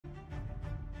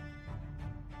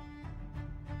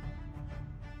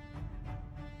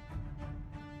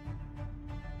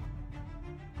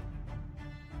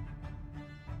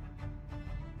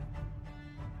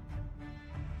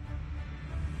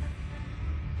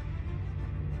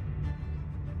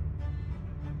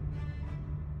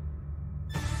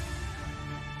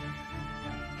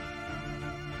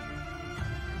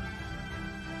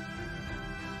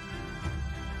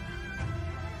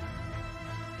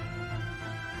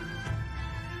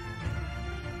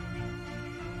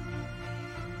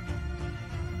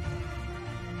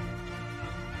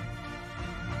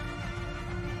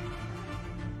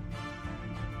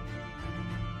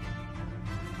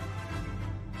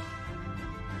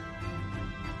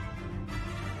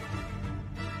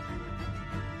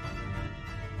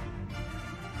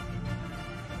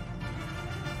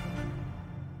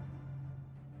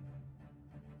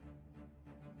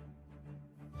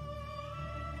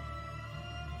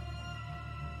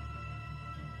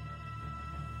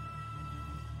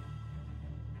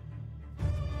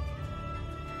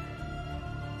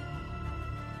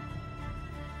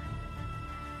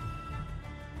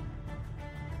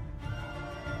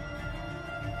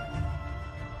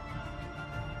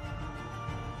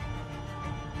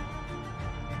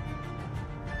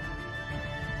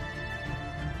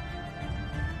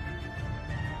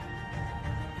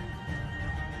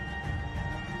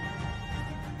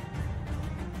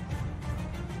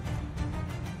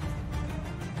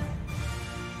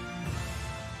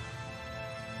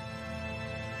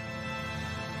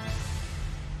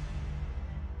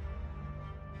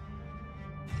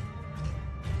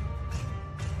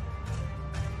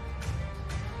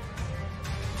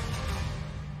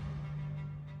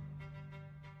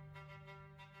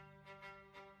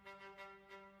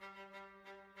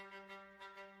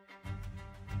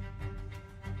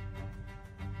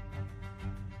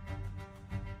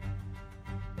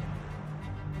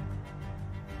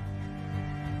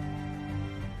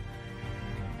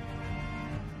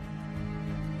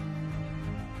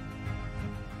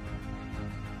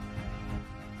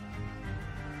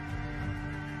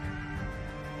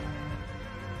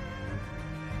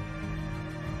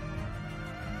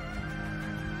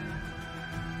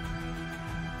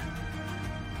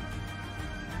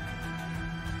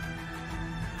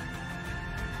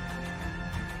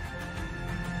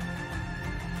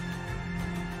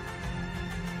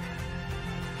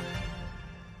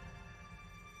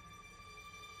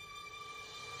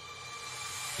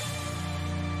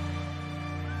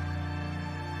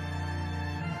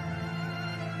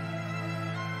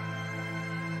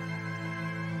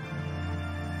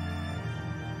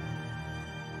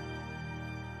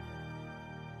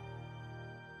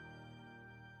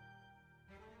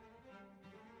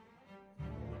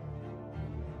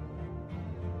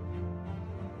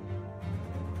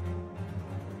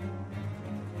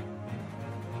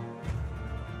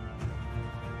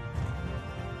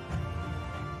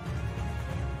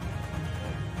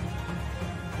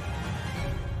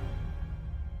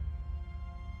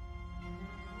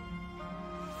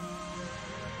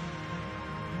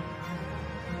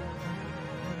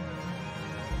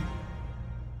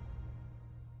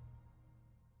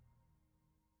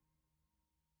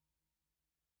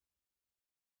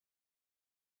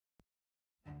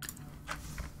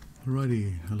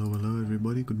Alrighty, hello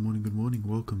everybody, good morning,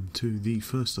 welcome to the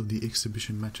first of the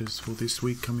exhibition matches for this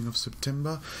week coming off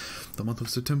September, the month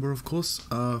of September of course.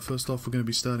 First off we're going to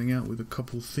be starting out with a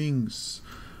couple things.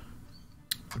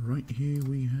 Right here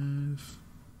we have...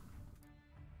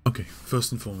 Okay,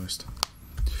 first and foremost,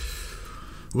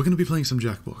 we're going to be playing some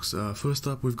Jackbox. First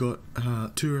up we've got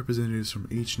two representatives from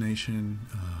each nation,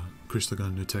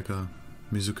 Christogan, Nuteka,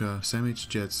 Mizuka, Samich,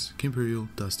 Jets, Kimperial,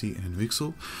 Dusty and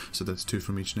Vixel. So that's two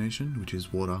from each nation, which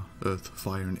is water, earth,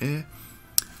 fire and air.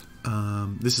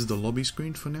 This is the lobby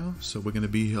screen for now, so we're going to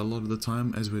be here a lot of the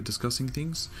time as we're discussing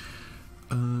things.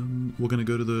 We're going to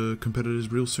go to the competitors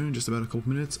real soon, just about a couple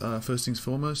minutes. First things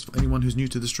foremost, for anyone who's new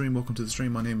to the stream, welcome to the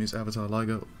stream. My name is Avatar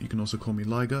Liger, you can also call me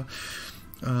Liger.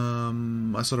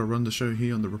 I sort of run the show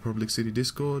here on the Republic City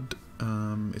Discord.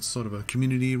 It's sort of a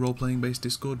community role-playing based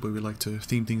Discord where we like to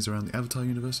theme things around the Avatar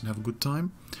universe and have a good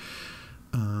time.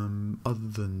 Other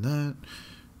than that,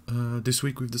 this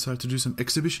week we've decided to do some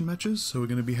exhibition matches, so we're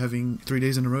going to be having 3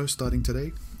 days in a row starting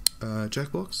today.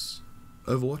 Jackbox,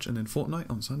 Overwatch and then Fortnite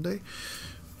on Sunday.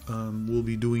 We'll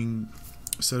be doing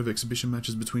a set of exhibition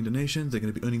matches between the nations. They're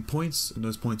going to be earning points, and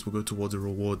those points will go towards a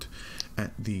reward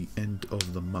at the end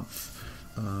of the month.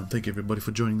 Thank you everybody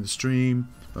for joining the stream.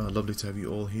 Lovely to have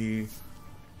you all here.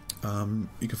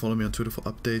 You can follow me on Twitter for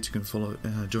updates. You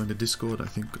can join the Discord. I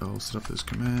think I'll set up those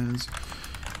commands.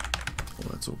 Well,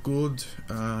 that's all good.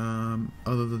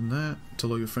 Other than that,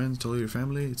 tell all your friends, tell all your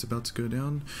family, it's about to go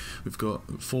down. We've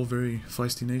got 4 very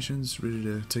feisty nations ready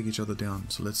to take each other down,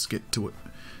 so let's get to it.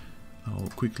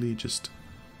 I'll quickly just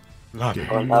get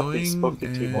going.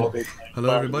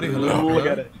 Hello everybody, hello,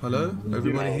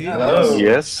 everybody here? Hello.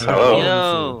 Yes, hello.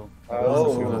 Yo.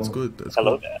 Wonderful, that's good,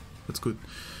 Hello good. That's good.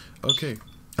 Okay,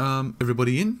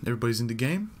 everybody in? Everybody's in the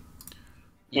game?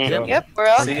 Yep, we're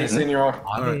on. See you, senor.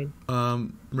 Alright,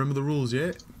 remember the rules,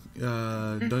 yeah?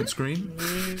 Don't scream.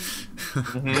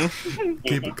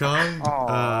 Keep it calm.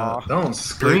 Don't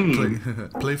scream.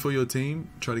 Play for your team.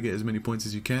 Try to get as many points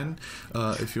as you can.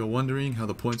 If you're wondering how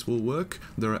the points will work,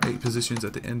 there are 8 positions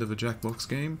at the end of a Jackbox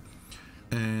game,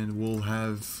 and we'll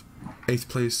have 8th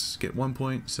place get 1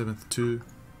 point, 7th 2,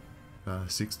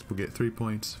 6th will get 3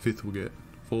 points, 5th will get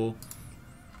 4.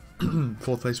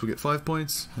 4th place will get 5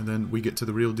 points, and then we get to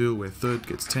the real deal where 3rd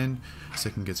gets 10,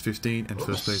 2nd gets 15, and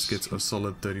 1st place gets a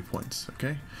solid 30 points.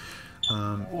 Okay.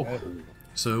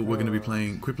 So we're going to be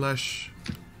playing Quiplash,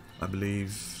 I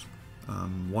believe,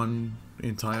 1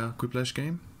 entire Quiplash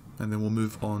game, and then we'll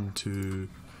move on to,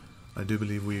 I do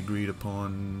believe we agreed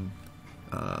upon,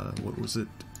 what was it?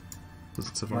 Was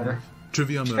it Survivor?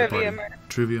 Trivia Murder Party.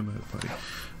 Trivia Murder Party.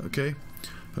 Okay.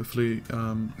 Hopefully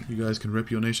you guys can rep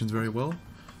your nations very well.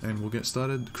 And we'll get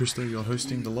started. Krista, you're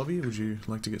hosting the lobby. Would you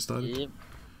like to get started? Yep.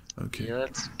 Okay. Yeah,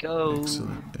 let's go.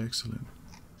 Excellent, excellent.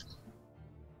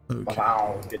 Okay.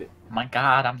 Wow, did it. Oh my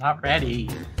god, I'm not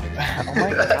ready. Oh my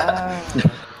god.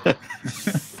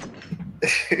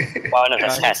 One of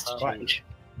us has to change.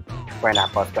 We're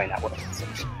not both going that way. Let's do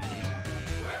it.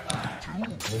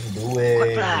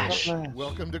 Quiplash.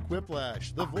 Welcome to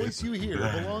Quiplash. The voice you hear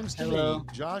belongs to me,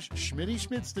 Josh Schmitty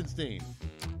Schmidstenstein.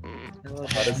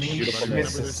 That is beautiful. Remember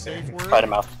the safe word? Quite a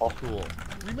mouthful. Cool.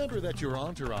 Remember that your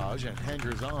entourage and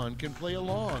hangers-on can play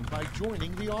along by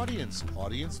joining the audience.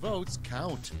 Audience votes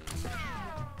count.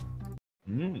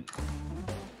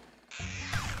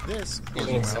 This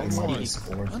is round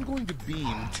 1. I'm going to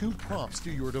beam 2 prompts to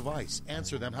your device.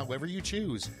 Answer them however you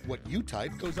choose. What you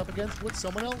type goes up against what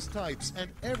someone else types,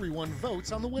 and everyone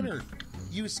votes on the winner.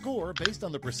 You score based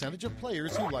on the percentage of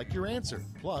players who like your answer.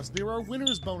 Plus, there are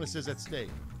winners' bonuses at stake.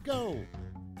 Go!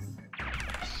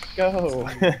 Go.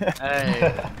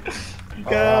 Hey.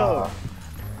 Go.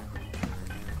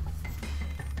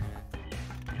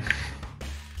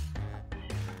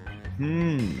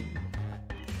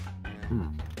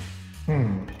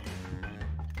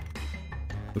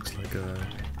 Looks like a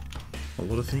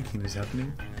lot of thinking is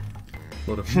happening. A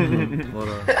lot of a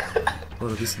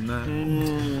lot of this and that.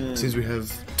 Since we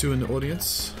have 2 in the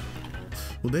audience,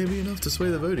 will they be enough to sway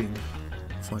the voting?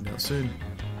 Find out soon.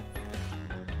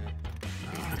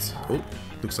 Oh,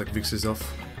 looks like Vix is off.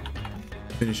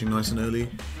 Finishing nice and early,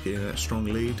 getting that strong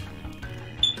lead.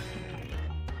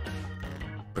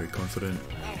 Very confident.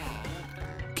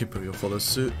 Kimperial follows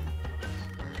suit.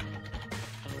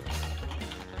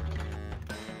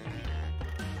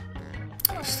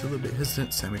 Still a bit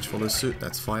hesitant. Sandwich follows suit.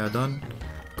 That's fire done.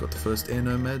 Got the first air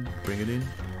nomad. Bring it in.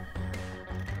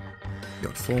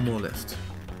 Got 4 more left.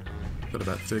 Got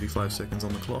about 35 seconds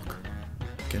on the clock.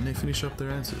 Can they finish up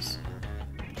their answers?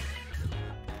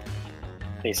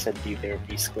 They said be there,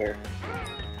 be square.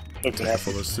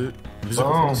 Follow suit.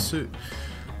 Musical follows suit.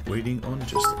 Waiting on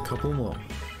just a couple more.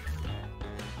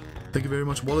 Thank you very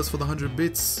much, Wallace, for the 100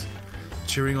 bits.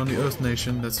 Cheering on the Earth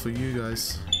Nation. That's for you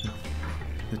guys.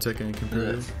 The Tech and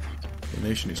competitive. The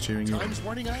nation is cheering you. Time's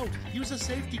running out. Use a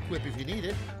safety quip if you need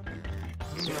it.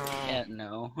 Yeah,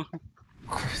 no.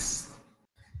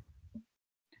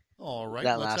 All right,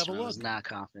 That let's last have a one I was look. not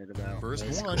confident about. First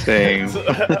one. Same.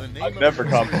 The name I'm of never the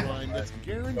confident. line that's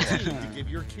guaranteed to give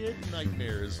your kid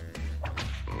nightmares.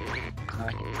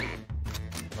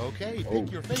 Okay,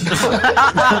 pick your favorite.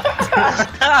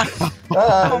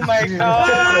 Oh my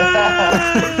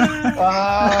god!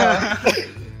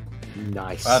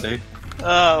 Nice. Wow, dude.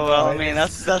 Oh well, I mean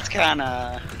that's kind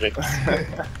of.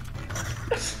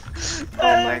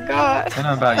 Oh my god. I don't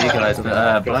know about you guys,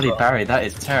 but Bloody Barry, that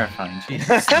is terrifying.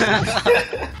 Jesus.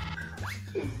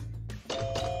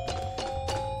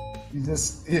 You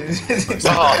just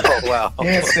Oh, wow.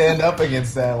 can't stand up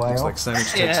against that, Lyle. Looks like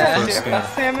Sandwich takes Yeah. the first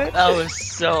game. That was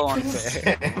so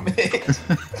unfair.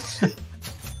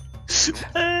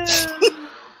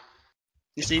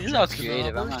 You see, this is all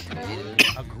creative. I'm not creative.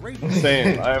 A great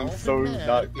Same, I am All so from Ned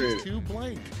not is creative. too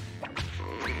blank.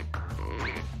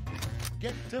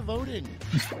 Get to voting.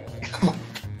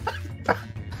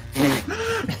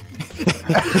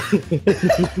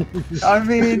 I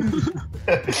mean,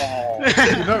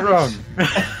 you're not wrong.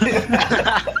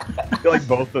 I feel like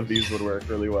both of these would work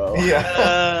really well.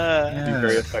 Yeah. Be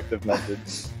very effective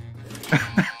methods.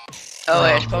 Oh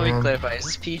wait, I should probably clarify. Is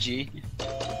this PG?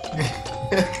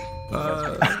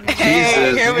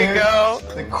 Jesus. Here we go.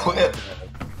 The quip.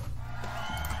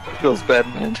 Feels bad,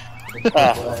 man.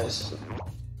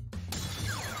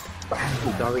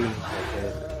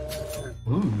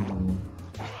 Ooh.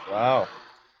 Wow.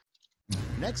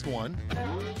 Next one.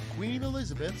 Queen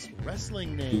Elizabeth's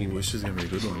wrestling Ooh, name. this is gonna be a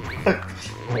good one.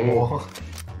 Oh.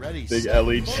 Ready. Big set,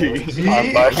 LEG. Gee.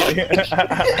 I'm buying.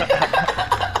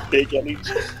 Big LEG.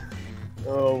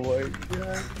 Oh my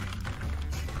god.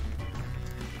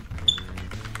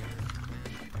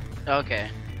 Okay.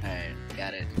 Alright,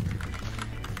 got it.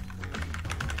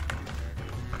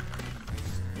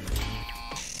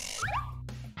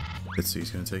 Let's see who's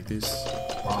gonna take this.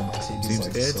 Wow, my CD's Seems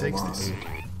like Air so takes long. this.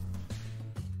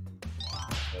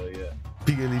 Hell yeah.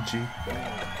 Big LEG.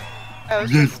 That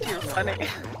was just too funny.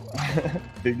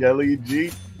 Big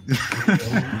LEG.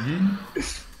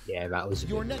 Yeah, that was.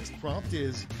 Your next prompt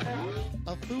is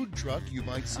a food truck you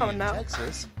might see Oh, in no.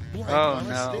 Texas. Blank Oh, on a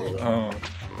no. stick. Oh.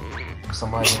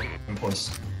 Somebody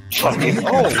inputs. Oh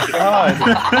god.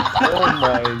 Oh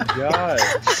my god.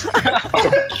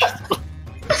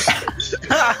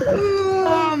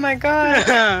 Oh my god.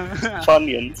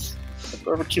 Funyuns.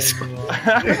 Barbecue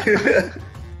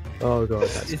Oh god.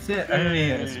 Is it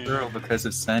only a squirrel because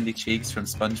of Sandy Cheeks from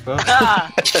SpongeBob?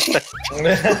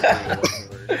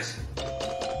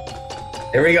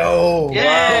 Here we go!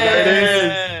 Yeah.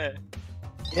 there it is.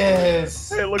 Yes!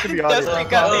 Hey, look at the audience. Dusty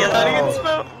got the audience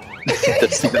vote.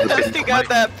 Dusty got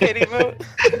that pity vote.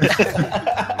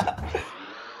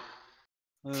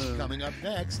 Coming up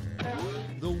next,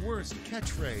 the worst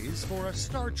catchphrase for a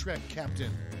Star Trek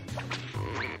captain.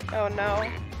 Oh no.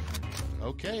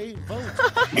 Okay, vote.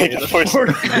 May the force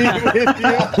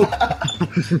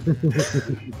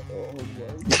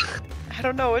I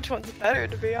don't know which one's better,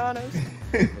 to be honest.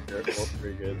 They're both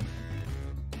pretty good.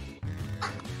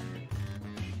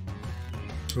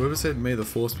 Whoever said "May the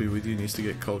Force be with you" needs to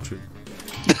get cultured.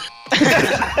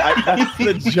 That's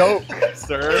the joke,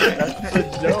 sir. That's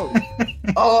the joke.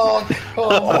 Oh,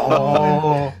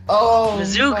 oh, oh,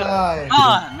 Bazooka. my. Come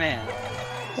on, man.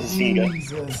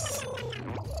 Jesus.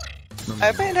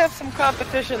 I might have some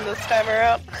competition this time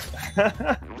around.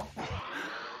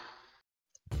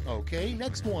 Okay,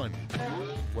 next one.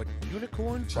 What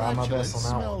unicorn Try my best flatulence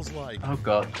on that one. smells like? Oh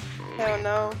god. Oh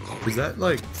no. Is that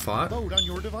like fart? Vote on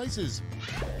your devices.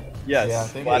 Yes. Yeah, I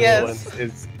think flatulence Yes.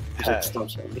 is It's still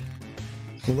sandy.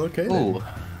 Well, okay then. Ooh.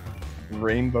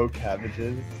 rainbow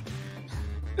cabbages.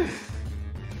 You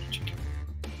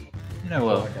know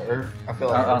what? I feel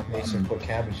like Earth Nation put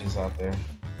cabbages out there.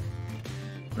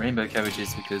 Rainbow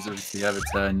cabbages because obviously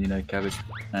Avatar and you know cabbage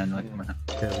and like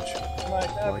Cabbage.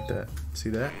 I like that. See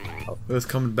that? Earth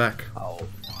coming back. oh.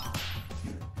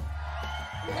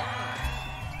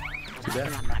 See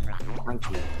that?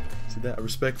 See that? I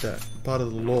respect that. Part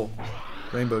of the law.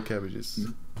 Rainbow cabbages.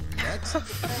 Next, the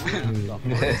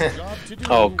hardest job to do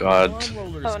Oh, God. on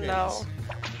roller Oh skates. no.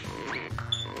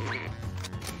 Vote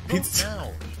Pizza.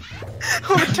 now.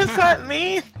 What does that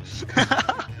mean?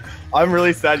 I'm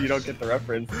really sad you don't get the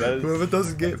reference. That is, Whoever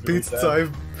doesn't get that's really pizza sad.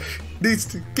 time needs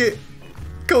to get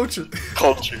cultured.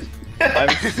 Culture.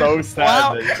 I'm so sad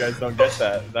Wow. that you guys don't get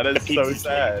that. That is so Pizza.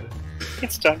 sad.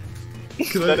 It's time.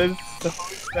 That is so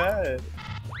sad.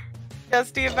 Yeah,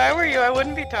 Steve, if I were you, I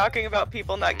wouldn't be talking about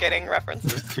people not getting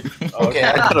references. Okay,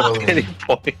 I Not a totally- pity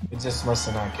point. It just must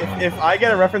have not counted. If I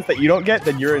get a reference that you don't get,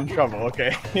 then you're in trouble,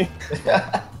 okay?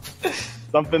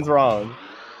 Something's wrong.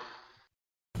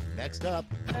 Next up,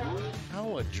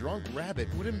 how a drunk rabbit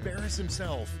would embarrass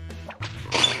himself.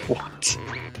 What?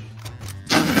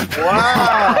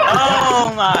 Wow!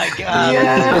 Oh my god.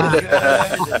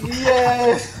 Yes!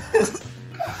 Yes!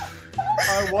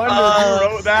 I wonder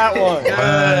who wrote that one.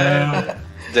 Good.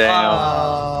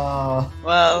 Damn.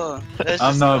 Well, let's I'm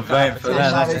just not go voting back for to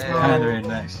that. the That's shit. pandering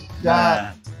next.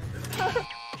 Yeah.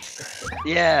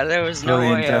 Yeah, there was no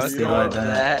Really way I was invested going like for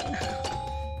that.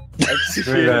 that. I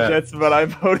appreciate it, Jets, but I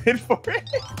voted for it.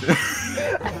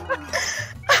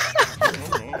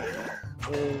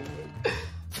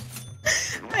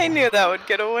 I knew that would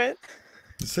get a win.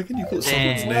 The second you put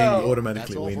someone's Damn. name, you That's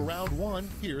automatically all for win. round one.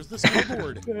 Here's the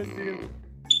scoreboard.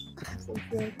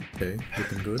 Okay,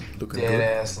 looking good, looking Dead good.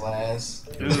 ass last.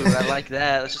 Ooh, I like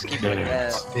that. Let's just keep it like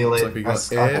that. Feel Looks it. like we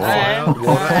got I- air, I- fire,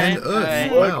 water, and earth.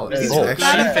 Alright. Wow, it's Oh. Not a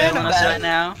actually fan of us right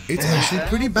now. it's actually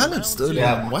pretty balanced early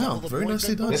Yeah. on. Wow, very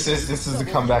nicely done. This is the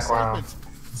comeback round.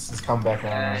 This is comeback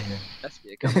round right here. That's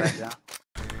be a comeback now.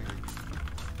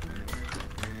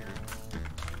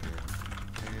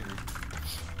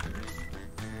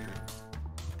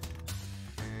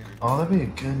 Oh, that'd be a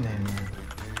good name. Man.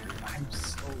 I'm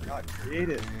so not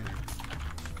creative.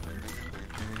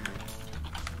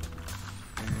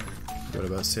 Got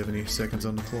about 70 seconds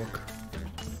on the clock.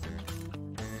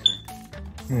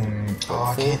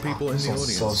 Oh, Four people in the so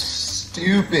audience.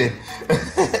 stupid.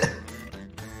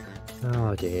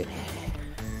 Oh dear.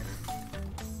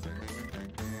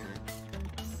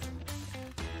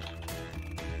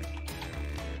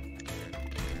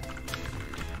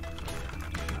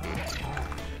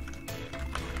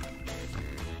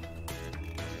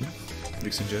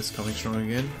 Vixen Jets coming strong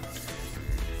again.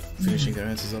 Finishing their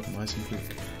answers up nice and quick.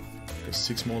 There's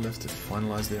 6 more left to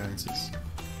finalize their answers.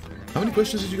 How many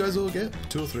questions did you guys all get?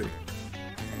 2 or 3?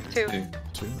 2.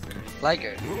 2, okay.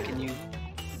 Liger, can you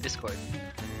Discord?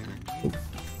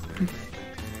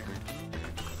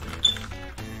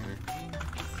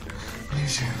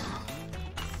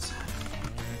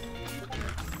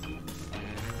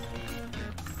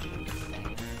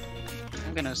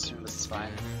 I'm gonna assume this is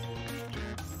fine.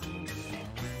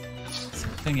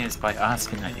 The thing is, by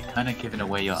asking that, you're kind of giving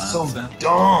away your So answer.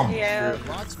 dumb. Yeah.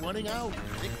 Clock's running out.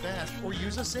 Think fast or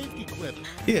use a safety clip.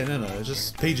 Yeah, no, it's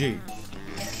just PG.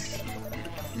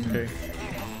 Okay.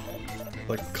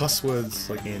 Like cuss words,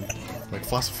 like in like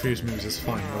Fast and Furious movies, is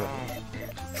fine.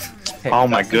 But Oh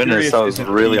my goodness, that was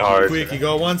really hard. quick, you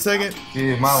got 1 second.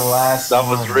 Dude, my last That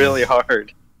was one really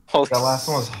hard. Holy That last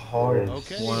one was hard.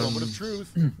 Okay, One. moment of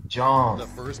truth. John. The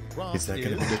first prompt Is that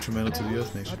going to be is detrimental to the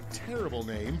Earth a Nation? terrible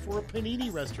name for a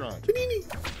panini restaurant. Can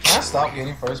I stop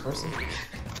getting first person?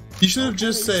 You should have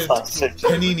just said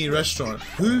Panini Restaurant.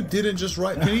 Who didn't just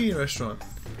write Panini Restaurant?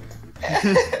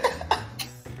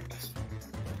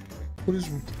 What is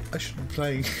I should be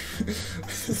playing?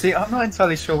 See, I'm not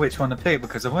entirely sure which one to pick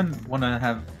because I wouldn't want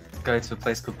to go to a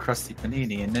place called Krusty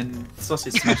Panini and then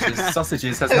sausage smashes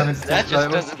sausages has nothing to do That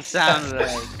with just doesn't sound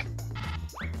like.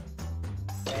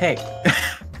 Hey.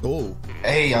 Oh,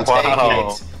 Hey, I'll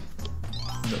Wow. take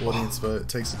it. the audience vote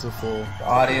takes it to 4. The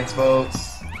audience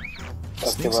votes.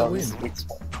 Sneaks a win.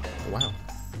 Wow.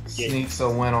 Sneaks a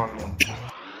win on me.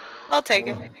 I'll take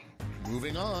it.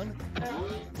 Moving on.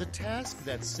 The task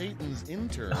that Satan's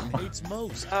intern hates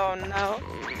most. Oh no.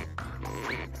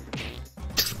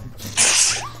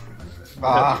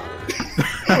 Ah.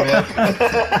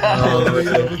 I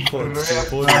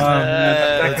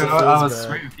was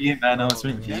rooting for you, man. I was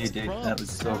rooting for you, dude. That was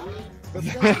so. The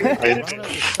theft brought out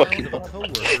the sound of a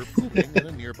coworker pooping in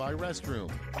a nearby restroom.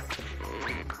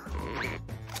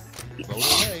 Vote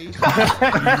away.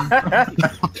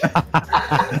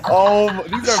 Oh,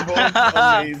 these are both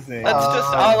amazing. That's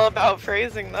just all about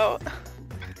phrasing, though.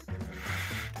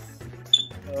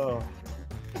 Oh.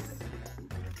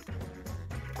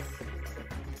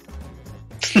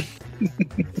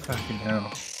 Fucking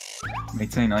hell.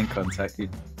 Maintain eye contact, dude.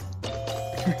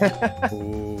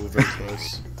 Oh, very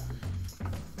close.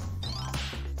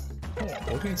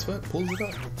 Audience vote pulls it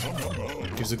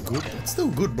up. Gives a good, it's still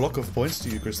a good block of points to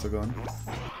you, Chris Lagon.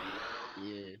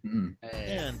 Yeah. Mm.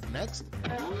 Hey. And next,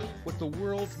 what the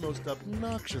world's most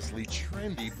obnoxiously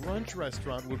trendy brunch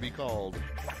restaurant would be called.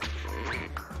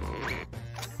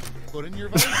 Put in your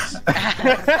votes.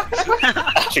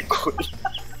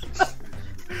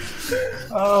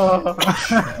 Oh.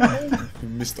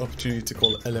 Missed opportunity to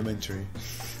call it elementary.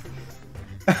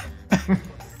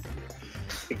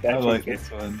 I like this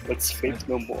one. Let's fate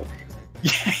no more.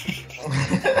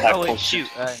 Oh wait, shoot.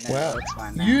 No, Wow. that's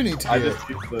fine. Now. You need to I get just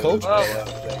used the culture.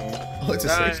 Oh. Oh, it's a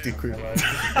safety queen.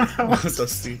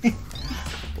 Dusty.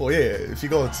 Oh yeah, if you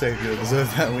go and save, you deserve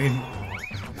that win.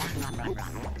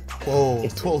 Whoa,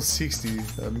 1260,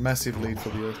 a massive lead for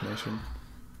the Earth Nation.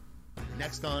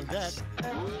 Next on deck,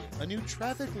 a new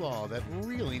traffic law that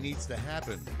really needs to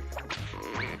happen.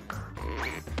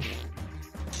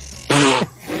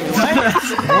 What?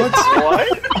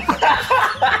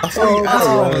 I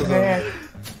thought you man.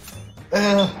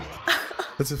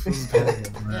 That's a fun part.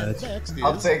 And next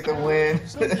I'll is take the win.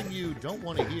 something you don't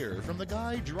want to hear from the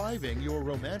guy driving your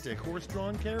romantic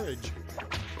horse-drawn carriage.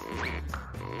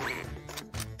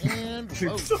 And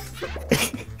vote.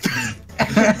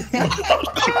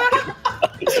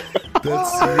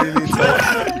 That's really tough.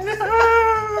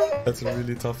 That's a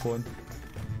really tough one.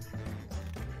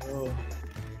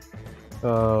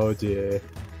 Oh dear.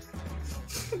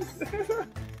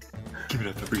 Give it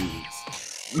a 3.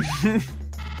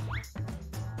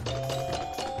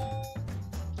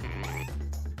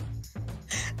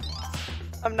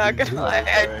 I'm not gonna lie,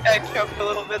 I choked a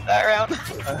little bit that round.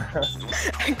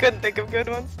 I couldn't think of good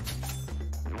ones.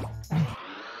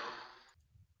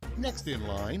 Next in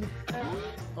line,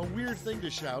 a weird thing to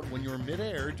shout when you're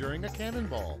midair during a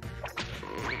cannonball.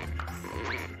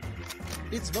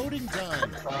 It's voting time.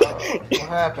 What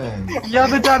happened?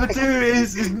 Yabba dabba doo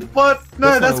is what?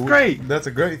 No, that's not a great. That's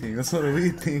a great thing. That's not a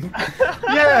weird thing.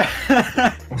 Yeah.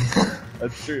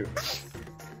 That's true.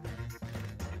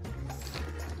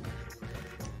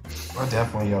 I'd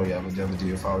definitely yo Yabba Dabba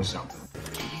Doo if I was jumping.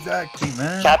 Exactly,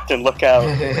 man. Captain, look out.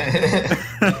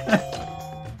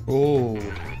 Oh,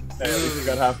 Hey, at least you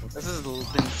got half of This is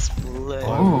been split.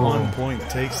 Ooh. 1 point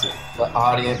takes it. The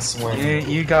audience wins.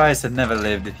 You guys have never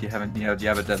lived if you haven't yelled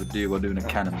Yabba dabba doo while doing a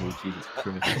cannonball. Jesus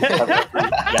Christ. I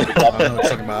know what you're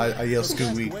talking about. I yell The Scoo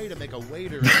best Week. way to make a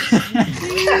waiter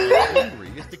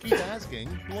angry is to keep asking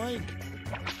blank.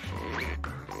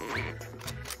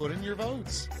 Put in your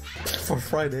votes. For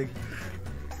Friday.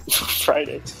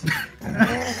 Friday.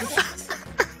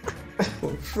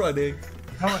 For Friday.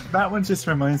 That one just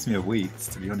reminds me of Wheats,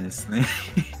 to be honest.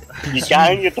 You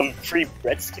gotta get them free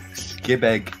breadsticks. Gib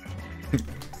egg.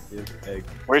 egg.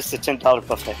 Where's the $10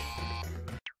 buffet?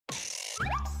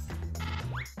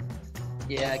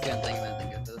 Yeah, I couldn't think of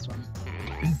anything good for this one.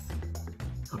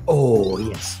 Oh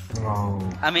yes. Oh.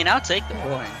 I mean, I'll take the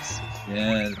points.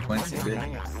 Yeah, the points are big.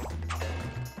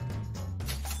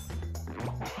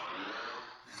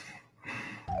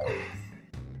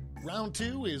 Round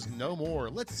 2 is no more.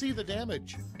 Let's see the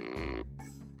damage.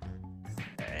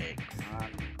 Hey, come on.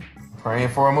 Praying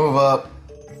for a move up.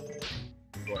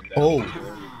 Oh, a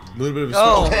little bit of a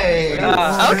Oh. stop. Hey.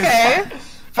 Okay.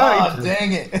 Oh,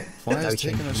 dang it. Fire's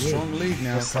taking a strong lead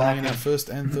now, coming in at first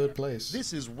and third place.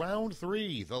 This is round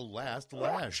 3, the last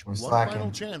lash. We're One slacking.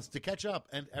 final chance to catch up,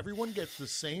 and everyone gets the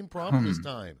same prompt this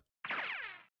time.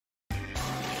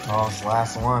 Oh, it's the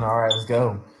last one. All right, let's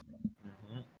go.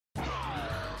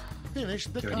 Finish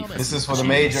the Dirty comment. This is for the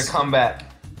major comeback.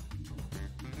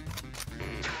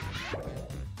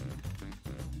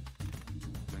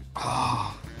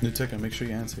 Oh, Nuteka, make sure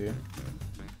you answer, yeah?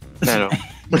 No, no.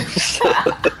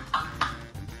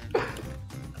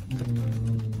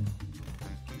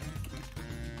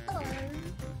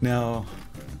 Now,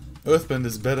 Earthbend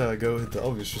is better. Go with the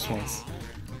obvious response.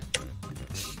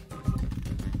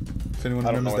 If anyone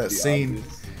I don't know remembers what that the scene.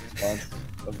 obvious response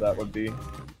of that would be.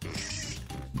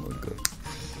 Oh my god.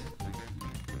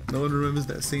 No one remembers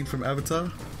that scene from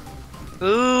Avatar?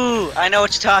 Ooh, I know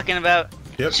what you're talking about.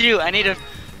 Yep. Shoot, I need a.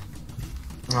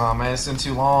 oh man, it's been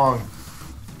too long.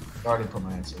 I already put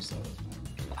my answer, so.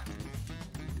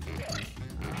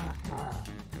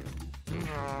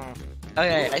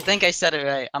 Okay, I think I said it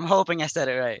right. I'm hoping I said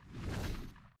it right.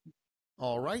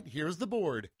 All right, here's the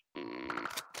board.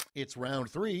 It's round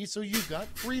 3, so you've got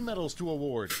 3 medals to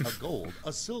award. A gold,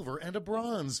 a silver, and a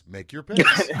bronze. Make your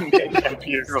picks.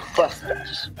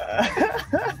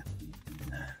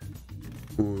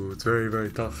 Ooh, it's very,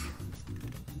 very tough.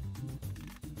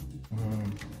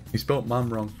 You spelled mum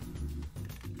wrong.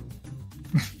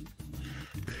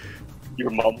 Your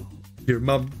mom. Your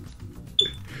mum.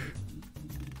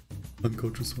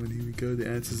 Uncultured Swine, here we go. The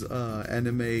answers are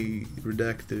anime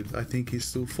redacted. I think he's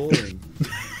still falling.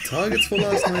 Targets for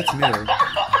last night's meal.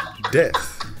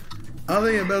 Death. Are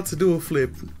they about to do a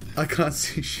flip? I can't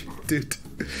see shit, dude.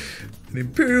 An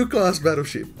Imperial class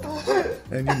battleship.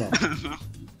 And your mum.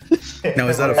 Now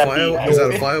is that a fire? Is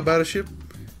that a fire battleship?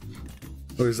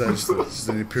 Or is that just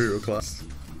an Imperial class?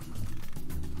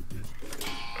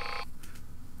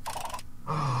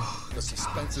 The The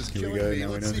suspense is Here we killing go. me. Now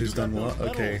we Let's know see who's who done got what. those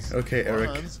Okay, medals. okay, Eric.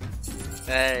 Bronze.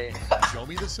 Hey. Show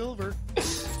me the silver.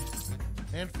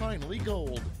 And finally,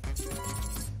 gold.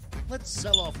 Let's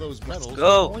sell off those medals.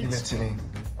 go. for Give it points. to me.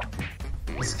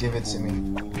 Let's give it to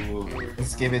me.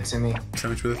 Let's give it to me.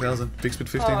 Sandwich with 1,000. Big Spit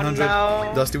Oh 1,500.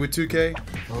 no. Dusty with 2K.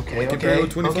 Okay, Imperial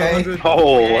okay, 2,500. okay.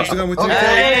 Oh, Instagram with 2K.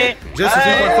 Hey. Jess with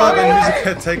 3.5 and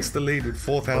Musica takes the lead with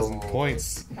 4,000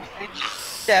 points.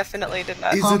 Definitely did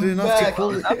not. Is it enough to back.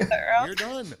 call it? Up that round. You're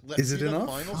done. Let's Is it see the enough?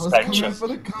 final I was score. coming for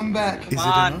the comeback. Is it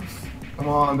Come on. enough? Come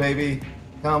on, baby.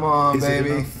 Come on, Is it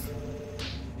baby. enough?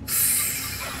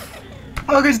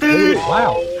 Focus, dude!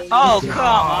 Wow. Oh, come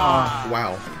on.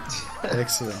 Wow.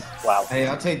 Excellent. wow. Hey,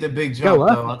 I'll take the big jump,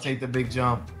 what? though. I'll take the big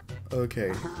jump.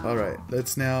 Okay, alright.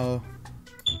 Let's now...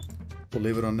 We'll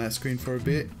leave it on that screen for a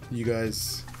bit. You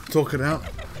guys talk it out.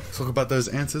 Talk about those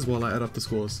answers while I add up the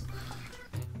scores.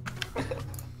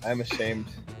 I'm ashamed.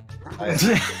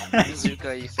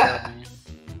 Zuko, you failed me.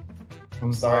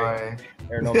 I'm sorry.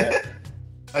 Or no, man.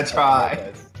 I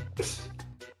tried.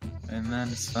 And then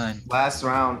it's fine. Last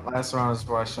round is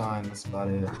where I shine. That's about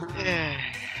it.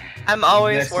 I'm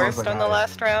always Next one's worst like on the high.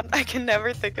 last round. I can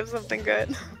never think of something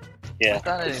good. I Yeah.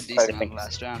 thought I did decent on the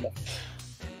last round.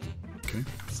 Okay.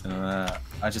 So,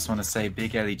 I just want to say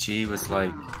Big LEG was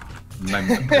like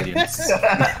moment of brilliance.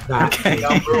 Okay.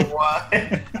 Number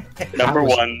one. Number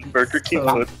one, Burger King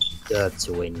food. Deserved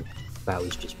to win. That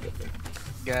was just brilliant.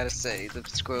 Gotta say, the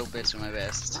squirrel bits are my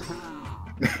best.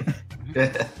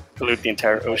 Pollute the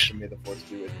entire ocean. May the force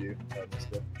be with you.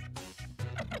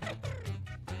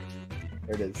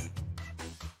 There it is.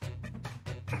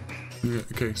 Yeah,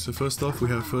 okay, so first off, we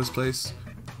have first place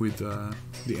with the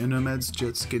Enomads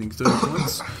Jets getting 30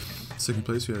 points. Second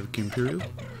place, we have Imperial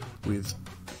with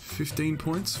 15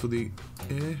 points for the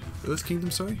Earth Kingdom,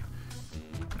 sorry.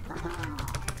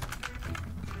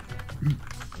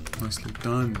 Nicely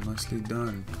done, nicely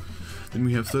done. Then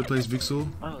we have third place Vixel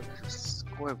Oh, there's a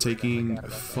scoreboard. taking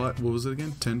what was it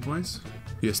again? 10 points?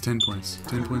 Yes, 10 points.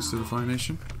 10 points to the Fire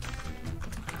Nation.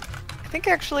 I think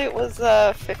actually it was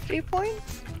 50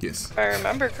 points, Yes, if I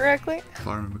remember correctly. if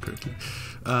I remember correctly.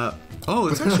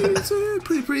 It's a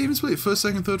pretty even split. First,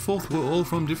 second, third, fourth were all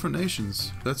from different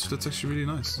nations. That's actually really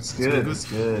nice. It's really good. It's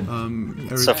good.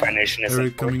 Eric, So Fire Nation is Eric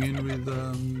like coming in with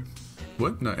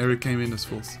what? No, Eric came in as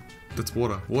fourth. That's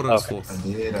water. Water is Okay. fourth. I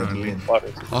did. I currently. did.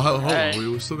 water. Oh, hold on. Alright.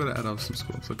 We still gotta add up some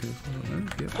scores. Okay.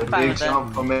 Alright, yeah. The fine big with that.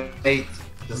 jump from 8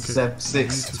 to Okay.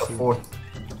 6 to Beautiful. 4th.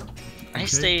 I Okay.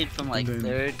 stayed from like And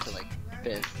then- third to like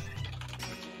fifth.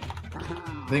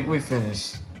 I think we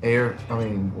finished.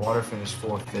 Water finished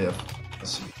 4th, 5th.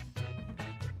 Let's see.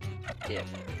 Yeah.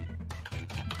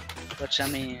 Which I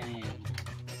mean,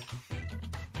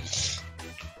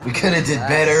 We could have did Last.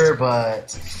 better, but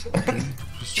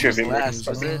Just Trivia last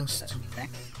was it? last. Okay.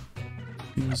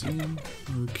 He's in.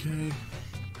 Okay.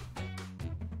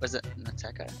 Was it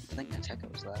Nateka? I think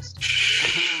Nateka was last.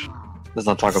 Let's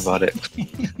not talk about it.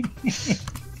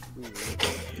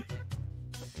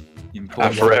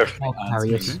 Important. forever.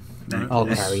 Harrius. Okay. Alright. Oh,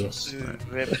 Harrius.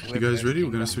 You guys ready?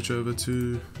 We're gonna switch over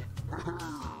to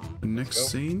the next Go.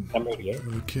 scene. I'm ready. Yeah.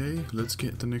 Okay, let's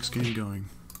get the next game going.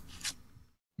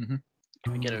 Can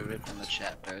we get a rip from the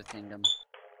chat, Earth Kingdom?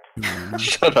 Yeah.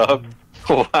 Shut up.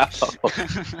 Wow.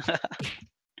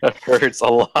 That hurts a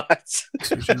lot.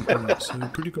 Switching- alright, so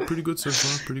pretty good so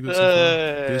far. Pretty good so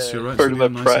far. Yes, you're right. Hurt my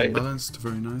Nice and pride. balanced.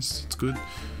 Very nice. It's good.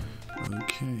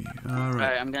 Okay. All Alright,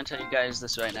 right. I'm gonna tell you guys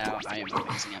this right now. I am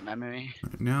amazing at memory.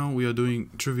 Now we are doing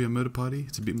Trivia Murder Party.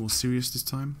 It's a bit more serious this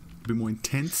time. A bit more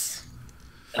intense.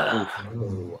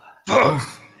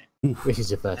 This is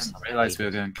the first I time. realised we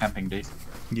were going camping, dude.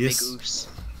 Yes. Big oofs.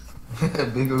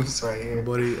 big oops right here.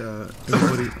 Everybody. All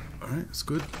right. It's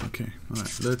good. Okay. All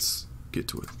right. Let's get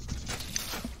to it.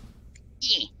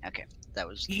 Okay, that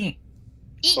was.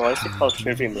 So why is it called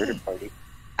Trivia Murder Party?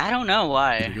 I don't know There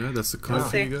why. you go. That's the code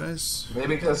for you guys.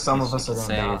 Maybe because some of us are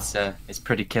gonna Say die. it's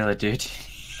pretty killer, dude.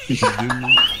 Do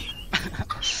not.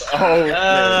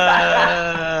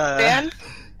 Oh, Dan,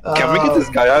 Can we get this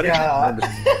guy out of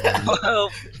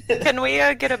here? can we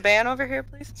get a ban over here,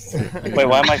 please? wait,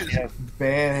 why am I dead?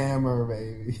 Ban Hammer,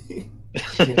 baby.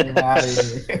 Get him out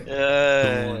of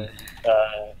here.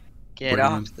 Get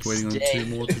off the Waiting on stage.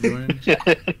 2 more to join.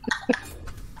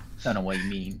 Don't know what you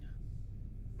mean.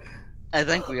 I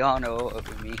think we all know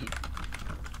what we mean.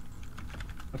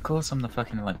 Of course, I'm the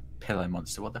fucking like pillow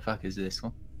monster. What the fuck is this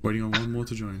one? Waiting on 1 more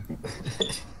to join.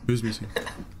 Who's missing?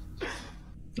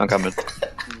 I'm coming.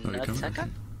 Oh, you coming? Nateka?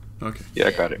 Okay. Yeah,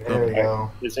 I got it. There we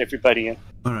go. Is everybody in?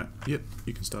 All right. Yep.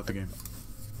 You can start the game.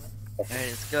 Alright,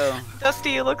 let's go.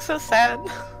 Dusty, you look so sad.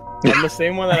 I'm the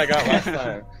same one that I got last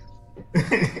time.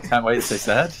 Can't wait to say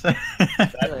sad.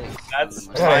 That's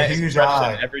I got my a huge expression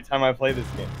eye. every time I play this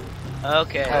game.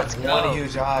 Okay, let's That's go. one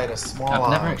huge eye and a small I've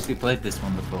eye. never actually played this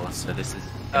one before, so this is.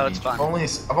 Oh, it's fun.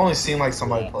 I've only seen like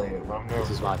somebody play it, but I've never. This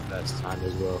is my first time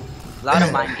as well. A lot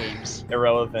of mind games.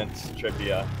 Irrelevant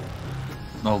trivia.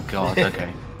 Oh god,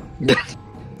 okay.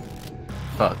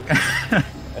 Fuck.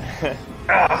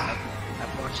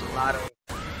 I've watched a lot of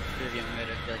trivia mode.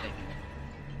 I feel like I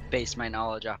can base my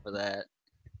knowledge off of that.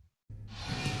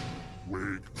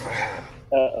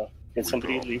 Uh-oh. Can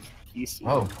somebody leave peace?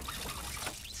 Oh.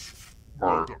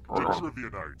 Welcome to Trivia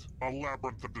Night, a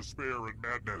labyrinth of despair and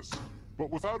madness, but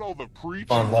without all the preach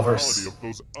Fun and lovers. brutality of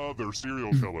those other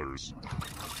serial killers.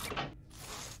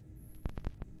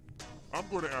 I'm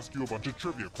going to ask you a bunch of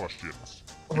trivia questions.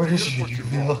 What If is you get a you?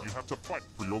 question wrong, you have to fight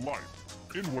for your life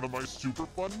in one of my super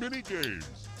fun mini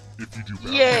games. If you do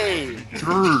bad Yay! in the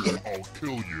mini games, I'll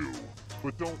kill you.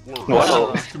 But don't worry,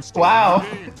 Wow. you can still Wow. win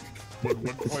the game.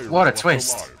 When players What a are left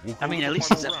twist. alive, we'll I go mean, to at the least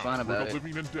final he's upfront round, where about the it.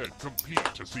 living and dead compete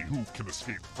to see who can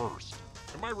escape first.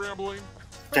 Am I rambling?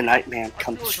 The Nightman I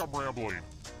feel comes. like I'm rambling.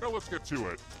 Now let's get to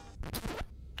it.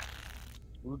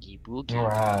 Boogie boogie.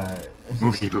 Alright.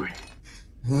 Boogie boy.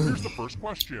 Here's the first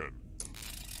question.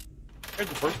 Here's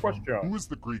the first question. Who is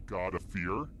the Greek god of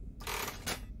fear?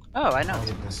 Oh, I know.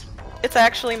 It's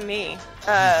actually me.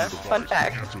 Fun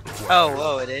fact.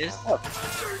 Oh, it is?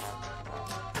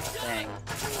 Dang.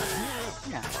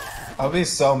 Yeah. I'll be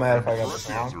so mad if I got this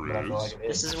wrong, but I feel like it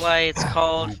This is. is why it's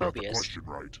called Who got the phobias. question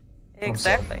right?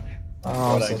 Exactly. Oh,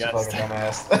 I'm What I such a guessed. fucking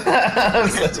dumbass. I'm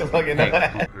such a fucking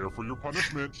dumbass. Prepare for your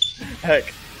punishment.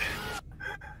 Heck.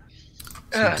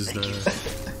 So does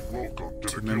the Welcome to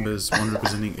two the members, one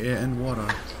representing air and water,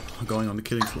 are going on the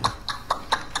killing floor.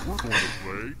 guild. We're going to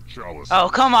play Chalice. Oh,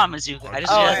 come on, Mizuka. I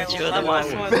just Oh, realized that you were the I'm one.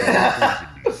 also- Poison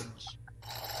needs.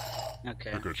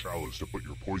 Okay. Pick a chalice to put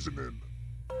your poison in.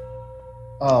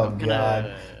 Oh I'm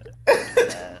god.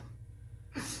 gonna...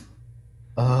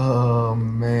 Oh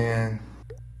man.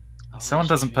 Someone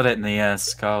doesn't put it in the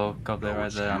skull goblet Now right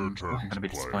it's there. your I'm turn gonna be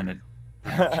to play. disappointed.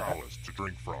 Pick a chalice to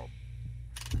drink from.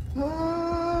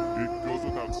 It goes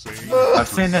without saying. I've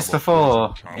seen this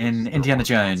before in Indiana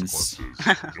Jones.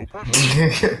 No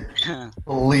pressure.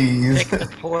 Please. Pick the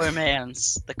poor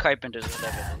man's, the carpenter's,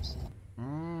 whatever it is.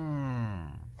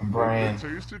 Brian. It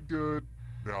tasted good.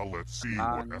 Now let's see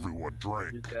what everyone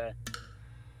drank. Okay.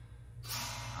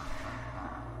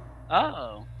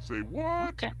 Oh. Say what?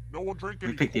 Okay. No one drank We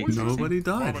any picked the poison. Nobody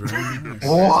died, Mama right? told me this.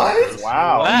 What?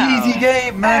 Wow. Wow. Easy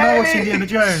game, man. I watched Indiana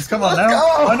Jones. Come on now.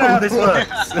 go. I know how this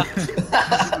works.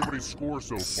 Everybody's score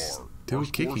so far. They were Are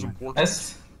scores kicking. important?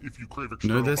 That's If you crave No,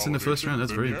 external that's in the first validation, round.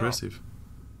 That's then very yeah. impressive.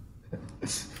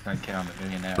 Don't count the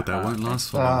millionaire. But that won't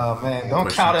last for long. oh man, don't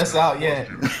count us out yet.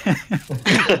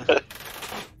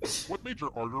 What major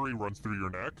artery runs through your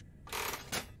neck?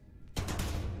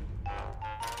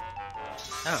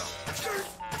 Oh.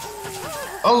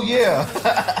 Oh yeah.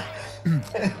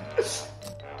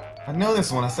 I know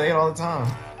this one. I say it all the time.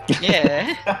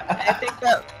 Yeah. I think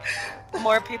that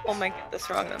more people might get this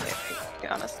wrong than they think, to be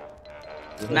honest.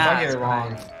 If Nah, I get it's it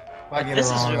wrong, fine. if I get This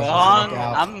it is wrong, wrong.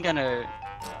 I'm I'm gonna.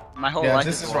 My whole yeah, life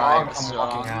if this is is wrong. This is I'm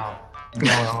walking wrong. out. I'm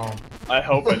going home. I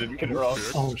hope I didn't get it wrong.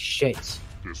 Oh shit.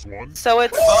 This one? So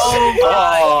it's Oh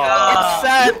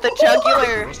my it's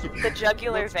the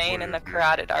jugular vein and the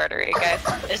carotid artery, guys.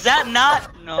 god. Is that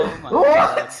not? No, my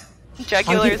god. What?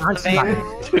 Jugular is the answer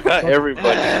vein. that.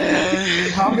 Everybody.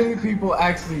 How many people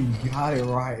actually got it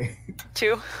right?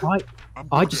 2. I'm I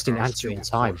going just to didn't ask answer it you in a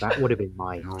time. question. That would have been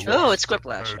my Your choice. Oh, life it's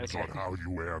Quiplash. depends Okay. on how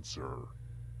you answer.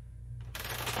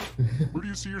 Where do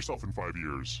you see yourself in 5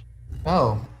 years?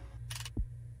 Oh.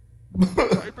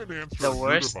 Type an answer The in your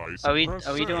worst? device Are we- and press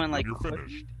are we send doing, when like, you're quick-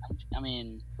 finished. I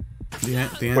mean, The Where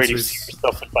answer do you see is...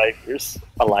 yourself in 5 years?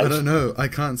 Alive? I don't know. I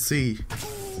can't see.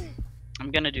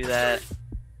 I'm gonna do that.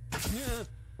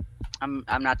 I'm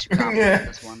not too confident with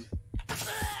this one.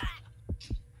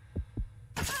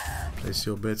 Place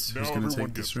your bets. Now Who's going to everyone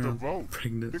take gets this to round? vote.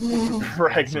 Pregnant. Pick one of these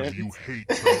Pregnant. answers you hate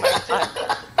the most.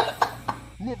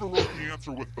 Whoever wrote the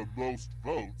answer with the most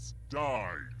votes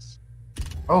dies.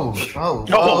 Oh. Oh.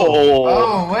 Oh.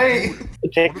 Oh. Wait.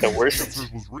 Pick One of the these worst.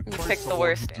 answers was written by Pick the someone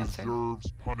worst who answer.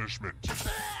 deserves punishment.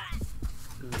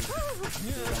 I'm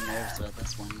nervous about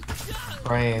this one.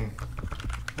 Brain.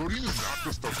 Voting is not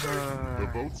just a vote. The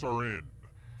votes are in.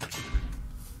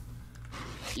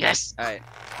 Yes. All right.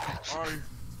 I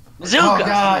Oh Zuka.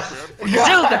 God.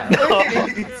 Zuka.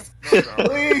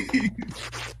 Please.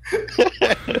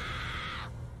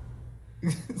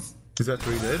 Please. Is that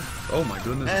 3 dead? Oh my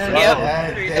goodness.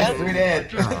 Yep, 3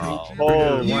 dead.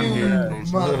 Oh, You one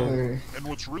hit. mother. And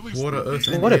what's really Water, earth,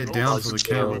 and What a air down for the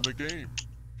kill. in the game.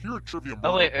 Here at Trivia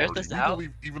Oh, wait, Murder Earth is Party, we out?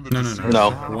 believe even the No. deceased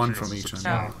No. have a One chance from to each. succeed.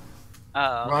 No.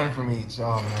 Oh. Run from each.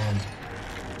 Oh man.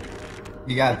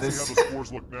 You got Let's see this. how the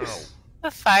scores look now. The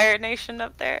Fire Nation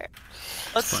up there.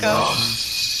 Let's go.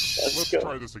 Let's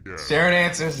try this again. Sharon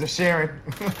answers to Sharon.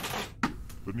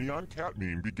 The Neon Cat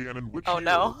meme began in which Oh year?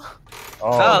 no.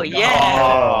 Oh, yeah.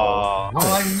 Oh,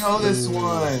 I know this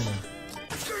one.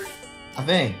 I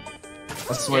think.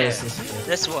 I swear it's this one.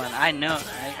 This one, I know.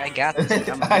 I got this.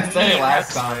 I said it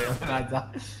last time and I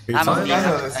died. I'm a I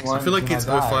know this expert. one. I feel like and it's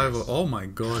I died. 05 or... Oh my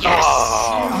god.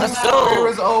 Let's It go.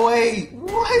 was 08.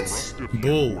 What?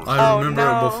 Bull. I Oh, remember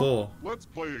no. it before. Let's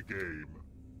play a game.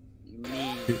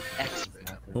 Me,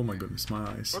 expert. Oh my goodness, my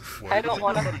eyes. Let's play I don't the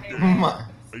wanna- Secret game.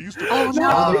 I used to Oh, play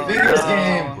no. The fingers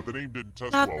game. but the name didn't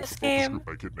test Not well this with the game. group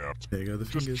I kidnapped. There you go, the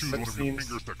Just fingers. choose one of your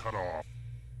fingers to cut off.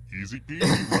 Easy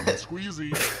peasy, lemon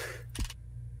squeezy.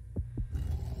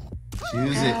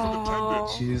 Choose it.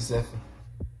 Oh. Choose F.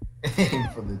 Aim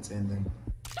for the tendon.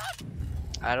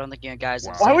 I don't think you guys.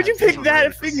 Wow. Why would you pick Wow.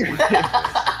 that finger?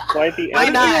 Why the Why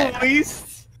not?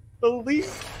 The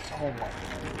least. Oh my.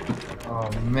 Oh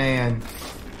man.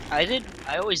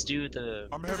 I always do the.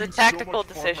 I'm It's a having tactical so much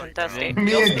fun decision, right Dusty. now.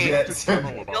 Me You'll and see. Jets.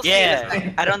 You'll see.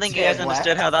 Yeah, I don't think you guys Yeah,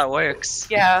 understood how that works.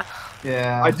 Yeah.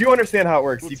 Yeah. I do understand how it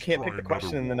works. You Let's can't try pick the another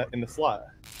question one. in the slot.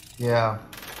 Yeah.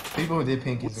 People who did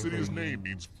pinkies What are city's pretty name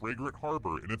means fragrant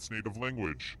harbor in its native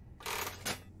language?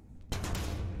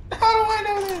 good. How do I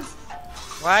know this?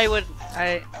 Why would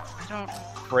I don't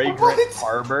Fragrant What?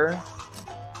 Harbor.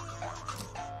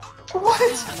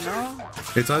 What? know.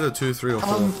 It's either 2, 3, or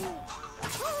 4.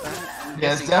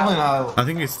 Yeah, it's definitely not. I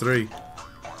think it's 3.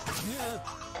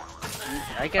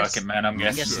 I guess. Fucking man, I'm I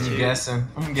guess guessing. I'm two. guessing.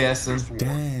 I'm guessing.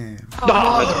 Damn.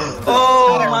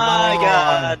 Oh my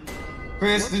god.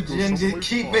 Chris the Ginger,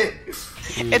 keep it.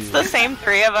 It's the same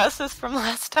 3 of us as from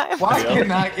last time. Why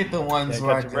can I get the ones Yeah,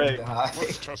 where I catch a get break. the high?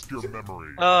 Let's test your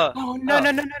memory. Oh no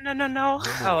no no no no no no.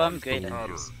 Oh, I'm great at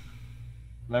Pattern. this.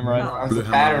 Memorize. I was Blue a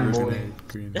hammer, pattern red boy. grenade,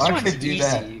 green. This I one's could do easy.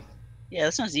 that. Yeah,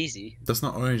 this one's easy. That's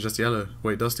not orange, that's yellow.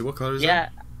 Wait, Dusty, what color is Yeah.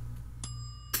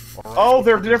 Oh,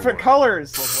 they're different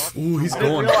colors. that? Ooh, he's I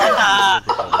didn't gone. realize-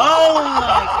 Oh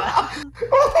my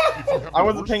god. I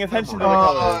wasn't paying attention to the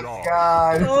colors. Oh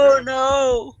god. Oh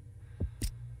no.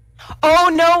 Oh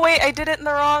no! Wait, I did it in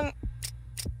the wrong.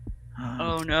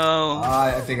 Oh no.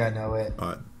 I think I know it.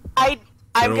 Alright, I'm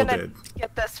they're all gonna dead.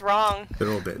 get this wrong They're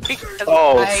all dead. because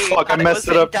Oh, thought fuck, I messed was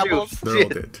it in up too. doubles. They're all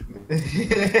dead.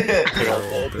 They're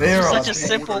all dead. They're all Such a dead.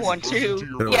 simple one too.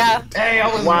 They're all Yeah, dead. Hey,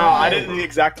 I was Wow, wrong. I did the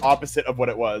exact opposite of what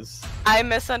it was. I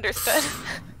misunderstood.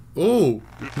 Oh,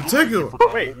 take it.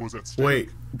 Wait. What was at stake? Wait,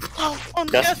 Oh,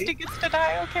 Dusty? Dusty gets to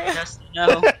die. Okay. Just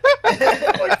no.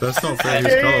 that's not fair. He's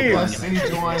Hey. colorblind. Dusty,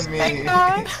 join me. Thank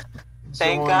God.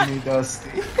 Thank Join God. me, Dusty.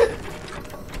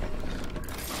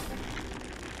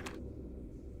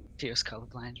 Fierce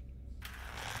colorblind.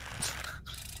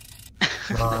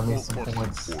 I need some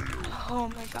points.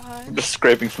 Oh my God. I'm just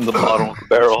scraping from the bottom of the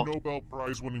barrel. Nobel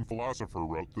Prize-winning philosopher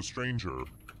wrote *The Stranger*.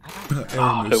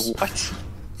 Aramis. What?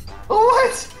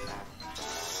 What?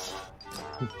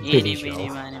 Eeny, meeny,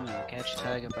 miny, moe, catch a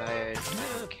tiger by a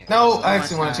okay. No, I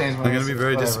actually want to change my I'm gonna be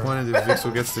very Whatever. disappointed if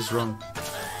Vixel gets this wrong.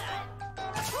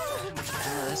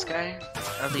 This guy?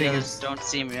 Oh, the think others don't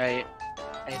seem right.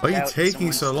 I Why are you doubt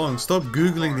taking someone's- so long? Stop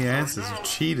googling the answers, you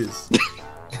cheaters.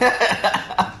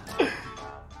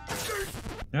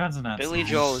 That's an answer. Billy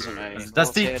Joel is an artist.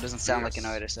 Dusty. It doesn't sound like an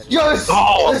artist. Yes!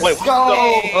 Oh, Let's wait, go!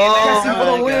 Oh Jesse for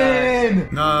the my win!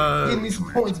 Give No, me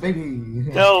some points, baby.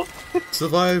 No.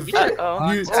 survive.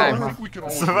 Uh-oh. You I time. think we can all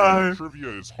Survive. agree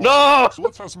trivia is hard. No! So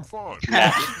let's have some fun.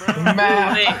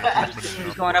 Math.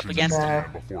 Who's going up against him?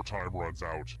 Before time runs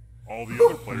out. All the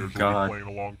other players will God. be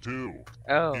playing along too.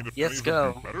 Oh, And if let's any of them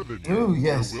go. do better than you, Ooh,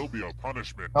 yes. there will be a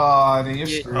punishment. Oh, then you're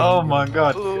Yeah. screwed. Oh my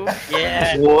god. Ooh.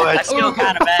 Yeah. What? I feel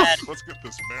kind of bad. Let's get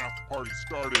this math party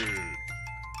started.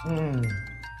 Mm.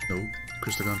 No,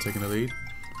 Christagon taking the lead.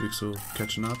 Vixel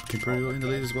catching up. Kimperial in the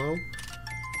lead as well.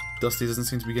 Dusty doesn't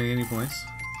seem to be getting any points.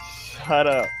 Shut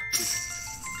up.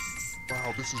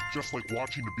 Wow, this is just like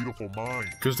watching The Beautiful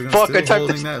Mind. Christagon's Fuck, I still typed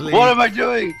holding this. that lead. What am I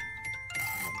doing?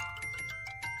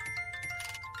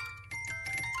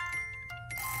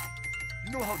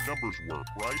 You know how numbers work,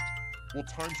 right? Well,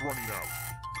 time's running out.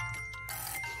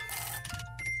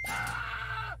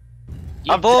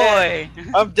 You boy.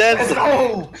 I'm dead. Let's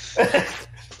go!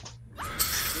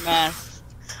 Math.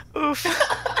 Oof.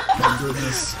 Oh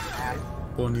goodness.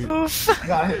 on you.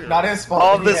 Not his fault.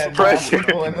 All he this had pressure,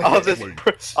 people in the-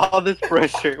 all this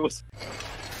pressure was.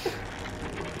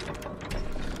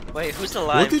 Wait, who's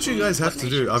alive? What did you guys have to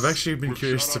do? I've actually been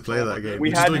curious to play that game. We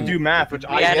Just had to doing- do math, which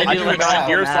We had to I do, could like, not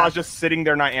hear, so I math. was just sitting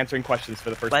there not answering questions for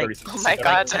the first 30 Like, seconds. Oh my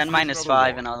god. 10 minus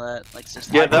 5 and all that. Like,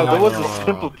 system. Yeah, that was the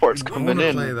simple parts I coming want to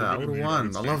in. play that. I would have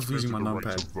won. I love using my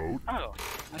numpad. Oh,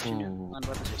 actually, no. On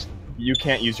button system. You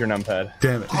can't use your numpad.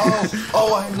 Damn it.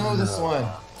 Oh, I know this one.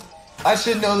 I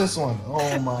should know this one.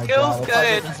 Oh my Feels god. good.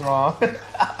 I thought this was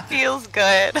wrong. Feels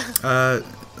good.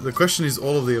 The question is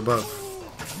all of the above.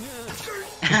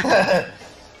 I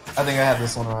think I have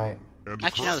this one right. And the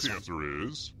Actually, no, correct this answer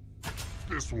is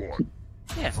this one.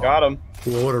 Yeah. Got him.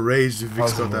 Well, I would have raged if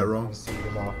Vix got that wrong.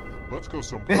 Let's go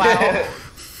some. Wow.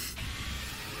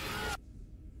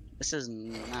 This is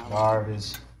not.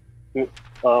 Garbage.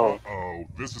 Oh. Oh,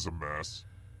 this is a mess.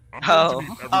 I'm Oh. going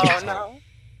to need Oh everything. no.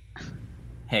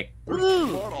 Heck. There's Woo!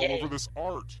 blood all Yay. over this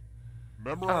art. Oh,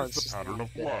 Memorize it's the just pattern not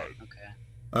of good. blood. Okay.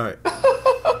 Alright.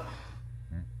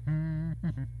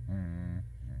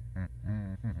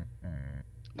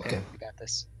 Okay, we got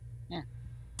this.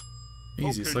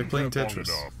 Easy. It's Okay, like playing you've had long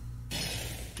Tetris. enough.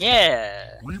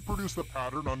 Yeah! Reproduce the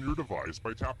pattern on your device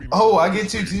by tapping Oh, on I the get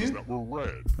to spaces too? that were red.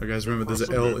 Alright, guys, remember there's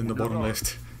an L in the bottom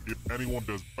left. If anyone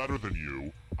does better than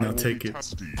you, Now I will take be it.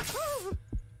 testy.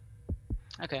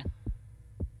 Okay.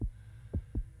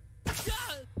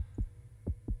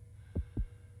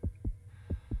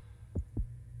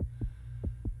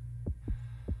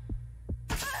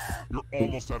 You're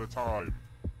almost out of time.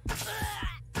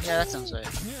 Yeah, that sounds right.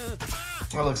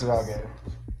 That looks about good.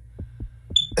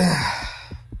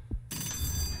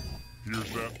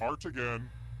 Here's that art again.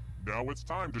 Now it's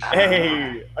time to show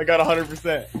Hey, I got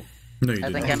 100%. No, you I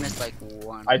didn't. think I missed like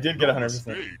one. I did get No 100%.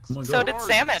 mistakes. Oh my So god. did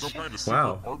Salmon. Some kind of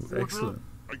Wow, secret art forger? excellent.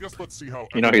 I guess let's see how.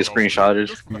 You know he everyone else screenshotted. does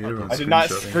just for the Yeah, heck of everyone's it. I did not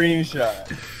Screenshotting.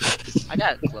 screenshot. I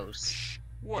got close.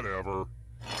 Whatever.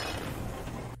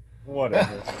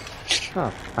 Whatever. Oh,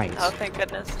 thanks. Oh, thank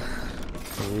goodness.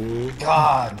 Oh,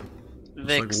 God. it's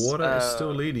Vix. like water is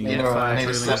still leading. You in know, I five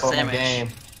need to trailing. step up my Sandwich. game.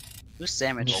 Who's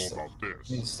sandwich? How about this?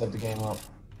 Need to step the game up.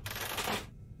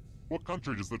 What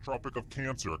country does the Tropic of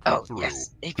Cancer cut Oh, through?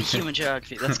 yes. AP Human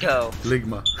Geography. Let's go.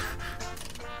 Ligma.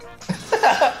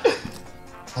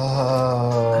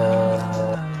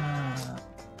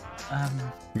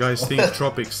 Guys, think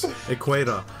tropics,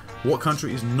 equator. What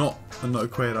country is not on the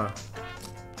equator?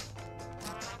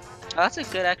 Oh, that's a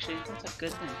good, actually. That's a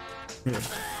good thing. Yeah.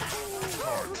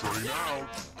 Train out.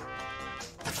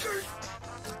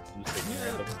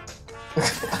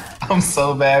 I'm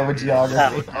so bad with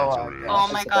geography. Oh my god. Oh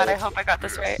my god, I hope I got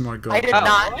this right. Oh my god. I did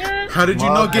not. How did you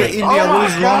not get India? What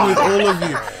is wrong with all of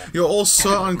you? You're all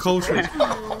so uncultured.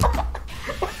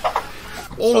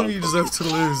 All of you deserve to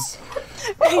lose.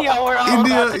 Yo, we're all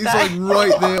India about to is die. like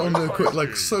right there on the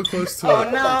like so close to Oh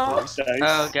it. no.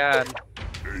 Oh god.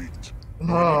 8.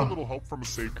 Oh. I need a little help from a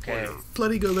safe player.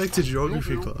 Bloody go back to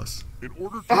geography class. In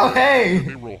order to Oh, hey!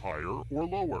 they roll higher or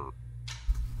lower.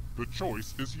 The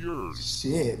choice is yours.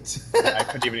 Shit. I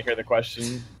couldn't even hear the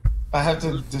question. I have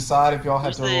to decide if y'all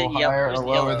have to Where's the roll yellow- higher or where's the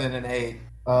lower yellow? than an 8.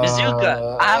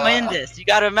 Bazooka, I'm in this. You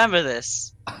gotta remember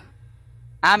this.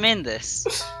 I'm in this.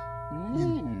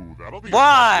 Ooh, that'll be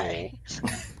Why? a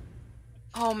tough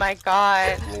Oh my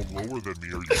god. roll. Roll lower than me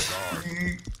or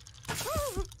you die.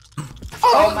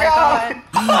 Oh my god.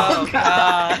 Oh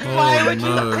god. Why Oh, would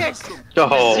no. you pick?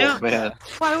 Oh Bazooka. man.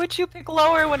 Why would you pick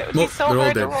lower when it would Look, be so they're all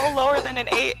hard to dead. roll lower than an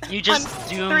 8? You just on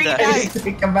doomed 3 us. dice?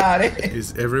 Think about it.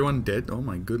 Is everyone dead? Oh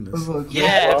my goodness.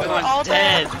 Yeah, All everyone's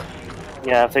dead.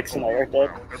 Yeah, Vix and I are dead.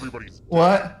 Everybody's dead.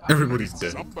 What? Everybody's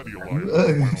dead. Somebody alive in the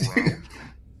final round.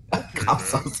 Okay, I'm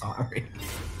so then. sorry.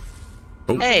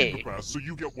 Oh. Hey, So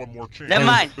you get one more chance. never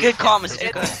mind. Good call,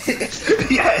 Bazooka.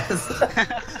 Yes.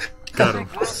 Got him.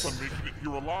 Congrats on making it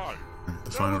here alive.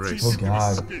 The final Now let's race. see if you can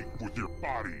God. escape with your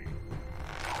body.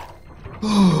 Here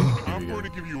I'm we go. going to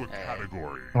give you a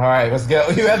category. Alright, let's go.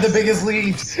 You have the biggest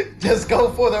lead. Just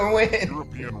go for the win.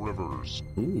 European rivers.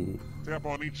 Ooh. Tap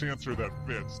on each answer that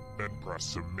fits, then press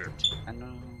submit. I know.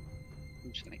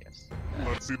 I'm just gonna guess.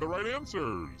 Let's see the right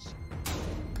answers.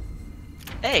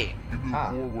 Hey, You move Ah.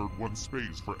 forward one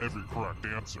space for every correct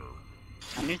answer.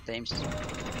 I knew Thames.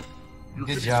 You're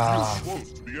Good getting job. too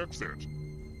close to the exit.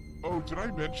 Oh, did I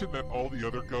mention that all the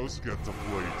other ghosts get to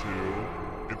play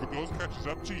too? If a ghost catches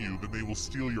up to you, then they will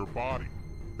steal your body.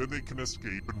 Then they can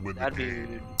escape and win the That'd game.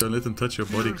 be. Don't let them touch your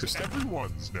body, Here's Kristen.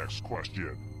 everyone's next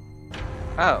question.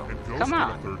 Oh, And ghosts come get a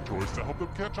on. third choice to help them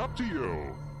catch up to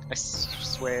you. I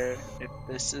swear,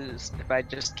 if I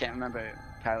just can't remember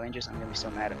Power Rangers, I'm gonna be so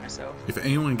mad at myself. If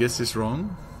anyone gets this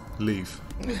wrong, leave.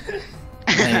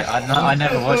 Hey, I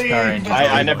never watched Power Rangers.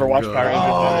 I never watched Power Rangers.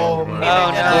 Oh,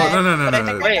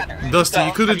 no. Dusty,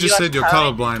 you could have just said you're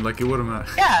colorblind, like it would have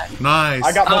mattered. Yeah. Nice.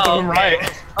 I got both of them right.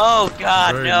 Oh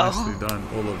god, Very no. nicely done,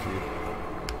 all of you.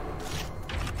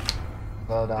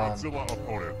 Well done. Godzilla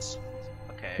opponents.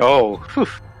 Okay. Oh. Whew.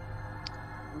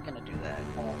 I'm gonna do that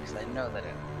because I know that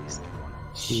at least one.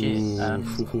 Shit.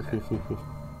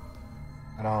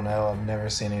 I don't know. I've never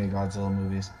seen any Godzilla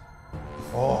movies.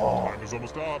 Oh. Time is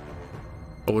almost up.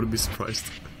 I wouldn't be surprised.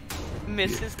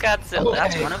 Mrs. Godzilla.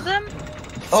 That's one of them?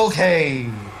 Okay.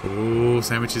 Oh,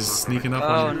 Sandwich is sneaking up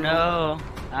Oh on you. no.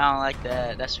 I don't like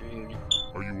that. That's rude.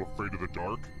 Are you afraid of the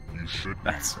dark? You should be.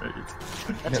 That's rude.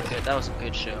 That's good. That was a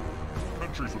good show.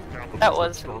 Countries with capitals That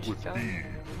was start with a B.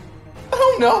 I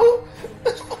don't know.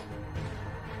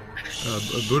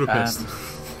 Budapest.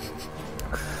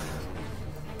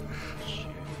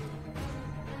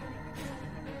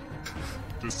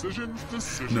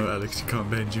 Decisions. No, Alex, you can't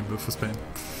ban Jimbo for Spain.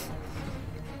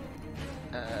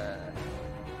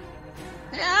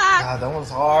 God, that one's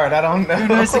hard. I don't know.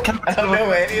 I don't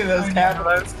know any of those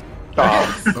capitals.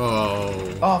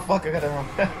 Oh, fuck, I got it wrong.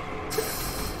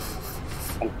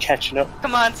 I'm catching up.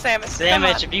 Come on, Sandwich.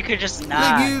 Sandwich, if you could just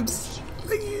not. Legumes.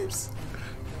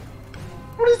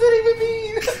 What does that even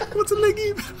mean? What's a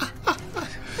legume?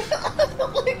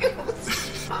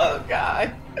 Oh,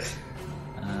 God.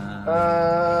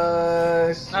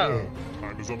 Shit.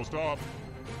 Time is almost up.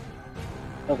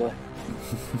 Oh boy.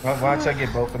 Watch I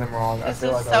get both of them wrong. I This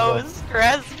feel is like so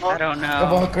stressful. I don't Come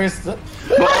know. on, Krista.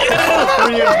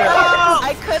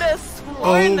 I could have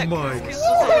sworn that my Couscous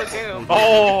was a legume.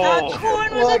 Oh. That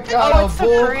corn was What a kind oh, of it's a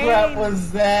bullcrap grain.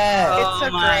 was that? It's a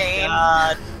my grain.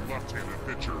 god. Left-handed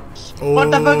pitchers. Oh. What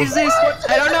the fuck is this?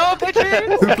 I don't know,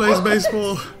 pictures. Who plays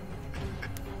baseball?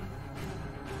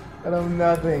 I know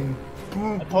nothing. I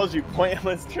told you,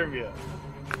 pointless trivia.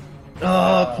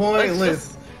 Oh,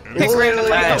 pointless. Pick random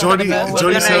Alright, Johnny We're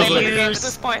sounds gonna like- use at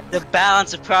this point. The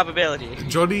balance of probability.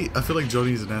 Johnny, I feel like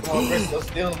Johnny's an Come on, athlete. Krista,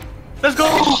 still. Let's go!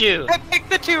 Shoot! I picked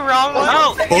the two wrong ones.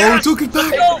 Oh! Oh, he took it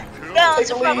back! Go! Balance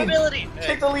Take of the lead. probability!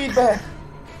 Take the lead back.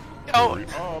 Don't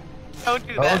do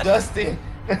Oh, that. Dusty.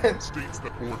 States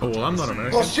that order. Oh, well, I'm not Oh,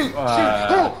 American. shoot. Oh,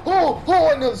 I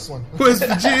know this one. West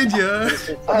Virginia!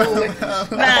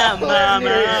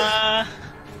 Mama!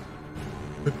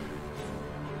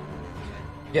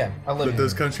 Yeah, I live Let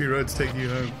those here. country roads take you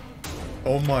home.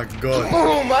 Oh my god.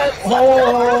 Oh,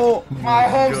 my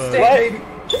home God. state, baby.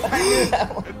 I knew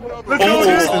that one. Look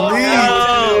at the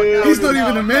lead! He's not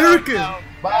even American!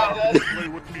 Bye, Dusty. Play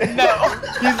with me. No.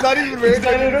 He's not even ready. He's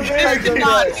not even This American.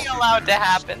 cannot be allowed to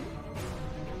happen.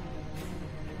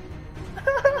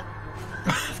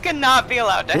 This cannot be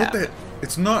allowed to What happen. the?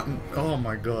 It's not. Oh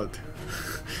my god.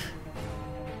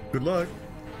 Good luck.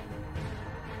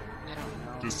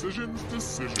 Decisions.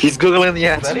 He's googling the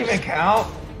Does that answer. even count?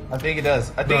 I think it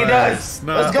does. I think it Nice. does.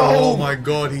 Nah. Let's go. Oh my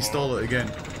god, he stole it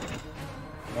again.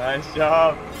 Nice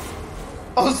job.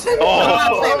 Oh, Sam.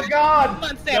 Oh. Oh, God. Come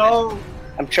on, Sandwich.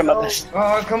 I'm trying my best.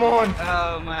 Oh, come on.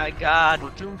 Oh my god.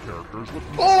 Cartoon characters with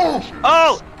Oh. mustaches.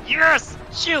 Oh! Yes!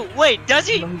 Shoot! Wait, does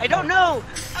he? I don't know!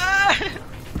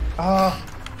 Ah!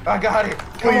 I got it.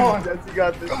 Come on. Jesse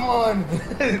got this. Come on.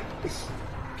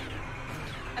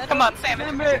 Come on, Sandwich.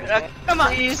 Remember, Come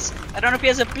on. please. I don't know if he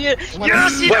has a beard. What?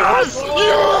 Yes, he does!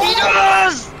 He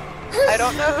does! I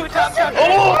don't know who Tom Jones is.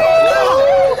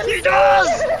 Oh! He does!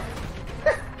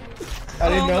 I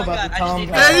didn't Oh know my about God, the I just Tom. need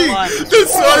to- Hey! One.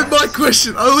 That's not my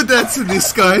question. I would answer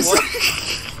this, guys.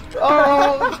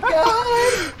 Oh,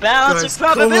 God. Balance Guys, of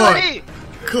probability!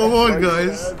 Come on,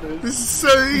 guys. This is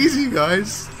so easy,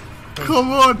 guys.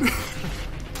 Come on.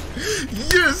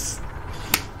 Yes!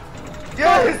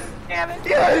 Yes. Damn it.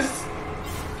 Yes.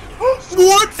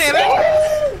 What?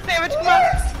 Sandwich. Sandwich, come on.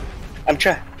 I'm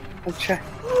trying.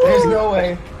 There's no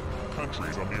way.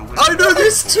 Countries on the I original. know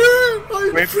this too!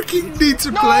 I freaking need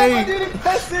to No, I play! didn't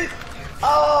press it.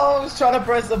 Oh, I was trying to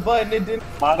press the button. It didn't.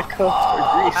 Monaco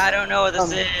or Greece. I don't know what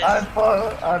this is.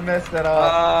 I messed that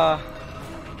up.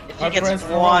 If I he gets pressed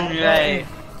the one wrong right.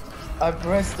 button. I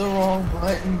pressed the wrong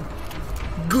button.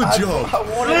 Good job! I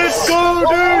wanted Let's to- go,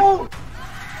 dude!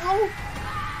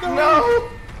 No.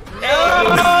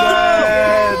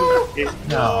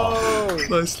 No.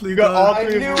 Nicely You got all done. I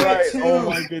three knew of them right. it too. Oh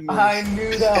my goodness. I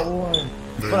knew that one,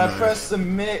 Very but I nice. pressed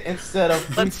submit instead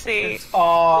of. Let's see.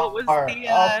 Oh, What was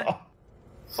the,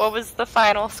 What was the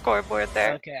final scoreboard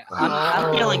there? Okay,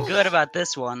 I'm feeling good about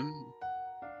this one.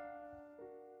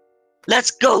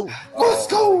 Let's go! Let's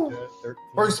go!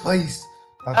 First place.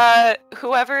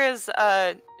 Whoever is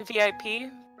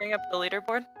VIP, bring up the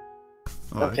leaderboard.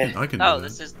 Oh, Okay. I can do Oh, that.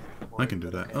 this is. I can do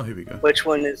that. Oh, here we go. Which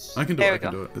one is? I can do it. I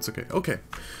can do it. It's okay. Okay.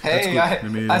 Hey,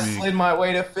 I slid my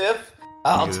way to 5th.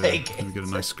 I'll take it. Let me get a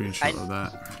nice screenshot of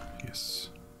that. Yes.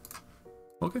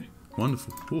 Okay.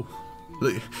 Wonderful. Ooh.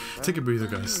 Take a breather,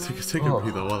 guys. Take a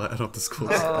breather while I add up the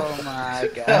scores. Oh my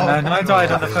god. Man, I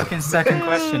died on the fucking second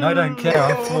question. I don't care.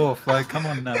 I'm 4th. Like, come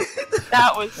on now.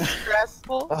 That was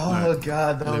stressful. Oh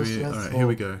god, that was stressful. Alright, here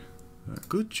we go.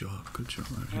 Good job. Good job.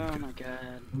 Oh my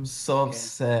god. I'm so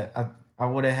upset. I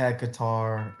would have had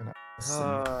Qatar.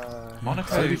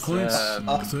 Monaco. 30 points.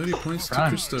 30 points to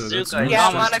Krista.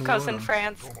 Yeah, Monaco's in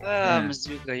France.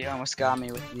 Mizuka, you almost got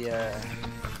me with the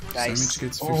dice. Samich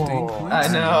gets 15 points. I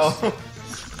know.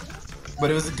 But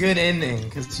it was a good ending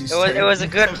because it was a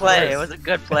good play. It was a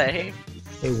good play.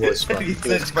 It was fun.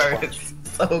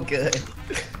 So good.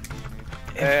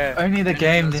 Only the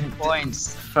game didn't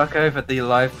points. Fuck over the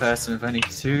live person with only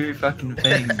 2 fucking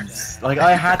things. Like,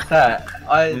 I had that.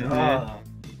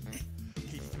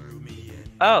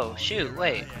 Oh shoot!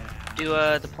 Wait. Do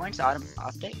the points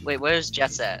update? Wait, where's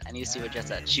Jets at? I need to see where Jets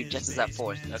at. Shoot, Jets is at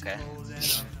 4th. Okay.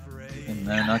 And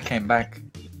then I came back.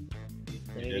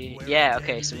 30. Yeah.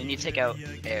 Okay. So we need to take out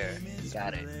air.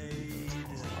 Got it.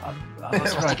 I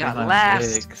was right got behind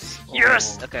last. Vix.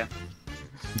 Yes. Okay.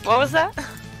 What was that?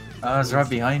 I was right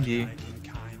behind you.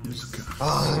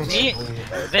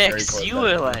 Vix, you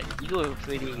were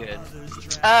pretty good.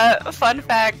 Fun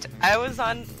fact, I was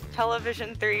on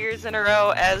television 3 years in a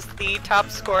row as the top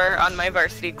scorer on my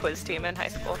varsity quiz team in high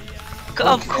school.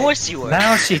 Of course you were.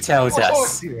 Now she tells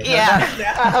us. Yeah.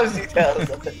 Now she tells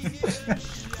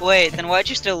us. Wait, then why'd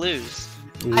you still lose?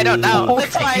 I don't know.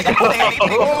 That's why I didn't say anything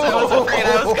because I was afraid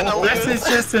I was gonna lose. This is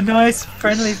just a nice,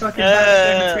 friendly fucking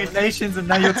battle between nations, and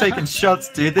now you're taking shots,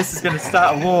 dude. This is gonna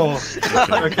start a war.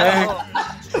 Okay?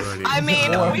 I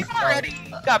mean, we've already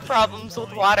got problems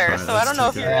with water, so I don't know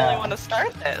if you really want to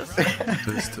start this.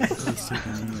 Let's take a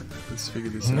minute. Let's figure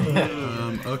this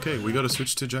out. Okay, we gotta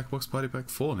switch to Jackbox Party Pack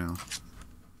 4 now.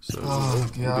 So oh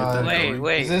god.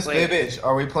 Wait. Is this Fibbage?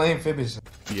 Are we playing Fibbage?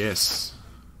 Yes.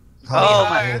 Oh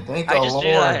my god. Thank I the just Lord.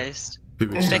 realized.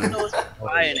 Technicals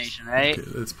Fire Nation, right?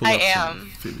 Okay, let's pull I up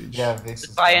am. Fibbage. Yeah, The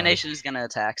Fire Nation is gonna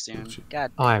attack soon.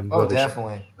 God. I'm Oh, rubbish.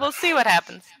 definitely. We'll see what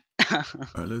happens.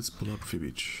 Alright, let's pull up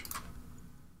Fibbage.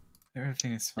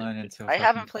 Everything is fine until I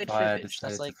haven't fucking played Fire Fibbage,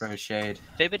 decides that's like- to throw shade.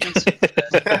 Fibbage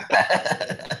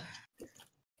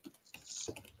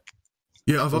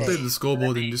Yeah, I've updated the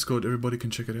scoreboard in Discord. Everybody can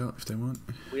check it out if they want.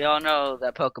 We all know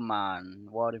that Pokemon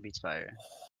Water beats Fire.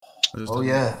 Oh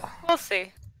yeah. We'll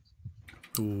see.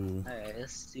 Ooh. Alright,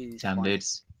 let's see these Damn,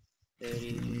 points.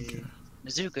 30.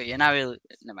 Mizuka, you're not really.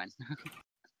 Never mind.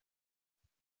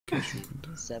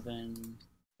 7,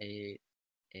 8,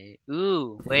 8.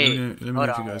 Ooh, wait. Let me know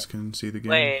if you guys can see the game.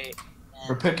 Wait.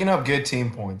 We're picking up good team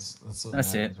points.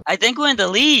 That's it. I think we're in the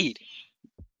lead.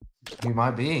 You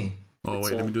might be. Oh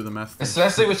wait, let me do the math.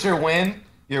 Especially with your win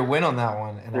on that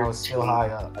one, and I was still high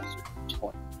up.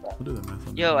 We'll do the math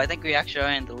on Yo, that. I think we actually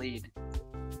are in the lead.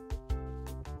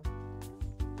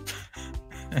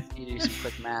 You do some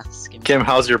quick maths. Kim,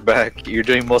 how's your back? You're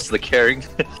doing most of the carrying.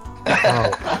 Fire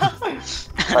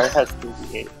has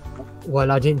 38. Well,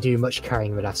 I didn't do much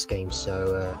carrying the last game,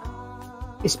 so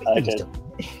it's been I easy. did.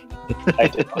 I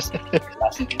did most of the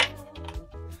last game.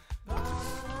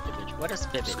 What is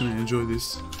Just Fibbage? gonna enjoy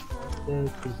this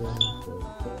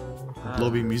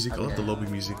lobby music. I love the lobby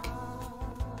music.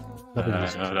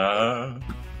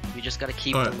 We just gotta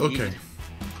keep Alright, the lead. okay.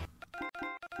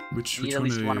 Which Need at one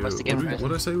least one of us to get rid. what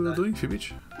did I say we were doing?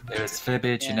 Fibbage? It was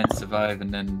Fibbage and then Survive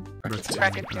and then Alright,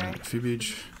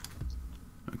 Fibbage.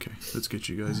 Okay, let's get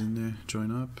you guys in there.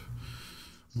 Join up.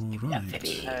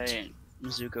 Alright. Alright,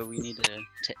 Mizuka, we need to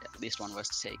at least one of us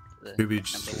to take the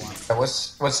Fibbage. number 1. Yeah,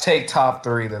 let's take top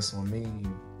 3 this one. Me and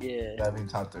you. Yeah. That'd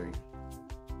be top 3.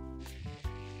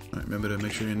 Alright, remember to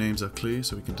make sure your names are clear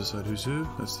so we can decide who's who.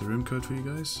 That's the room code for you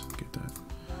guys. Get that.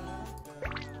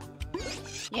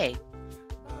 Yay.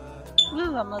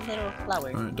 Woo, I'm a little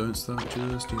flower. Alright, don't start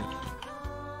just yet.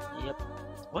 Yep.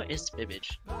 What is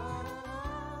Fibbage? Well,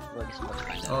 I guess we'll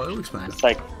find out. Oh, it'll explain it. It's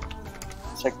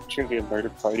like Trivia Murder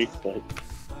Party, but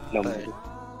no murder.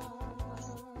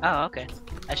 Oh, okay.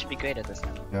 I should be great at this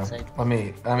now. Yeah. Say- Let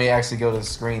me actually go to the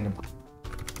screen. And...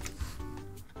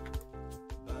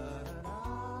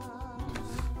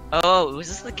 Oh, was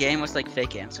this the game with like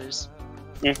fake answers?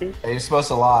 Mm-hmm. Hey, you're supposed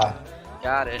to lie.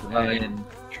 Got it. and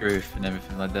truth and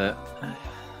everything like that.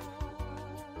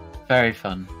 Very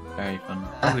fun. Very fun.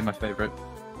 Probably my favourite.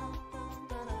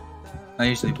 I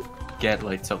usually get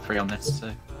like top 3 on this,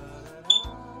 so.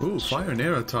 Ooh, Fire and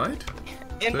Air are tied?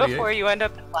 In 38. before you end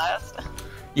up in last.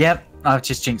 Yep, I've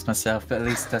just jinxed myself, but at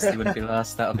least Dusty wouldn't be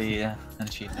last. That'll be an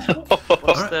achievement.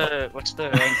 What's the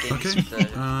rankings? Okay.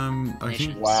 The I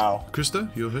think. Wow.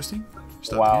 Krista, you're hosting.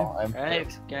 Start Wow.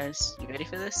 Alright, guys, you ready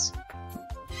for this?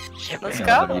 Let's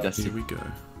Yeah, go. Here we go.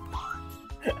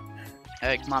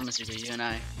 Alright, come on, Mr. D, you and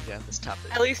I got this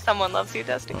topic. At least someone loves you,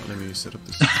 Dusty. Oh, let me set up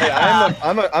this. Hey,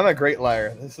 I'm a great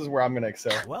liar. This is where I'm gonna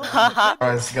excel. All right,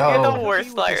 let's go. You're the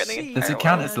worst liar in the entire Does it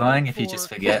count as lying if you just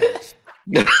forget?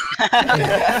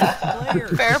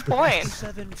 Fair point.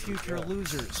 7 future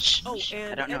losers. Oh, I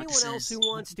and don't know what anyone this else is. who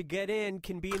wants to get in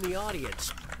can be in the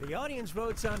audience. The audience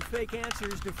votes on fake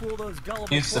answers to fool those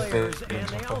gullible Use the players, fake and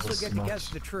they ones, also those get to smokes. guess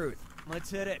the truth. Let's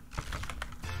hit it.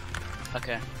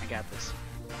 Okay, I got this.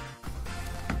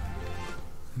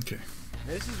 Okay.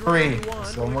 This is 3. round 1,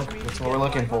 So which means that's you what we're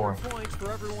get looking for. 500 points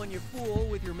for everyone you fool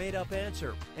with your made-up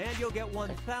answer, and you'll get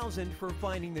 1,000 for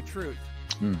finding the truth.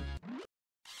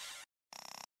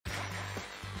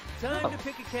 Time to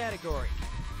pick a category.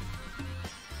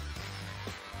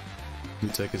 You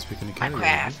take us picking a category.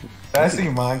 Minecraft. Did I see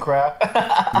Minecraft?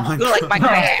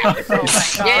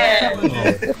 Minecraft. Yeah. Oh,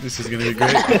 this is gonna be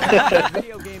great.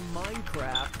 Video game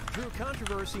Minecraft drew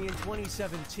controversy in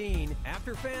 2017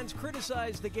 after fans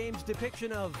criticized the game's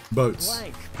depiction of Boats.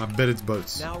 blank. I bet it's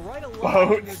boats. Now write a lie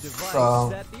on your Boats. device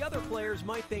that the other players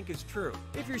might think is true.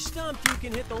 If you're stumped, you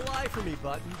can hit the lie for me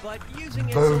button, but using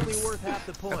it's only Boats. worth half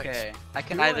the points. Okay, I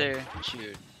can Do it. either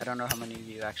shoot. I don't know how many of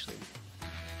you actually.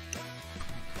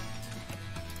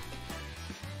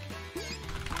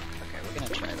 Okay, we're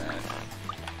gonna try that.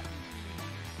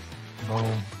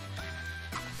 Boom.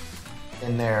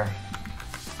 In there.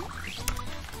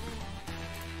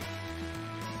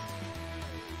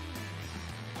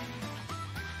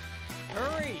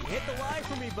 Hurry, hit the lie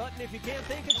for me button if you can't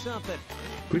think of something.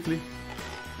 Quickly.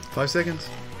 5 seconds.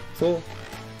 4,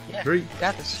 Yeah, 3,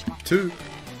 got this. 2,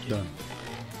 done.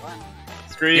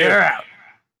 Screw you.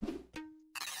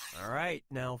 All right,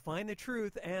 now find the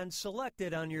truth and select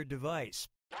it on your device.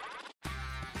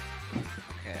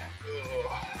 Okay.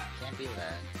 Can't be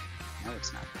that. No,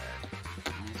 it's not that.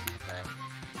 No, it's not that.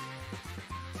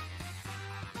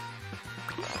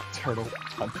 Turtle.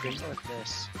 Let's go with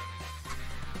this.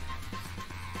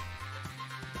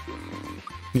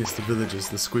 Yes, the villagers,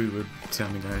 the Squidward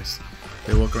sounding guys.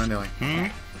 They walk around, they're like,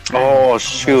 Oh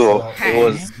shoot! It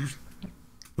was.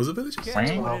 Was it villagers?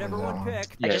 Okay, what did everyone pick?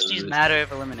 I just used matter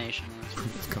of elimination.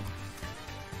 Come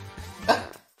on.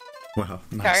 Wow,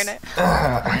 Darn nice. it.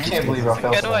 I can't believe I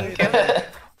fell Good for one, that. Kevin.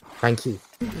 Thank you.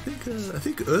 I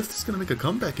think Earth is gonna make a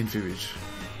comeback in Village.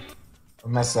 I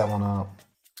messed that one up.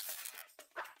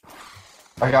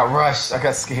 I got rushed. I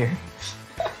got scared.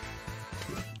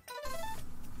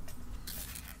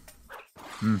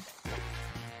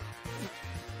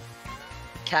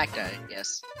 Cacti,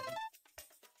 yes.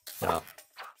 Oh.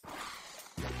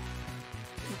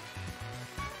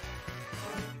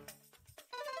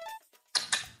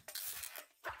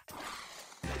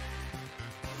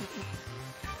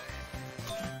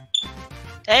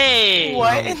 Hey!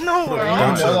 What in the What a world?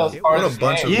 bunch of, what a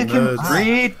bunch of You can nerds.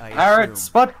 breed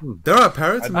parrots. What? There are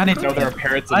parrots in I need to know there are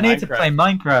parrots in I need to Minecraft. play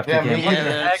Minecraft Yeah, again. me What the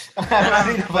either. heck?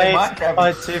 I need to play Minecraft.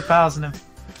 By 2000 and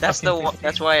That's the one,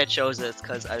 that's why I chose it,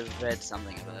 because I read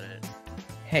something about it.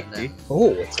 heck, And then, dude. Oh,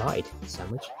 it's tied.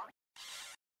 Sandwich.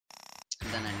 and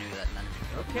then I knew that none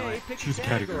of you Okay, pick Choose a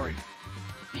category. category.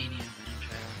 Mania, Running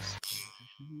Trials.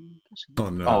 Oh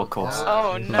no. Oh, of course.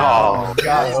 Oh no. Oh,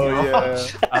 God. Oh yeah.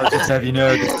 I'll just have you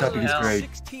know this topic is great.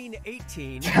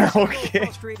 1618, Okay.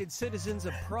 frustrated citizens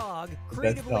of Prague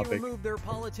creatively topic. removed their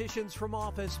politicians from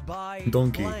office by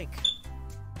Donkey. blank.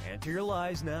 Enter your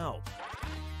lies now.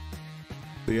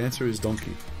 The answer is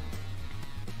donkey.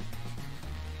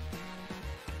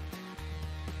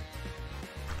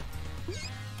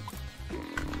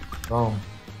 Boom.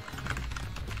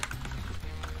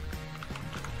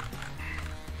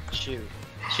 Shoot.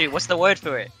 Shoot, what's the word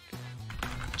for it?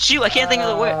 Shoot, I can't think of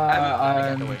the word. I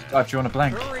got the word. I've drawn a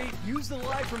blank. Hurry, use the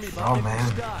lie for me button Oh, if man.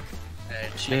 you're stuck.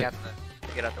 I Shit. got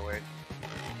the, I got the word.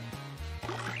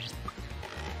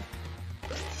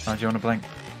 I've drawn a blank.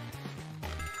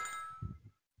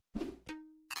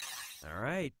 All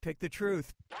right, pick the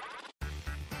truth.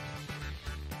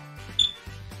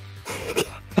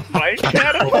 My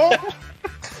catapult.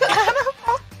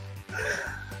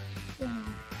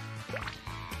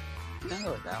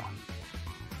 No, that one.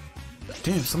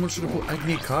 Damn, someone should have put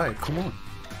Agni Kai. Come on.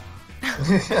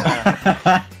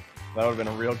 That would have been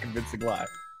a real convincing lie.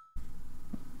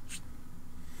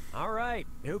 All right,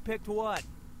 who picked what?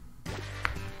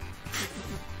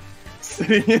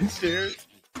 Sitting in chairs.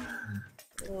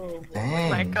 Dang.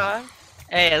 My God.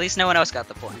 Hey, at least no one else got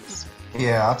the points.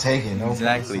 Yeah, I'll take it. No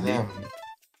Exactly, dude. them.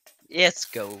 Let's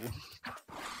go.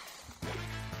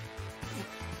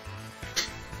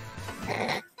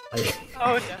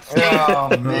 Oh,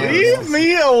 Oh, man. Leave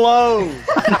me alone.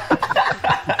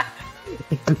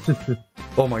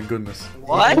 Oh my goodness.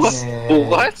 What? Yeah.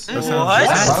 What? That sounds-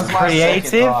 That's my creative.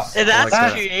 second thought. That's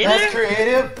that. creative? That's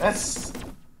creative? That's...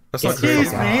 That's not Excuse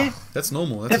crazy. me. That's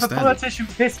normal. If That's a a standard. politician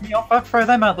pissed me off, I'd throw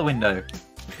them out the window.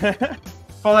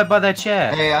 Followed by their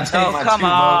chair. Hey, I'll take Oh, my come 2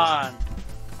 votes. on.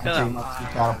 I'll take my 2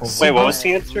 catapults. Wait, what was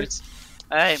the answer?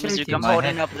 Alright, Shaky Mizuki, I'm my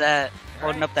holding head.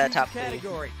 up that top 3.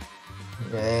 Category.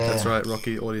 Yeah. That's right,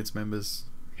 Rocky. Audience members.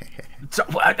 So,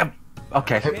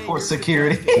 okay. Airport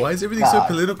security. Why is everything so God.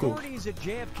 political? Authorities at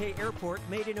JFK Airport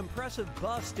made an impressive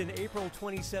bust in April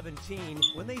 2017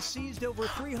 when they seized over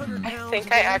 300 pounds. I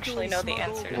think I actually know the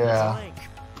answer to Yeah. Blank.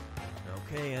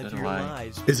 Okay, enter So your do I.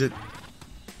 lies. Is it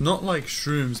not like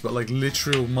shrooms, but like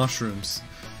literal mushrooms?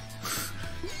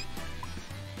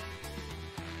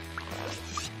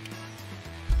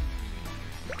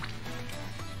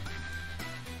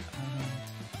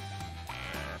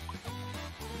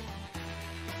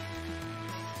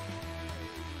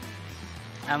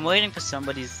 I'm waiting for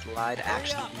somebody's lie to Hurry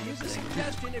actually up, be use a a thing.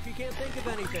 suggestion if you can't think of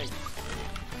anything.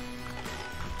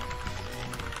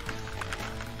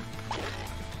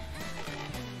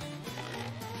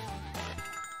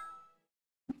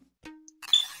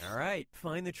 All right,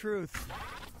 find the truth.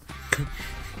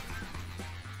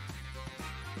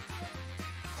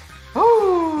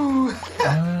 Ooh.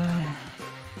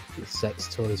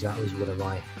 Sex toys, that was one of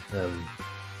my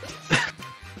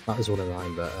that was one of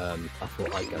mine, but I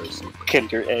thought I'd go some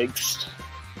Kinder eggs.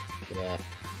 yeah.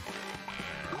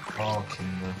 Oh,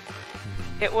 Kinder.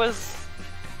 It was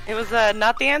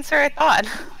not the answer I thought.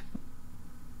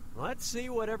 Let's see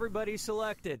what everybody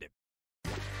selected.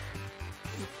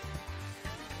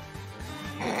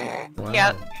 Wow.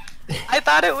 Yeah. I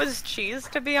thought it was cheese,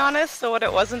 to be honest, so when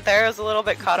it wasn't there, I was a little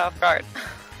bit caught off guard.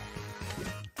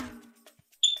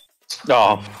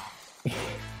 Oh.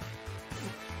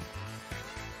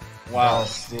 Wow.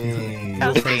 Steve.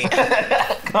 Kelsey.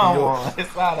 Come on,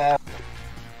 it's not that.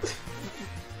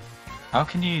 How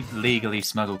can you legally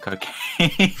smuggle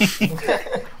cocaine?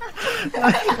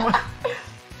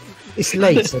 It's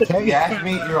late, okay? Yak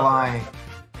meat, you're lying.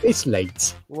 It's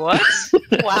late. What?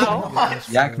 Wow.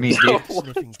 Yak meat, dude.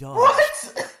 Sniffing dog.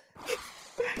 What?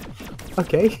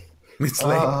 Okay. It's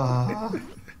late.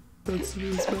 That's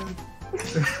really bad.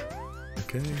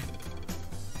 Okay.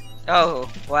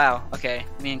 Oh, wow. Okay,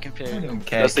 me and computer.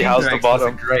 Okay, Let's see, how's the Kinder Eggs was a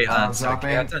bottom? great I'm answer. dropping.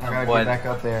 Okay, I I don't know gotta why get back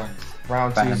up there.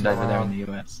 Round 2 banned over there in the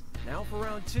US. Now for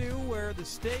round 2, where the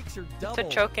stakes are double.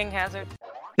 It's a choking hazard.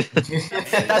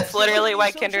 That's literally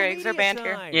why Kinder Eggs are banned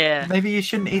here. Yeah. Maybe you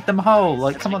shouldn't eat them whole.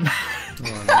 Like, come on.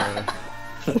 Oh,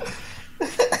 no.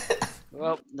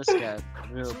 Well, this guy.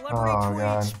 Real. Celebrity Oh,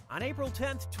 God. tweets. On April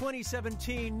 10th,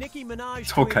 2017, Nicki Minaj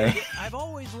It's okay. tweeted, I've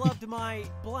always loved my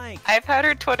blank. I've had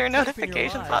her Twitter Open your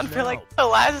notifications eyes on for now. like the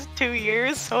last 2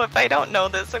 years, so if I don't know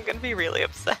this, I'm gonna be really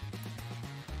upset.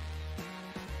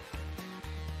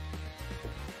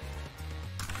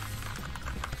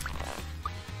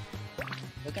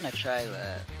 We're gonna try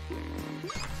that.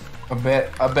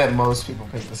 I bet most people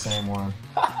pick the same one.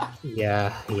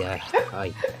 Yeah.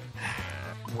 I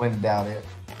Wouldn't doubt it.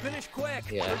 Finish quick,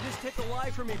 Yeah. or just hit the lie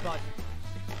for me button.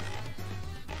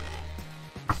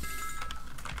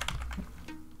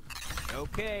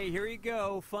 Okay, here you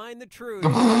go. Find the truth.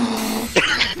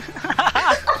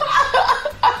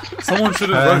 Someone should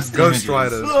have wrote Ghost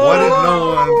Riders.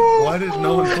 Why did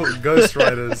no one put Ghost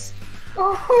Riders?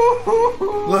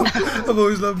 I've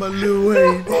always loved my Lil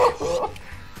Wayne.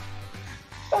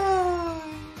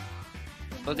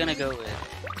 We're gonna go with.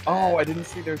 Oh, I didn't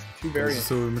see there's 2 variants.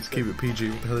 So let's keep it PG.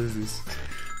 What the hell is this?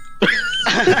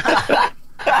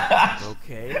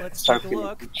 Okay, let's Start take a feeling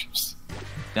look. pictures.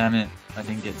 Damn it. I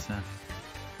didn't get to.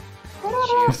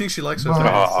 You think she likes her fans?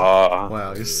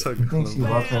 Wow, you're so I think she good.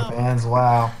 loves her fans.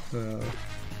 Wow. You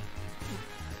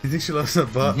think she loves her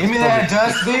butt? Give me that,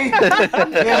 Dusty.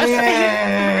 Give me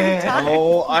it.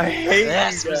 Oh, I hate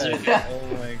Yes, you guys. Mizuki. Oh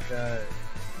my god.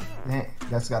 Man,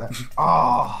 that's gotta.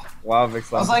 Oh. Wow,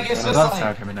 Vix. I was like, it's I just love like.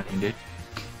 sour cream and onion, dude.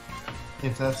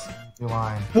 If that's your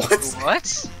line.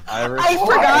 What? Irish. I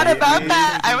forgot about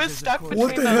that! I was stuck between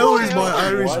What the those hell two. is my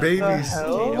Irish What the babies?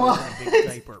 hell? What?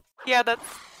 Yeah, that's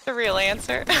the real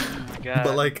answer. Oh my god.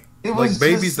 But like It was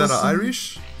babies just that are some-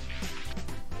 Irish?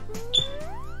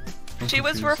 I'm She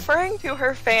was confused. referring to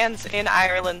her fans in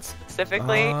Ireland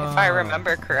specifically, if I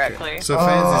remember correctly. So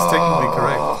fans is technically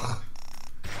correct.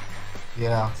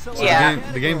 Yeah. So Yeah.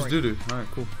 the game's doo-doo. Alright,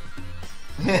 cool.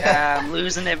 Yeah, I'm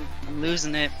losing it. I'm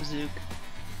losing it, Mizuki.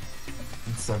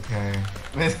 It's okay.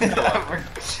 I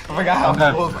forgot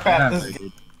how bull crap this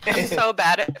game I'm so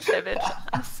bad at fibbage.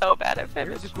 I'm so bad at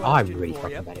fibbage. I'm really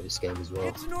fucking bad at this game as well.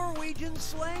 It's Norwegian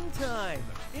slang time.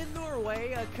 In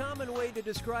Norway, a common way to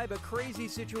describe a crazy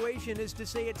situation is to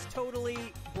say it's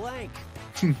totally blank.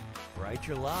 Write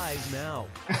your lies now.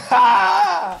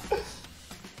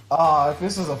 Oh, if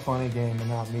this was a funny game and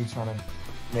not me trying to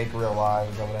make real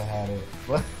lives, I would have had it.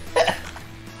 But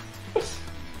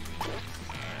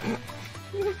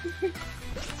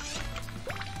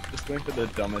Just going for the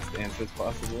dumbest answers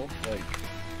possible, like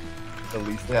the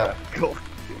least Yeah. practical.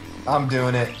 I'm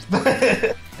doing it.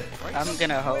 I'm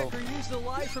gonna hope. Use the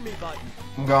lie for me button.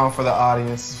 I'm going for the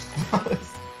audience.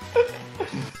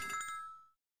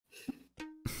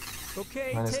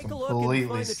 Okay, Mine is take a look and completely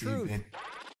find the truth. stupid.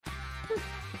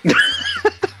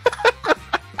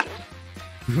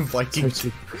 Viking.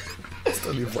 It's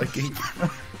only Viking.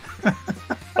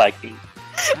 Viking.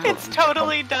 It's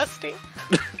totally Dusty.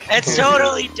 It's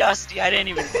totally Dusty. I didn't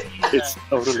even see that. It's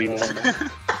totally normal.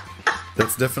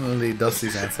 That's definitely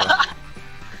Dusty's answer.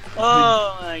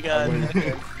 Oh my god.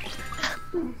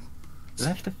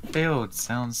 Left of field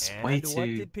sounds And way what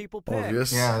too did people pick?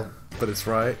 Obvious. Yeah. But it's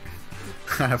right.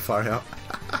 Far out.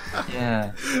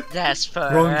 yeah. That's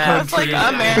far Wrong out. It's like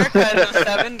America in the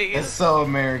 70s. It's so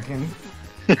American.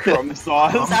 Crumb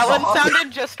sauce. That one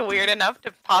sounded just weird enough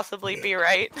to possibly be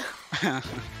right.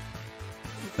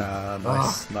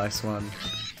 Nice one.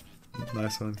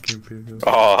 Nice one, Kim Peel.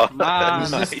 Oh, It's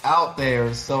nice. just out there.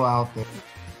 It's so out there.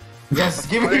 Yes,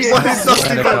 give me Why is it.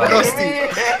 Dusty not Dusty?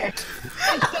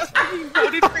 You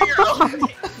voted for your own.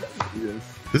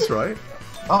 Yes. This right?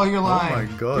 Oh, you're lying.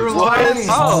 Oh my god. You're What? lying.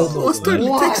 Oh, it's totally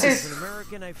What? Texas. As an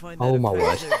American, I find Oh that my word.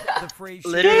 offensive. The phrase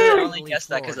Literally, I should only be guessed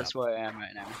that because Florida. that's where I am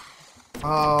right now.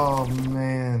 Oh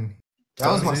man, that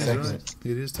was my It is second. right.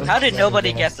 It is. How did Yeah, nobody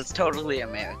yeah. guess it's totally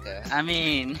America? I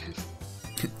mean,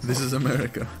 This is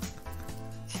America.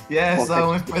 Yes, I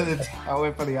went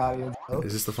for the audience. Oh,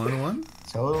 Is this the final one?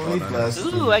 totally Oh, no. blessed.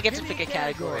 ooh, I get to pick a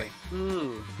category.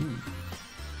 Ooh.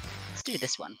 Let's do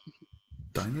this one.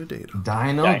 Dino Data.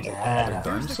 Dino Dino. Data. Here's the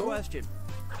Dinosaur? question.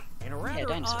 In a rather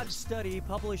dinosaurs. odd study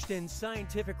published in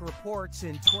Scientific Reports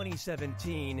in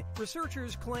 2017,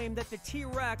 researchers claim that the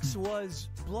T-Rex was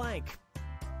blank.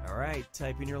 All right,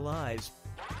 type in your lies.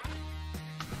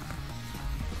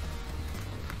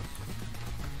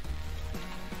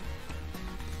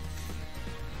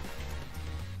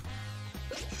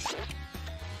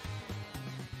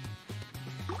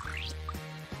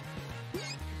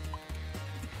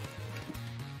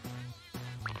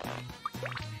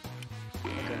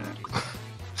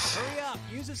 Hurry up,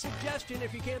 use a suggestion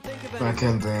if you can't think of I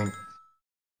anything. can't think.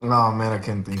 No man, I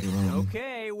can't think of anything.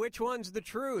 Okay, which one's the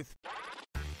truth?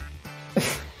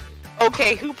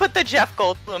 Okay, who put the Jeff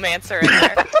Goldblum answer in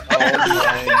there?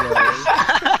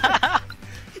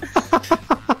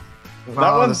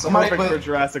 That one's somebody perfect for put-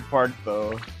 Jurassic Park,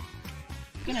 though.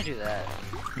 I'm gonna do that.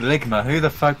 Ligma. Who the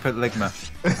fuck put Ligma?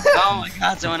 Oh my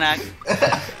god, someone act.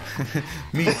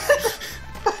 Me.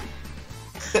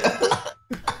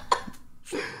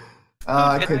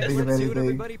 I couldn't think of Let's see what anything.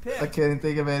 everybody picked. I couldn't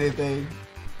think of anything.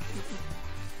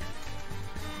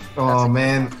 Oh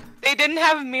man, They didn't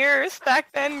have mirrors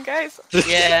back then, guys.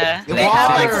 Yeah. They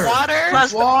had like Water. water.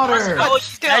 Plus, water. how would you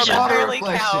Still, measure that Water barely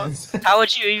reflections. How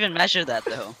would you even measure that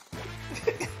though?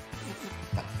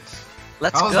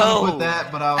 Let's I was go. gonna put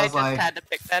that, but I I was just like, had to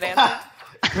pick that answer.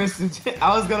 Kristen,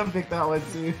 I was gonna pick that one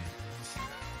too.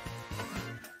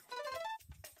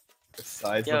 The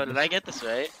size Yo, of did I get this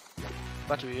right?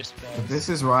 About to be your surprise. This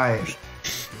is right.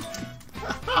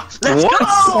 Let's What? go!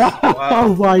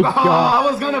 Oh my Oh, god.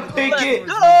 I was gonna pick it.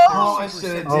 Go! Oh, I should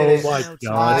have did Oh it. my I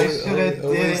god. should have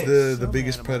Always did it. the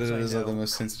biggest predators are the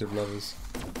most sensitive lovers.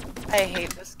 I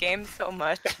hate this game so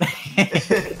much.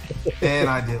 And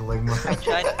I did Ligma.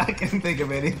 tried. I couldn't think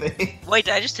of anything. Wait,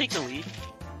 did I just take the lead?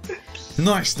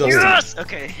 Nice, Dusty. Yes!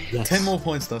 Okay. Yes. 10 more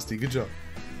points, Dusty. Good job.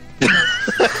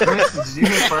 Chris, did you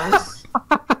hit first?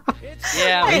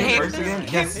 Yeah, I we hate First this again?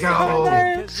 game Let's so go.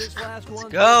 much. Let's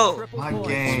go. My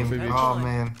game. Oh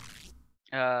man.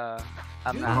 I'm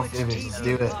I not. don't give it. Just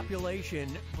do it. Population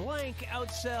blank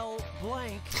outsell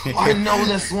blank. I know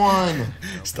this one.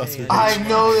 Starts with H. I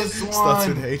know this Starts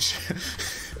with one. H.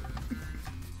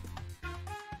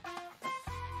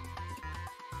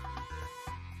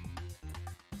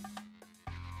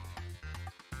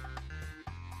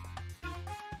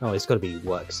 Oh, it's got to be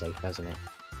work safe, hasn't it?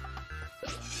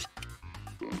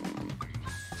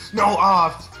 No,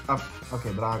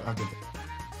 okay, but I'll get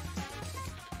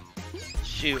it.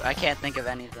 Shoot, I can't think of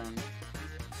anything.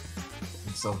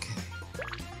 It's okay.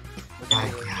 We're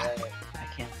gonna do it I got right. I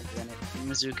can't think of anything.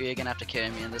 Mizuka, you're gonna have to carry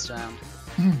me in this round.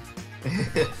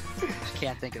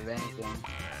 Can't think of anything.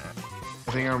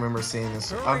 I think I remember seeing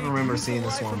this. I remember seeing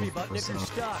this one before. So.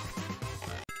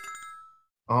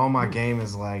 Oh, my game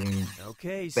is lagging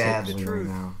badly right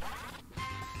now.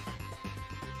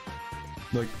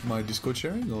 Like my Discord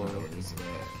sharing, or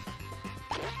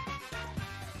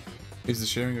is the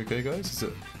sharing okay, guys? Is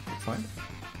it fine?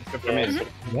 Good for me.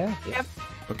 Yeah. Yep.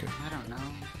 Okay. I don't know.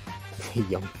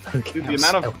 Young Dude, the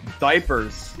amount of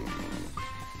diapers.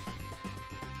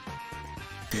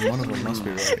 Yeah, one of them must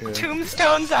be right. Yeah.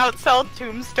 Tombstones outsell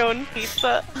Tombstone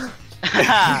pizza.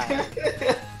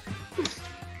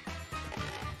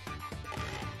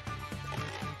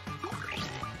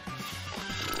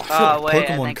 Wait,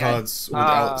 Pokemon cards would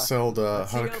outsell the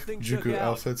Harajuku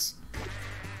outfits.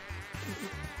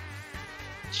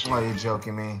 Why are you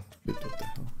joking me? What the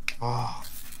hell? Oh.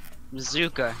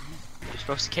 Mizuka, you're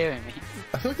supposed to carry me.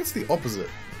 I feel like it's the opposite.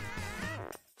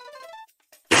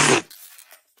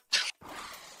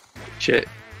 Shit.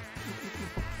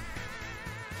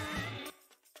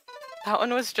 That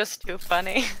one was just too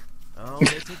funny. Oh, they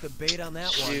took the bait on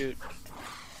that one. Shoot.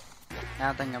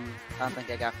 I don't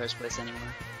think I got first place anymore.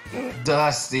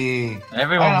 Dusty.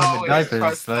 Everyone with the diapers.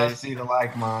 Trust Dusty to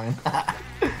like mine.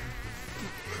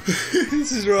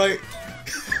 This is right.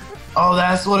 Oh,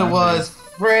 that's what it was.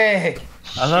 Frick.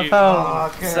 I love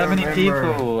how so many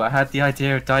people had the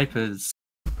idea of diapers,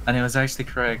 and it was actually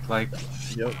correct. Like,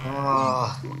 yep.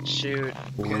 Oh, shoot.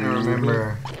 I can't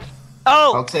remember.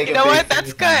 Oh, I'll take you a know big what?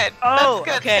 That's good. Oh,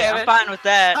 That's good, okay, Savage. I'm fine with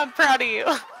that. I'm proud of you.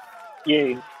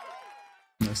 Yay.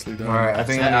 Nicely done. Alright, I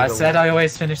think I said I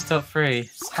always finish top 3.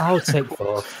 I'll take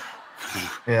 4.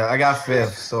 Yeah, I got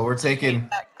 5th, so we're taking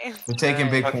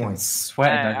big points.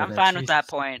 Sweating over I'm there, fine with Jesus. that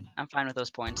point. I'm fine with those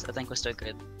points. I think we're still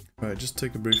good. Alright, just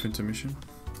take a brief intermission.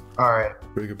 Alright.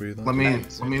 Take a breather. Let me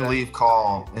leave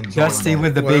call and join Dusty back.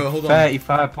 with the Wait, big hold on.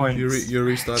 35 points. You're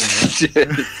restarting,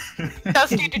 right?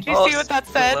 Dusty, did you see what that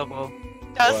said?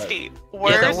 Dusty,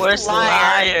 You're the worst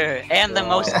liar and the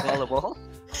most gullible.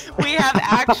 We have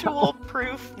actual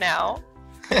proof now.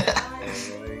 Oh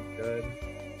my god.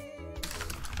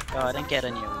 Oh, I didn't get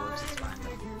any awards. It's fine.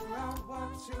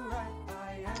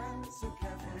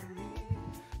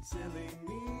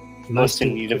 Most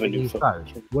in need of a new phone.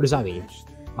 What does that mean?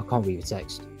 I can't read the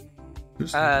text.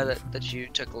 That you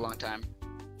took a long time.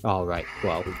 Oh, right.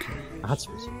 Well, I had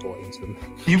some support into them.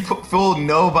 You fooled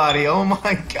nobody. Oh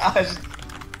my gosh.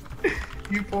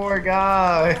 You poor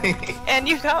guy. And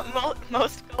you got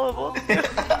most gullible.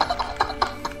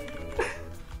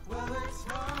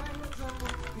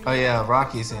 Oh yeah,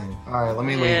 Rocky's in. Alright, let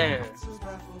me leave.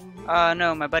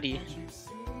 No, my buddy.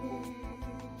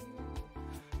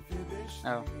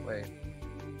 Oh, wait.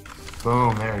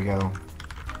 Boom, there we go.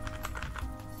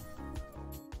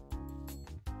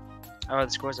 Oh,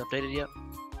 the score's updated yet?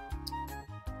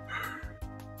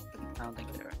 I don't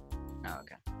think they are. Oh,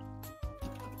 okay.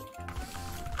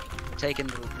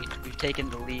 We've taken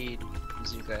the lead,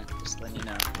 Mizuka, just letting you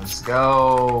know. Let's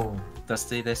go.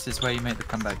 Dusty, this is where you make the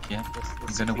comeback, yeah?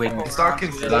 I'm gonna win It's our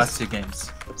the last 2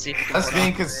 games. Let's see if we can Us hold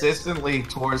being on. consistently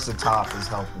towards the top is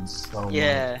helping so much.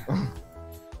 Yeah.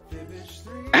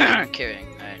 Carrying.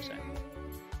 Alright, sorry.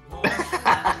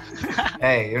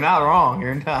 Hey, you're not wrong.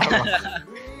 You're not wrong.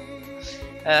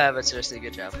 But seriously,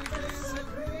 good job.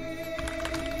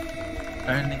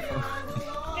 Only for...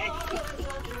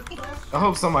 I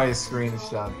hope somebody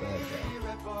screenshot that.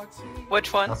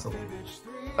 Which one? That's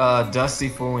Dusty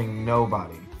fooling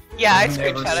nobody. Yeah, I I've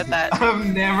never screenshotted that. I've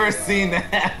never seen that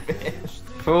happen.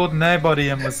 Fooled nobody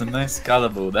and was the most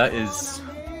gullible. That is...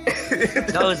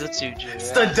 Those are two Drew.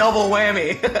 It's the double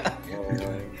whammy. Oh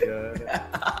my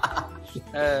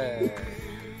god.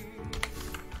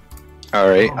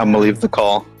 Alright, I'm gonna leave the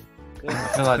call. I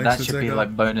feel like Thanks that for should be taking-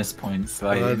 like bonus points.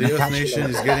 Like The Earth Nation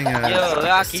is getting a Yo,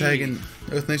 Rocky. tagging.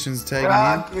 Earth Nation's tagging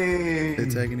Rocky. in. They're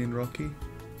tagging in Rocky.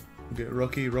 Okay,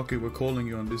 Rocky, we're calling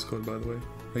you on Discord, by the way.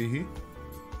 Are you here?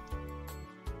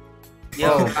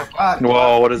 Yo,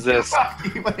 Whoa, what is this?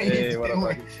 Rocky, what are Hey, you what up, doing?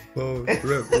 Rocky? Well,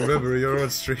 remember, you're on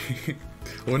stream.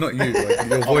 Well, not you, like,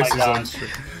 your voice is on stream.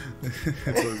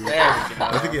 It's all good.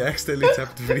 I think you accidentally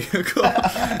tapped the video call.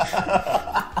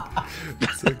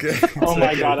 It's okay. Oh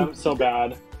my god, I'm so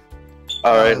bad.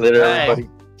 Alright, later, Alright. everybody.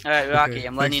 Alright, Rocky, Okay,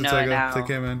 I'm letting you thanks, know Nuteka. now. Take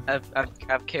care, man.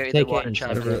 I've carried Take the water care,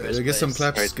 charge for Nuteka. first Get some place.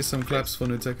 claps. Right. Get some claps for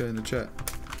Nuteka in the chat.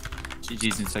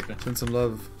 GG's in second. Send some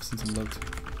love. Send some love.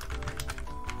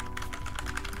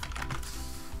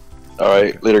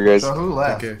 Alright, later, guys. So who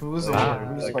left? Okay. Who was the winner?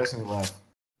 Who's the person who left?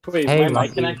 Wait, Hey, is my Rocky.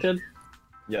 mic connected?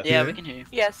 Yes. Yeah, we can hear you.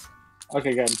 Yes.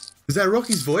 Okay, good. Is that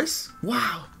Rocky's voice?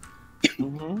 Wow.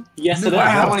 Yes, it is. Is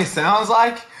that what he sounds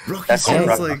like? Rocky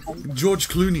sounds like George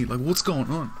Clooney. Like, what's going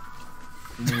on?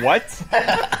 What?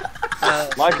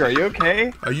 Michael, are you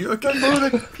okay? Are you okay? He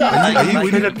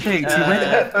could have picked. He went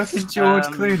at fucking George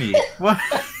Clooney. What?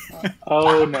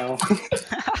 Oh no.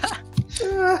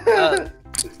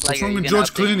 What's wrong with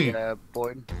George Clooney?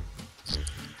 Board.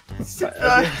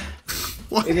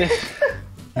 What? You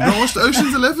not watched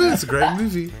Ocean's 11? It's a great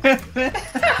movie. We're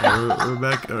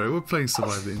back. Alright, we're playing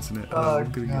Survive the Internet. Oh,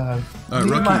 God. Alright,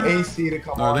 Need Rocky. my AC to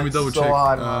come on. Let me double It's so check.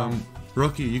 hot, man.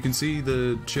 Rocky, you can see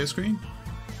the share screen?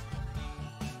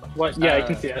 What? Yeah, I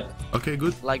can see it. Okay,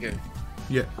 good. Liger.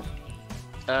 Yeah.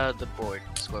 The board.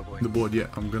 Scoreboard. The board, yeah.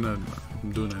 I'm doing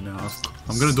it now.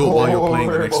 I'm gonna do it while you're playing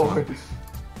the next one.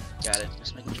 Got it.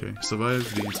 Just making sure. Okay,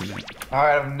 Survive the Internet.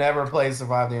 Alright, I've never played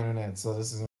Survive the Internet, so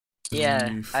this is...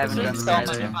 Yeah, I haven't done So that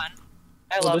much either. fun.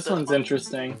 I Well, love this one's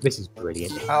interesting. This is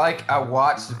brilliant. I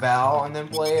watched Val and then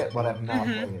play it, but I've not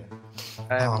played it.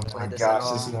 I haven't Oh my played this gosh, at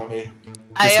all. this is gonna be...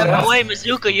 Oh wait,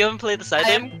 Mizuka, you haven't played the side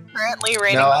I game? am currently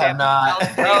rating No, I have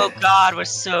not. Oh god, we're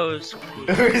so screwed.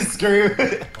 We're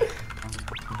screwed.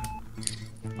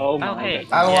 Oh my. Oh hey.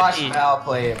 I yeah, watched dude. Val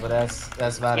play it, but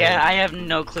that's about it. Yeah, I have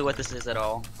no clue what this is at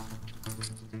all.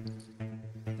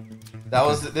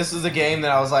 This was a game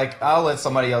that I was like, I'll let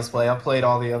somebody else play. I played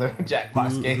all the other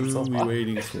Jackbox games. Who so are we far.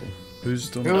 waiting for? Who's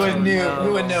done Who would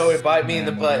Who would know it bite me in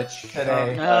the butt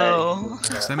today? No.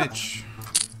 Sandwich.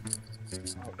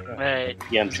 Right.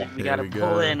 Yeah, We gotta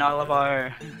pull in all of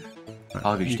our...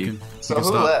 You can So who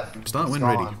start, left? Start when Who's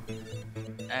ready. gone?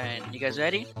 Alright, you guys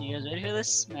ready? You guys ready for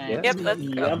this? Man. Yep, let's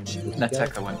go.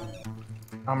 Nataka went.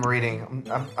 I'm reading.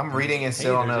 I'm reading and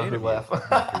still don't know who left.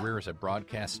 My career as a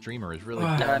broadcast streamer is really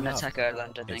picking up. Nataka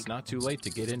left, I think. It's not too late to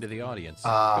get into the audience.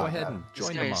 Ah, Go ahead and This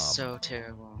join guy the mob. is so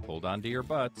terrible. Hold on to your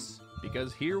butts,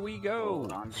 because here we go.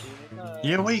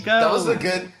 Here we go. That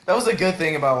was a good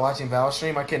thing about watching Val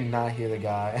stream. I could not hear the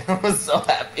guy. I was so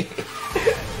happy.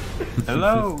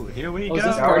 Hello, here we Oh, go. is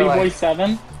this Party Boy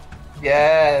 7?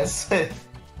 Yes.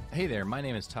 Hey there, my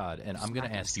name is Todd, and I'm gonna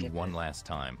ask you one last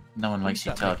time. No one likes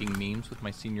you, Stop Todd. making memes with my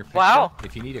senior picture. Wow.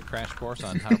 If you need a crash course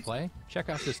on how to play, check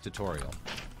out this tutorial.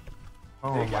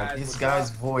 Oh Hey my, guys, this what's guy's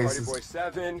up? voice Party is... Boy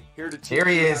 7 here to teach Here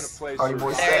he you how is. to play Party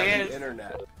Boy Survive 7. on the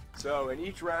internet. So in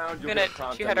each round, you'll Gonna get teach you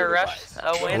prompt how on to your rush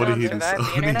device. a win What on did he Survive do?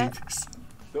 the Internet.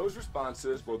 Those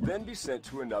responses will then be sent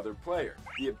to another player.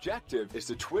 The objective is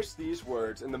to twist these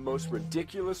words in the most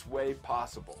ridiculous way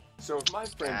possible. So if my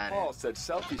friend Paul said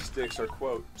selfie sticks are,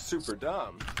 quote, super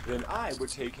dumb, then I would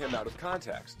take him out of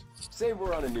context. Say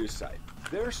we're on a news site.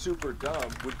 Their super dumb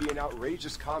would be an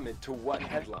outrageous comment to what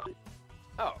headline?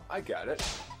 Oh, I got it.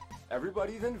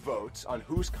 Everybody then votes on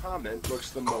whose comment looks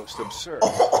the most absurd.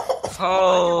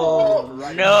 Oh,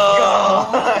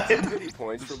 no! Pity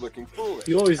points for looking foolish.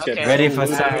 You always get Ready for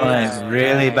someone's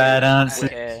really bad answer.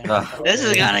 This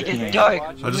is gonna get dark.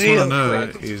 I just want to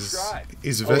know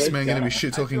is Vestman going to be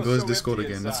shit talking Glo's Discord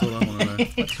again? That's all I want to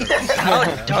know.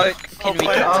 How dark can we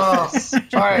get with this?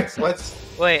 Alright, let's...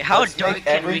 Wait, how let's dark make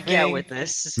can we get everything- with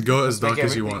this? Go as dark make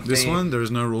as you want. This everything one, there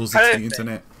is no rules. It's the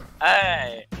internet.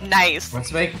 Alright. Nice.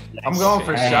 Let's make... I'm going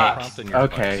for Hey. shots. Prompt on your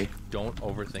Okay. device. Don't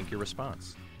overthink your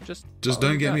response. Just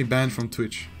Don't get me banned from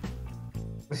Twitch.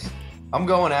 I'm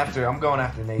going after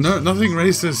Nation. No, nothing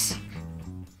racist.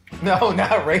 No,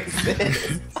 not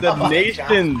racist. The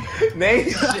nation.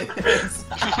 Nations.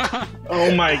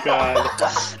 Oh my god.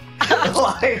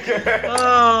 Like her.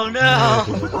 Oh no!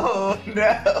 Oh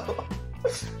no.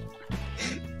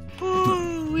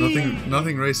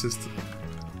 Nothing racist.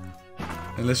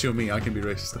 Unless you're me, I can be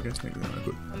racist. Okay, make that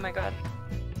good. Oh my god.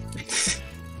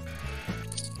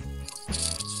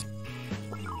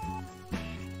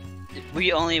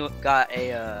 We only got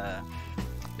a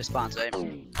response, right?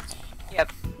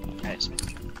 Yep. Alright,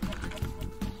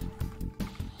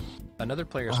 Another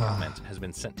player's comment has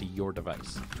been sent to your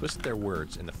device. Twist their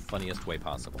words in the funniest way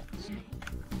possible.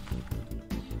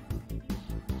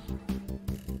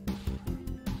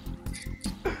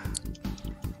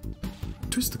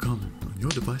 Twist the comment on your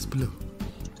device below.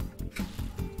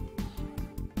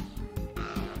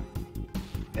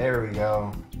 There we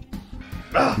go.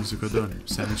 Music are done.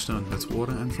 Sandwich done. That's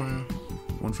water and fire.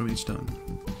 One from each done.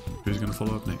 Who's gonna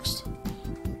follow up next?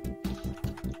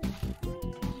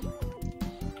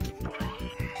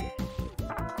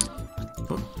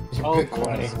 Your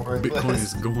Bitcoin is worthless. Bitcoin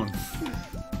is gone.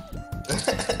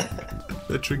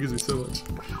 That triggers me so much.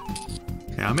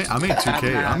 Yeah, I made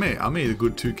 2K. I made a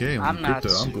good 2K on I'm not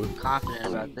crypto. I'm too good. confident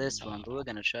about this one, but we're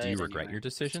gonna try. Do you regret your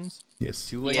decisions? Yes.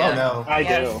 Too late. Oh no. I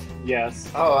do. Yes.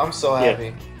 Oh, I'm so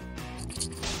happy.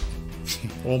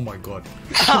 Oh my god.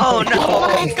 Oh no!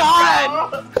 Oh my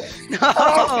god! No!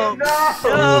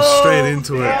 Oh, straight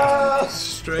into it.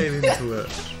 Straight into it.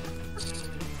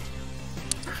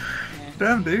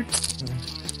 Damn, dude.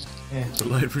 The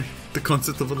library. The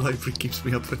concept of a library keeps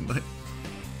me up at night.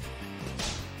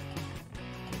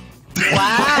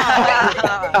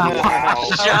 Wow!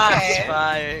 Shots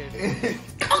fired.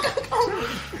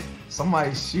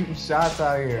 Somebody's shooting shots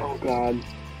out here. Oh god.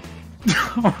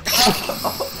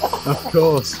 Of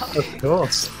course, of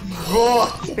course.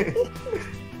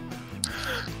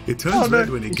 It turns red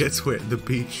when it gets wet at the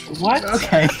beach. What?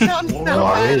 Okay. Sounds so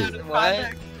bad.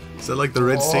 What? Is that like the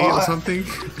Red Sea or something?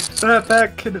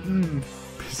 That could.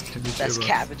 Best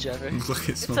cabbage ever. Looks like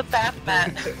It's a bath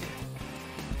mat.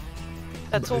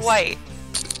 That's white.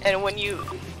 And when you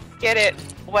get it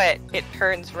wet, it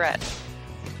turns red.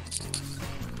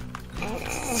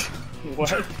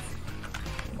 What?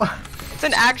 It's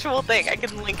an actual thing. I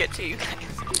can link it to you guys.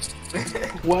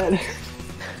 What?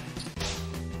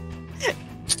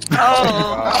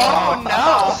 Oh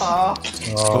no!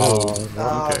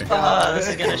 Okay. This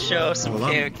is gonna show some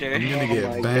character. I'm gonna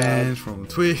get banned from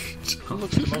Twitch. Who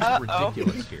looks the most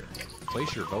ridiculous here?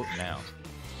 Place your vote now.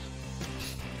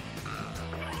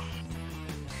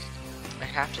 I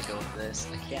have to go with this.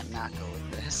 I can't not go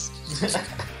with this.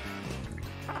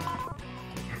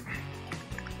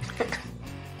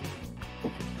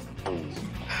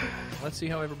 Let's see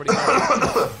how everybody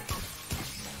votes.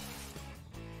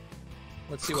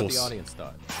 Let's see what the audience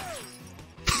thought.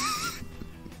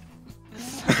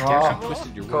 Oh,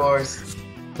 Twisted your of words. course.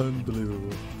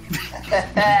 Unbelievable.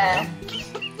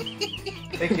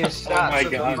 Taking shots. Oh my at the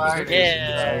god. fire.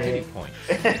 Yeah. Pity point.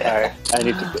 Alright, I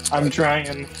need to. I'm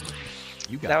trying.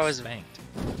 You got That was- spanked.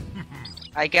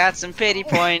 I got some pity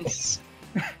points.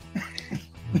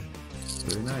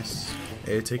 Very nice.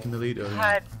 Air taking the lead early.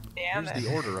 God damn Here's it.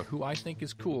 the order of who I think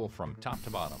is cool from top to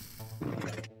bottom.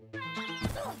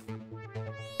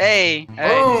 Hey! Boom!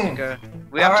 Alright,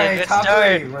 we up to a Alright, good top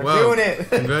start. three. We're Wow. doing it.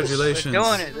 Congratulations. We're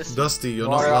doing it. This- Dusty, you're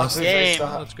Water not off last. the Game.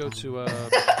 stop. Let's go to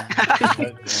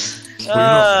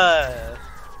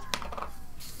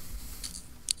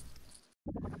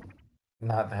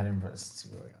Not that impressed.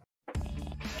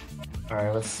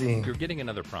 Alright, let's see. You're getting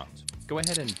another prompt. Go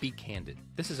ahead and be candid.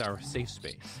 This is our safe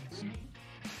space.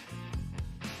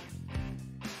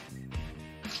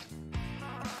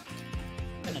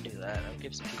 I'm gonna do that. I'll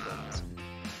give some people some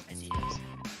ideas.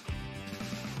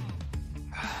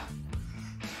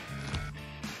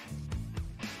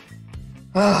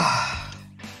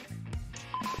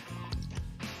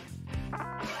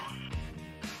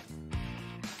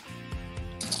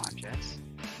 Come on, Jess.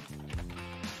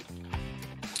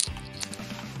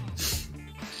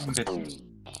 I'm good.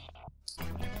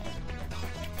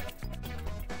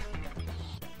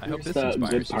 I hope Here's this the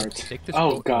inspires good you. part. Take this Oh,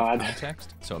 quote God. out of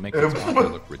context, so it makes this audio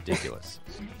look ridiculous.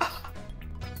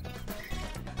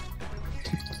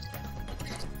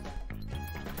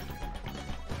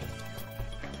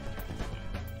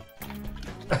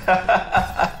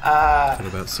 Got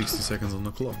about 60 seconds on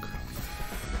the clock.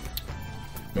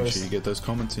 Make sure you get those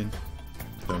comments in.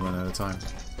 Don't run out of time.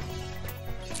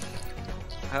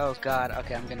 Oh god,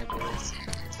 okay, I'm gonna do this.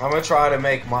 I'm gonna try to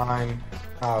make mine.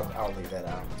 I'll leave that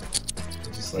out.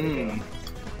 Just let it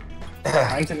go.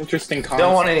 Mine's an interesting concept.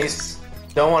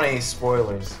 Don't want any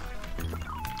spoilers.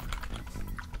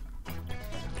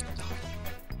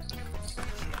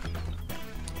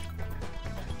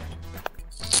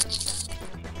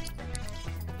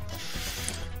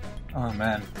 Oh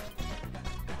man.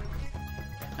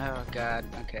 Oh god,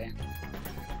 okay.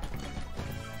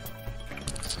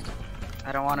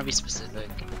 I don't want to be specific.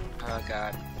 Oh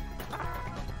god.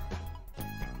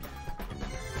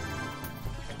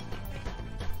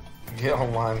 Get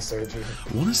online surgery.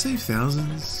 Want to save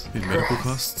thousands in medical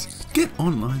costs? Get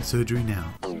online surgery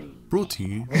now. Brought to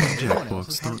you by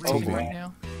Jackbox.tv. Right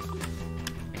now?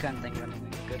 I can't think of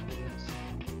anything good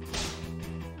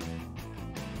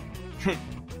for this.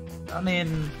 I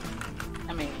mean,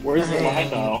 where's the line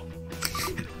though?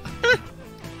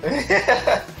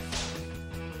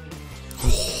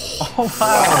 Oh wow!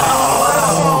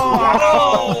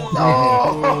 No!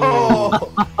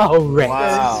 Oh, Rex.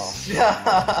 Wow.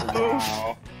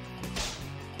 Wow.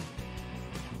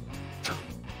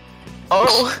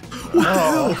 Oh! What the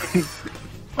hell? Hey,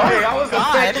 I was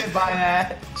affected by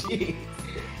that. Jeez.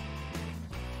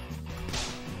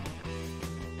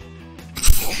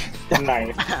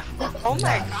 Nice. Oh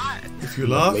my god. If you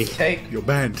laugh, Take you're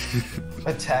banned.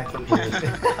 attack the bird.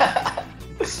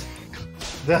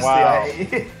 That's Wow. the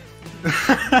idea.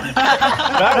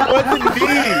 That wasn't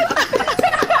me.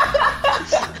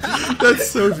 That's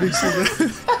so big.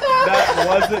 That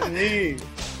wasn't me.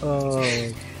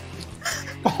 Oh.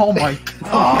 Oh my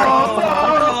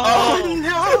god. Oh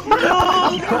no!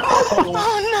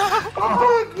 Oh no!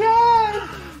 Oh god!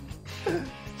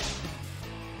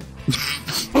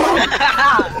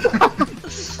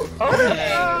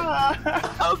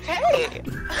 Okay.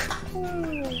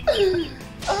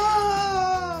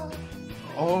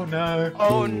 Oh no.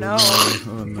 Oh no.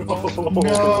 Oh no.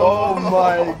 Oh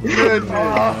my goodness.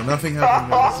 No, nothing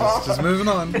happened, guys. Just moving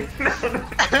on. No.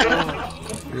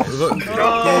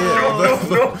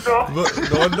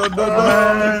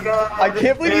 I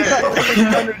can't believe you thought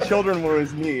 600 children were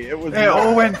as me. It was. It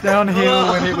all went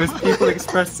downhill when it was people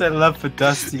expressed their love for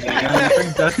Dusty. And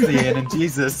bring Dusty in and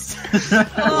Jesus.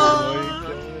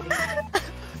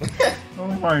 Oh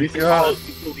my god.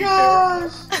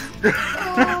 Gosh!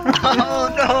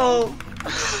 Oh no!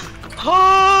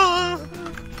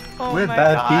 Oh, We're my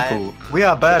bad God. people. We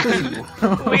are bad people.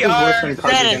 We are. Against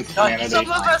humanity. Some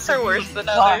of us are worse than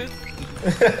others.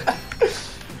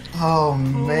 Oh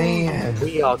man.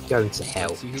 We are going to hell.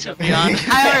 To be honest,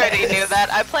 I already knew that.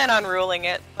 I plan on ruling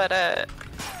it, but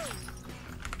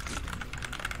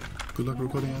Good luck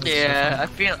recording. Alex. Yeah,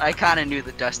 I kind of knew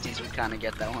the Dusties would kind of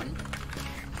get that one.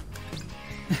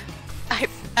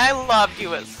 I loved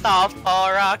you at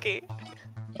softball, Rocky.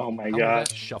 Oh my How will gosh.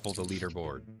 that shuffle the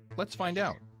leaderboard? Let's find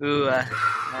out. Ooh,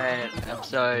 alright, I'm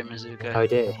sorry, Mizuka. Oh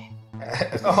dear.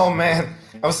 Oh man,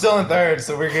 I'm still in third,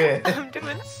 so we're good. I'm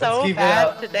doing so keep it bad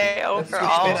up. today Let's keep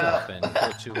overall. it up.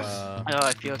 Oh,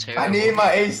 I feel terrible. I need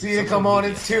my AC to come on.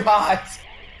 It's too hot.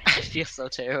 I feel so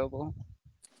terrible.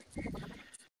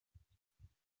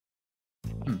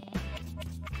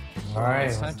 Alright,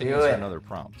 It's time let's to do answer it. another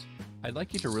prompt. I'd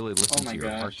like you to really listen my to your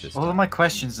gosh. heart this All of time. my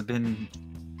questions have been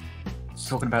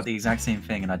talking about the exact same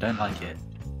thing, and I don't like it.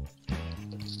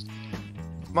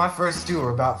 My first two were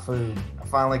about food. I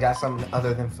finally got something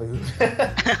other than food.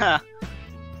 Let's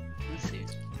see.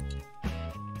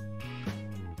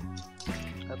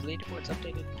 Are the leaderboards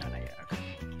updated? No, not yet.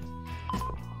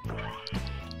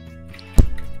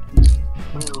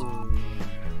 Okay. Ooh,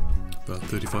 About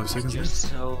 35 seconds you're left.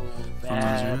 so Finalize your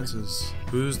bad. answers.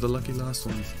 Who's the lucky last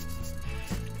one? I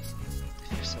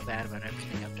feel so bad about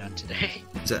everything I've done today.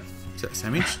 Is that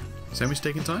Sandwich? Sandwich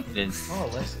taking time? It is. Oh,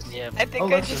 Alexis. Yeah. I think Oh, I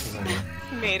Alexis just is in here.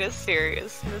 made a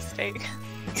serious mistake.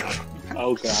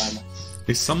 Oh god.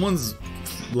 Is someone's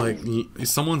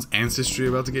ancestry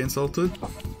about to get insulted?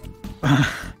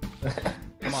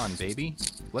 Come on, baby.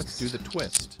 Let's do the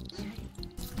twist.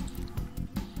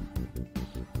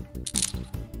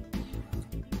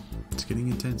 It's getting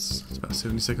intense. It's about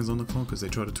 70 seconds on the clock as they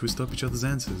try to twist up each other's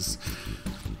answers.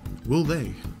 Will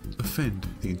they offend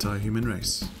the entire human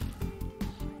race?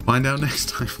 Find out next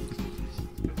time.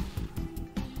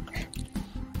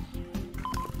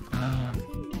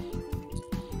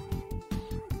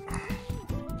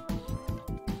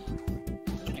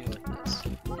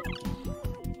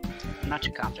 I'm not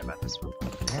too confident about this one.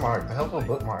 Bookmark, the helpful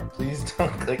bookmark. Please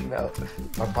don't click no.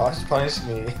 My boss punished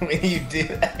me when you do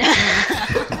that.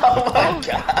 Oh my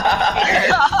god.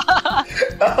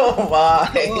 Oh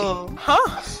my.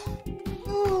 Huh?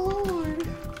 Oh lord.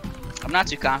 I'm not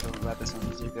too confident about this one,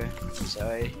 Mizuka. I'm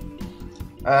sorry.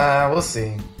 We'll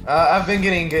see. I've been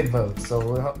getting good votes,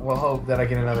 so we'll hope that I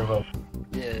get another vote.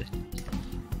 Yeah.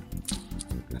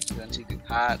 That's been too good.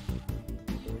 Hot.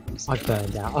 I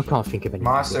burned out. I can't think of any.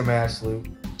 Monster Mash loop.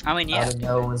 I mean, yeah. I don't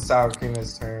know when sour cream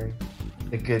is turned.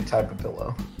 The good type of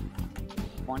pillow.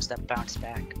 Ones that bounce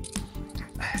back.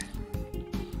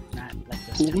 Not like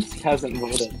this. Who hasn't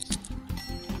voted?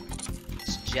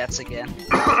 It's Jets again.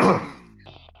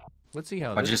 Let's see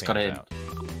how I this just got pans in. out.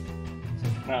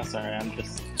 Oh, sorry, I'm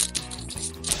just.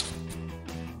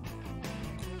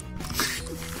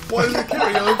 Why does it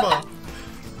carry over?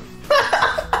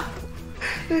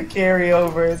 The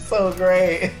carryover is so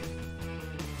great.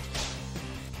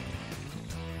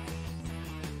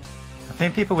 I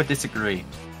think people would disagree.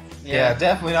 Yeah,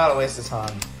 definitely not a waste of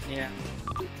time. Yeah.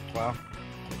 Wow.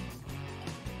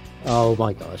 Oh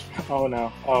my gosh. Oh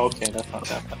no. Oh, okay, that's not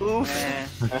that bad. Oof.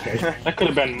 Yeah. That could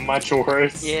have been much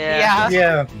worse. Yeah.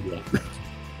 Yeah.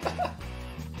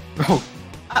 Oh.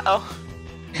 Uh-oh.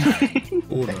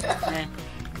 Order. Eh.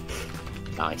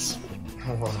 Nice.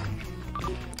 Hold on.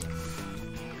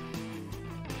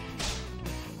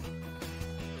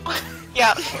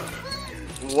 Yeah.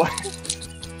 What?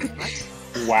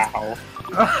 Wow.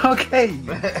 Okay.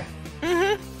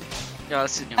 Mhm. Yo,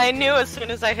 this is gonna I be knew as soon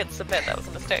as I hit submit that was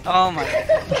a mistake. good. Oh my.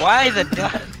 Why the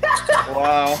dot?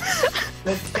 Wow.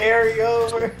 The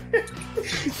carryover.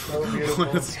 So beautiful.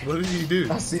 What did he do?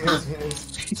 I see his penis.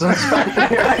 So it's right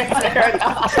there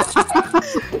now.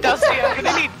 Dusty, I'm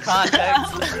gonna need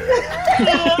context.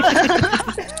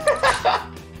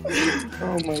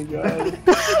 Oh my god.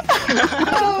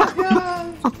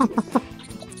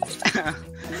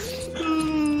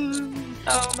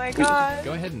 Oh my god.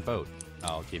 Go ahead and vote.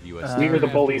 I'll give you a. We were the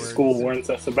bully afterwards. school warns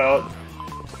us about.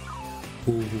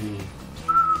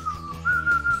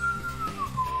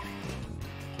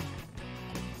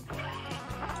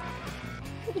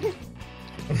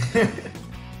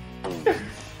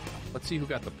 Let's see who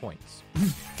got the points.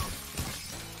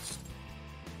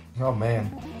 Oh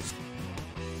man.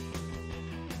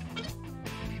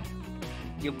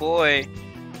 Your boy.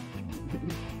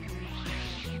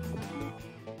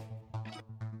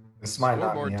 This might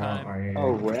not Scoreboard be out time. right here.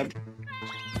 Oh, rip.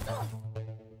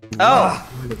 Oh,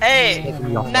 hey,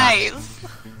 nice.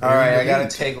 Alright, I gotta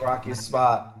take Rocky's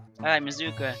spot. Alright,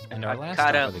 Mizuka. And our last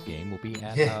Caught stop up. of the game will be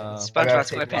at SpongeBob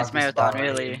SquarePants Marathon,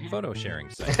 really. photo sharing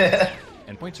site.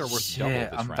 And points are worth double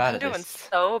Shit, this I'm round. bad I'm at doing this.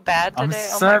 so bad I'm today.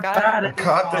 Oh so my god. bad I at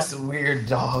caught this weird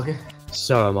dog.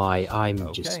 So am I.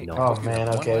 I'm just Okay. not. Oh man,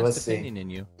 One okay, last let's see. opinion in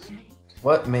you.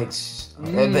 What makes a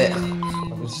bit?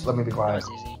 Let me be That quiet. was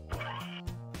easy.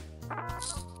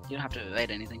 You don't have to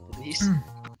write anything for these.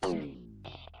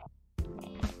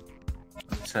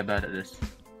 So bad at this.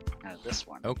 This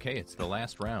one. Okay, it's the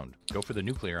last round. Go for the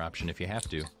nuclear option if you have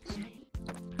to.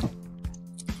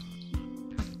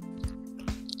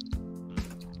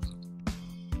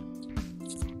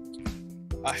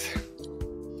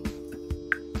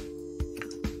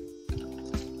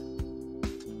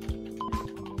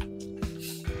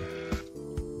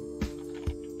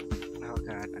 Oh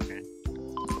god, okay.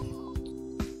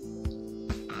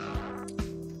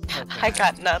 I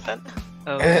got nothing.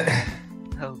 Oh,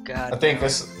 oh god. I think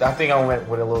I went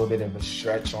with a little bit of a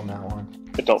stretch on that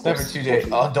one. Adult. Number 2 day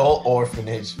adult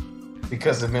orphanage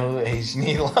because the middle age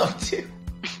need love too.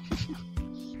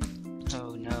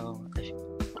 Oh no.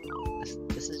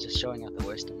 This is just showing out the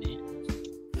worst of me.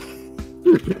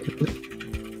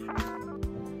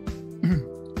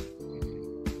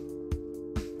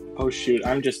 Oh shoot,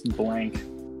 I'm just blank.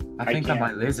 I think I can't.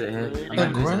 might lose it here. I The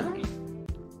might lose it. ground?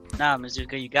 Nah,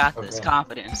 Mizuka, you got this. Okay.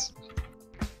 Confidence.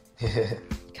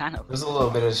 Kind of. There's a little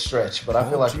bit of stretch, but I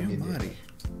feel like we did. Giamatti.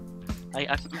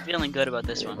 I'm feeling good about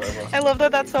this one. I love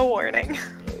that that's a warning.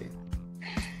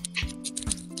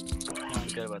 Feeling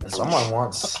good about this one. Someone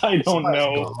wants. I don't somebody's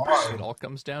know. going hard. It all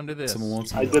comes down to this. Someone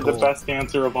wants me I to did the call. best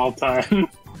answer of all time.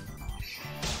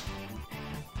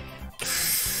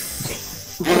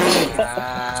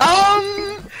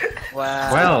 Wow.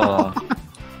 Well,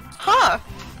 Huh.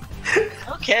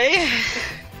 Okay.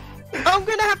 I'm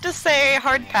gonna have to say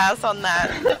hard pass on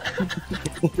that.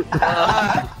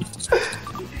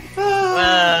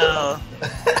 Well.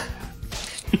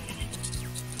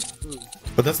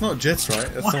 But that's not Jets, right?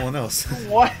 That's someone else.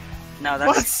 What? No,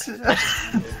 that's.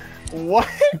 What?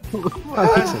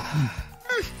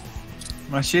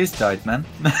 my shoes died, man.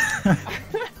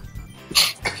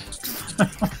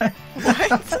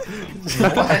 Is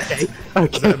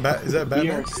that bad? Is that bad?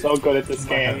 You are so good at this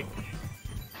game.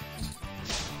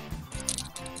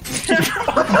 Dusty,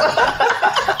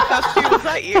 was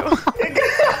that you? No?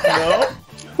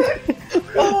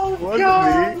 Oh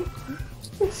Wasn't me.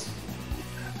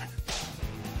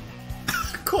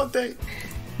 Can't they?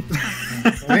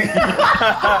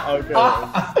 Okay.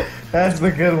 That's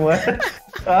the good one.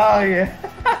 Oh yeah.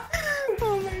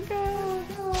 Oh my god.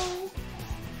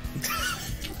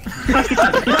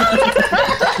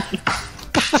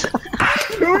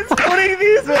 Who's putting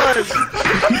these ones?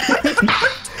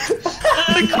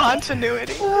 The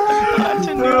continuity. The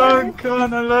continuity. Oh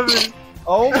god, I love it.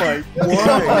 Oh my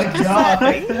Oh my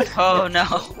god. Oh no.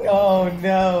 Oh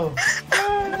no.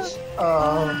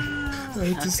 Oh. I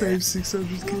had to save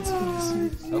 600 kids for this year.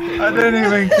 Okay, I don't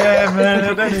even care, man.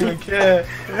 I don't even care.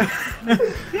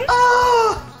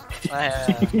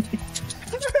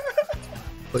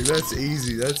 Like that's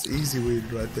easy. That's easy win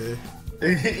right there.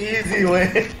 Easy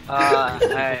win.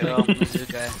 Alright, well,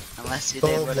 Mizuka. Unless you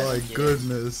did Oh what I my did.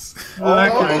 goodness. Oh my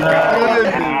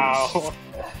god.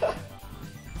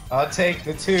 I'll take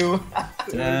the 2.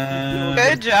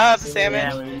 Good job, Salmon.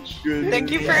 Damage.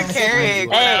 Thank you for carrying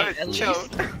when Hey, I at was least,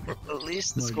 choked. at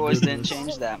least the My scores didn't goodness.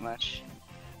 change that much.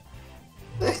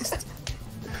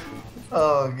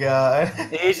 Oh god.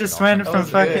 He just went from was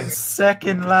fucking good.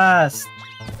 second last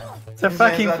to His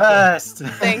fucking name's first.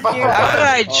 Thank you. How did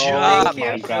I Oh drop?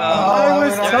 my my God. I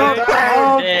was Oh, top the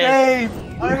whole Did. game.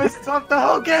 I was top the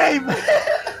whole game.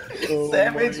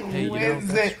 Savage Hey, you know,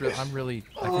 wins that's it. real, I'm really.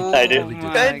 I think I you did. really did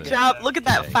Good this. job. Look at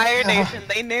that Fire Nation.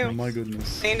 They Oh knew. my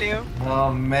goodness. They knew.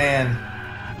 Oh man.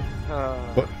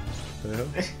 What the hell?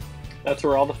 That's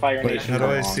where all the Fire Wait, Nation how do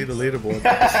I belongs. see the leaderboard?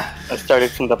 I started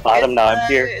from the bottom, now I'm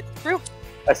here. It's true.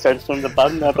 I started from the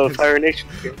bottom, now the Fire Nation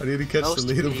here. I need to catch Most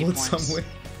the of the leaderboard points. somewhere.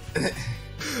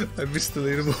 I missed the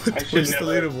leaderboard. I should Where's the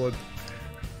never- leaderboard?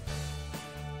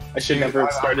 I should never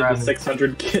have started the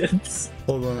 600 kids.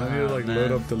 Hold on, I need to like man.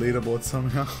 load up the leaderboard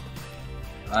somehow.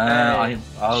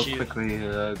 I'll Shoot. quickly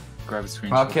grab a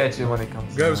screenshot. I'll catch it when it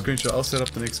comes. Grab a down. screenshot. I'll set up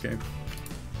the next game.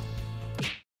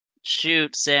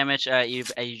 Shoot, Sandwich. You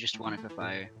just won it for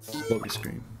fire. Lobby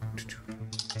screen.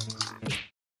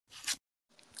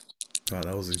 Wow,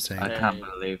 that was insane. I can't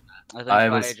believe I think I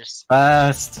fire was just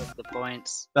first took the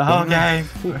points. the whole game.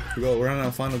 We're on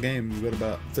our final game. We've got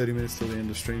about 30 minutes till the end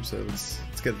of stream, so let's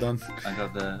get it done. I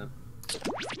got the.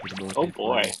 Oh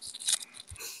boy.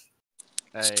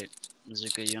 Alright,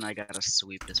 Zuka, you and I gotta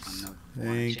sweep this one. No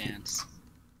Thank you. chance.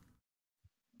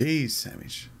 Jeez,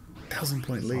 Sandwich. 1,000-point That's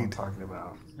what I'm lead. talking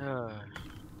about. Uh,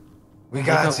 We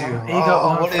got you. He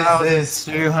got what is this?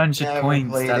 1,200 Never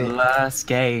points played that it. last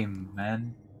game,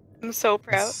 man. I'm so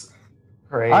proud. It's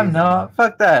crazy. I'm not.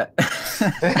 Fuck that.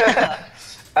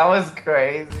 That was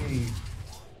crazy.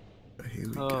 Here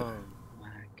we oh go. my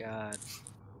god.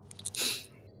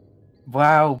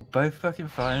 Wow, both fucking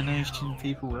Fire Nation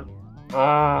people were.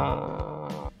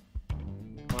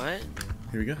 What?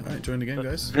 Here we go. Alright, join the game,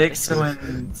 guys. Victor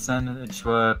and Sandwich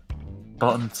were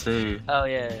bottom two. Oh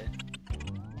yeah.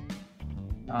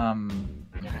 Um,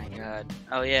 Oh my god.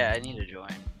 Oh yeah, I need to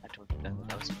join. I told you that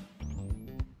was.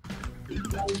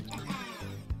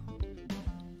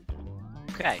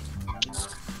 Okay.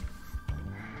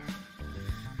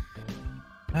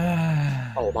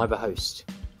 Oh, am I the host?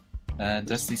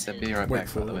 Dusty said be right Wait back,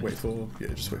 for, by the way. yeah,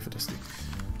 just wait for Dusty.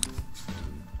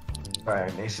 Fire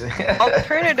Nation.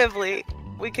 Alternatively,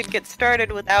 we could get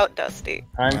started without Dusty.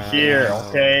 I'm here, Wow.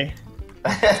 okay?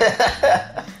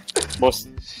 Most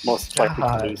likely to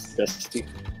God. lose Dusty.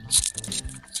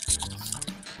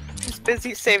 He's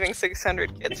busy saving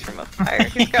 600 kids from a fire.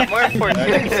 He's got more important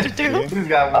things to do. He's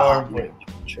got more.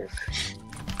 Sure.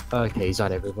 Okay, he's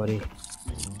on everybody.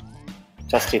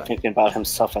 Dusty thinking about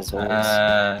himself as always.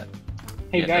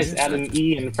 Hey yeah, guys, that's add an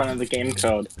E in front of the game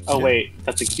code. Oh Yeah. wait,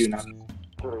 that's a Q now.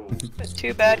 But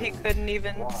too bad he couldn't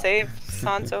even save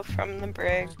Sansa from the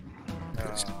brig.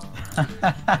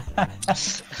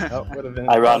 That would have been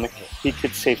Ironic, he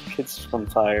could save kids from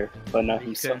fire, but not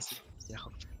himself.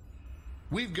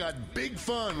 We've got big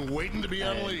fun waiting to be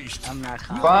unleashed. I'm not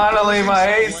Finally,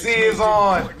 my AC is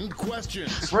on. Important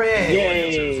questions. Fred.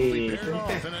 Yay! Paired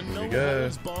off in a Here we go.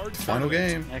 Final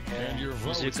game. Okay. And your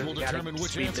votes Zuka, will we gotta determine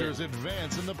which sweep answers it.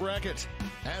 advance in the bracket.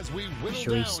 As we whittle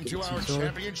Shall we down skip to some our sword?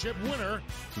 championship winner,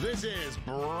 this is Set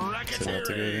out to go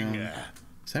bracketeering. down.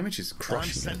 Sandwich is I'm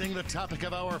crushing it. sending the topic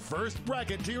of our first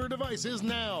bracket to your devices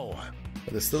now.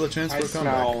 But there's still a chance I for a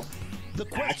comeback. smell. The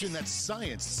question that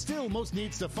science still most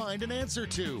needs to find an answer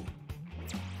to.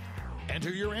 Enter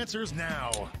your answers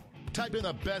now. Type in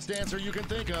the best answer you can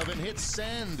think of and hit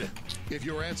send. If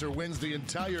your answer wins the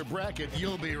entire bracket,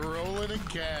 you'll be rolling in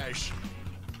cash.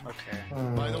 Okay.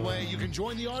 By the way, you can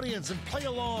join the audience and play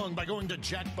along by going to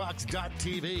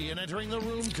jackbox.tv and entering the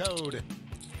room code.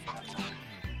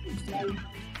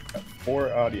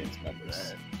 4 audience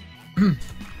members.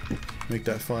 Make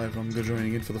that 5. I'm good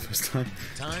joining in for the first time.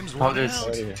 Time's Poggers. running out.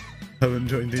 Right here. Haven't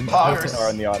joined in. Poggers. Are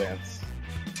in the audience.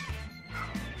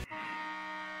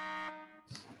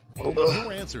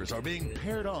 Your answers are being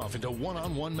paired off into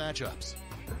one-on-one matchups.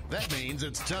 That means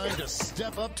it's time to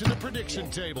step up to the prediction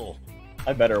table.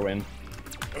 I better win.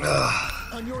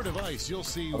 On your device, you'll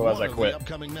see Otherwise one I of quit. the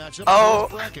upcoming matchups Oh.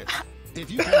 in this bracket. If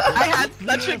you can I had predict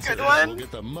such the a answer good that one. will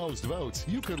get the most votes,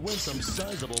 you could win some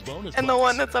sizable bonus And the bucks.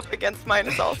 one that's up against mine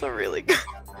is also really good.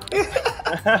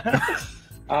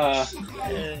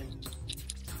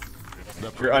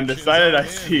 You're undecided, I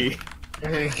see.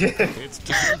 It's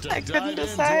time to I couldn't dive into our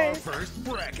decide. first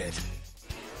bracket.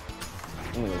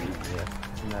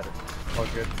 All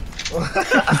good.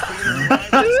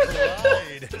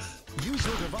 Use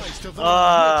your device to vote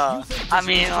on which you think I deserves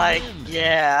mean, to like, win.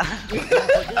 yeah.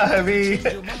 I mean,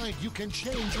 Change your mind, you can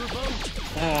change your vote.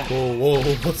 Whoa,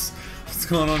 what's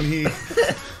going on here?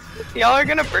 Y'all are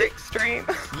gonna break stream.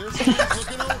 This game's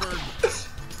looking over.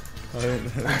 I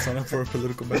didn't sign up for a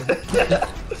political battle.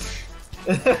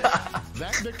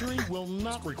 That victory will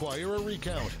not require a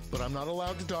recount, but I'm not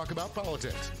allowed to talk about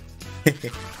politics.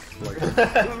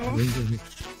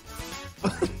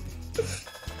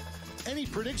 Any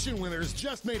prediction winners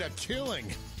just made a killing.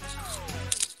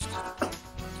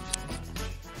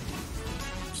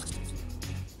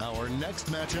 Our next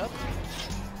matchup.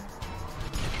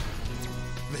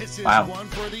 This is Wow. one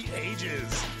for the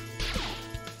ages.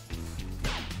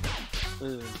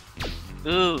 Ooh.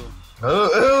 Ooh. Ooh,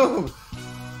 ooh.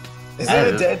 Is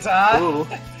it a dead tie? Whoa,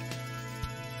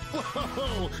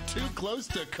 too close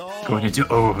to call. Going into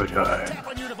overtime. Tap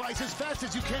on your device as fast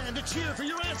as you can to cheer for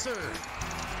your answer.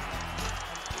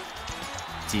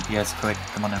 DPS quick,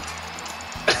 come on now.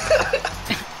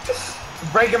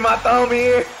 Breaking my thumb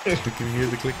here. You can hear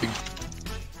the clicking.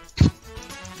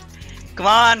 Come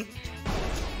on.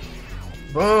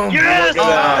 Boom. Yes!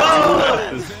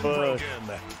 Fuck.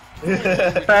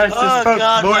 Fast Oh as fuck,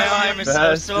 god, boy. my arm is so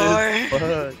Fast sore. as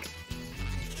fuck.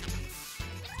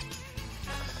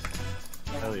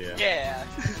 Hell yeah. Yeah.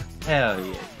 Hell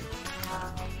yeah.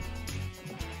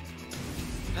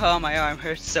 Oh, my arm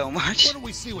hurts so much. Why don't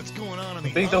we see what's going on I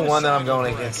think the one that I'm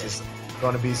going against is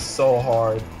going to be so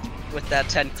hard. With that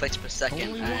 10 clicks per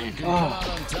second.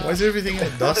 Why is everything in a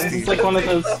dusty? It's like one of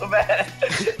those. So bad.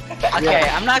 Okay,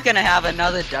 I'm not gonna have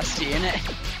another Dusty in it.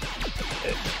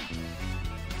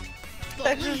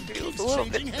 That just feels a little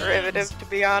bit derivative, to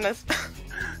be honest.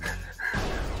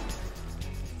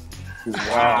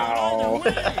 Wow.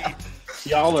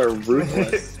 Y'all are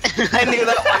ruthless. I knew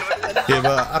that one would have Yeah,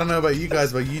 but I don't know about you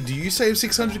guys, but do you save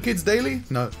 600 kids daily?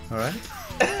 No. All right.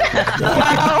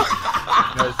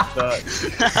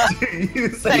 You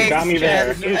got me there.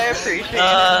 I appreciate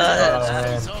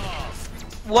it.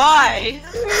 Why?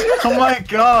 Oh my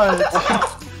god!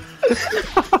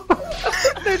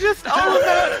 They're just all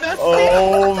about Dusty.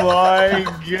 Oh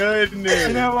my goodness.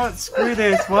 You know what? Screw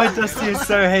this. Why Dusty is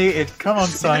so hated? Come on,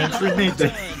 science, we need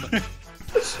this.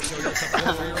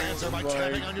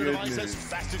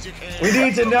 We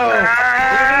need to know. We need to know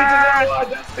why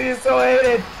Dusty is so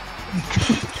hated.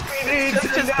 We need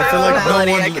to know. I feel like no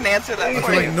Melody, one. I can answer that I for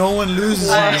feel like you. no one loses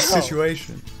in this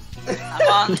situation.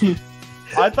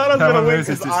 I thought I was No gonna one win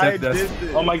loses because to I Sept did Dust.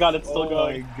 this. Oh my god, it's still Oh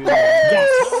going. my goodness.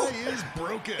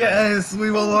 Yes,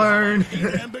 we will learn.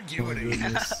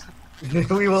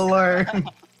 We will learn.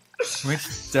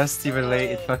 Which Dusty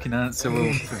related fucking answer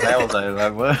will prevail though?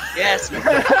 Like what? Yes.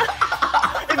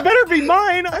 It better be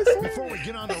mine. I swear. Before we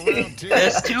get on to round two,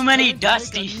 There's too many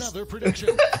Dusties. another prediction.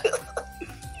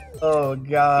 Oh Make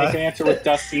god. an answer with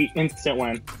Dusty, instant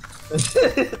win.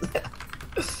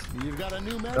 You've got a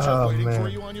new matchup Oh, waiting man. for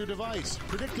you on your device.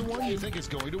 Predict the one you think is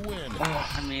going to win.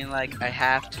 I mean, like, I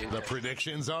have to. The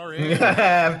predictions are I in.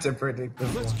 have to predict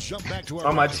this Let's one. jump back to our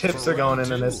All my matchup chips for are going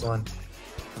round into this two. one.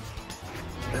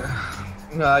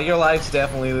 Your life's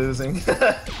definitely losing.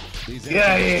 These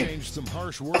Yeah, answers yeah. changed some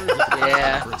harsh words. at the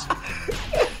Yeah. conference.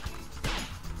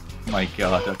 Oh my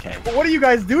god, okay. But what are you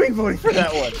guys doing voting for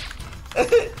that one?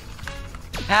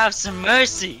 Have some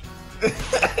mercy.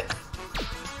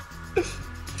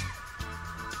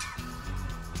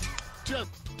 Just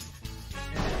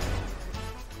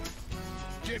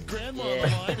get grandma Yeah. on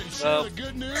the line and share Well. the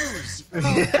good news.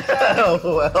 Oh,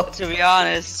 well. To be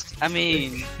honest, I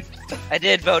mean, I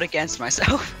did vote against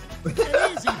myself. An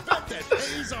easy bet that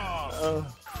pays off.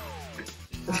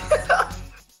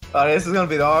 Oh, this is gonna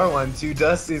be the hard one. Two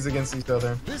Dusties against each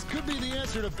other. This could be the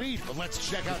answer to beat, but let's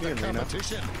check out the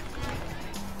competition.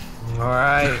 All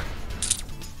right.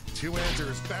 Two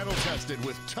answers battle tested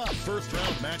with tough first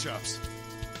round matchups.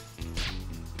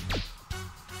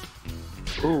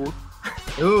 Ooh.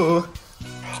 Ooh.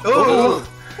 Ooh.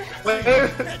 Wait.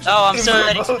 Oh, I'm so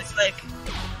ready to click.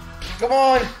 Come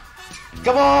on.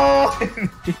 Come on.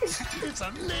 It's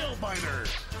a nail biter.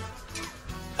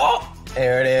 Oh.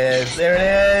 There it is. There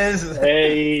it is.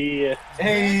 Hey.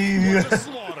 Hey. It's a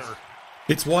slaughter.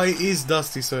 It's why is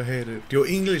Dusty so hated? Your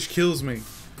English kills me.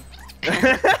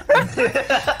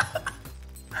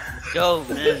 Go,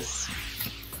 Miz.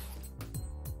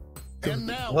 And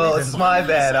now Well, we it's find my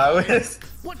bad. I out was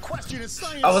what question is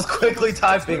science? I was quickly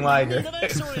typing Liger.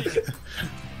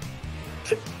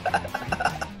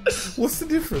 What's the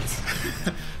difference?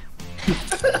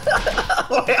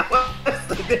 What's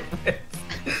the difference?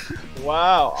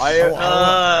 Wow.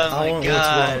 Oh my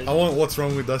god. I want what's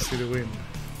wrong with Dusty to win.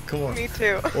 Come on. Me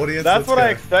too. Audience, That's let's what go. I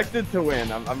expected to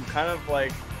win. I'm kind of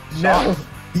like. No.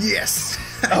 Yes.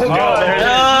 Oh, Oh, God. there it is.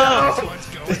 No. What's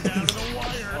going down to the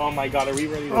wire? Oh my god, are we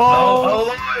ready to Oh,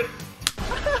 Lord.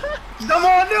 Come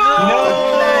on, no.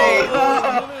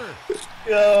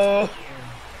 No.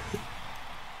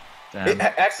 Damn.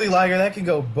 Actually, Liger, that can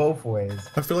go both ways.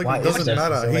 I feel like Why it is doesn't Dusty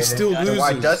matter. so He hated? still And why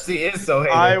loses. Dusty is so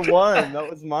hated. I won. That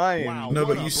was mine. Wow, No,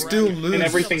 what but a you still bragging lose. And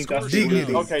everything Dusty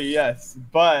Dignity. wins. Okay, yes,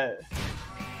 but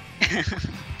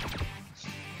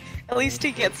At least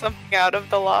he gets something out of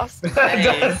the loss. Hey.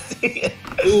 Dusty.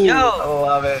 Yo. I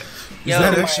love it. Is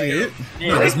that actually it? Yeah,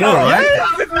 No, there's more,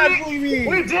 right?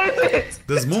 We did it!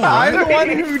 There's more, I'm right? the one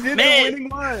who did the Man. winning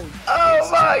one. Oh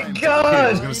my Yeah, I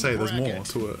was god! gonna say there's more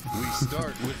to it. We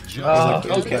start with just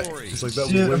Okay. It's like that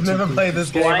was Shit, way I've too never quick. played this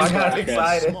game. I got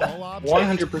excited.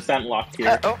 100% locked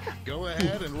here. Go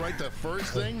ahead and write the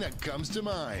first thing that comes to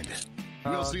mind.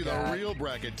 We'll see the real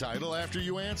bracket title after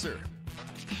you answer.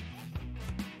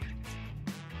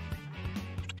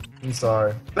 I'm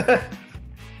sorry.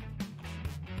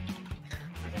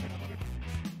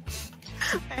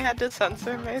 I had to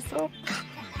censor myself.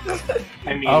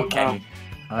 I mean, Okay.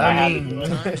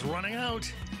 Time's running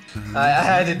out. I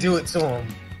had to do it to him.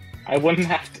 I wouldn't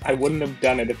have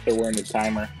done it if there weren't a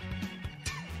timer.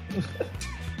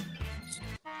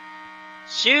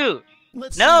 Shoot!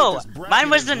 Let's No! see what this bracket Mine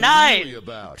was is denied! really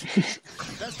about.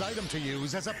 Best item to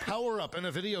use as a power-up in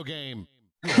a video game.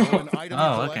 You know, an item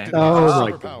Oh, you okay. collected Oh, with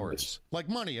my superpowers, like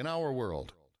money in our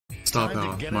world. Star Time to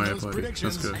Power, get in Mario those Party. That's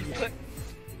predictions. good.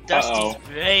 Dusty's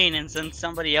brain, and then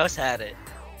somebody else had it.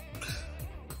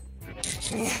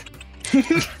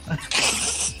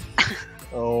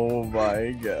 Oh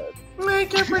my god.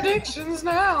 Make your predictions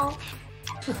now.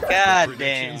 God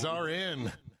Predictions damn. are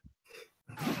in.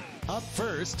 Up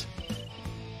first,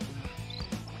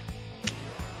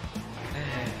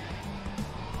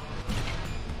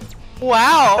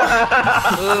 Wow.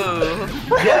 Ooh.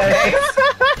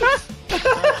 Yes.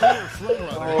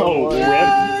 Oh, my rip.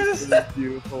 God. That is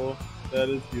beautiful. That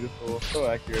is beautiful. So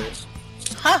accurate.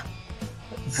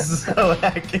 So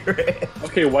accurate.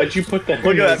 Okay, why'd you put that?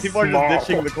 Look in at that. as People are small? just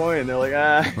ditching the coin. They're like,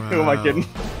 ah, who am I Wow. kidding?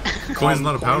 Coin's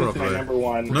not a power up Coin is my number though.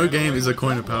 one. No game is a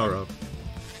coin a power up.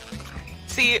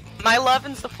 See, my love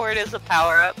and support is a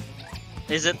power up.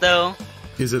 Is it though?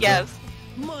 Is it? Yes,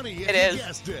 money if It you is.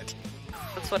 guessed it.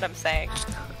 that's what I'm saying.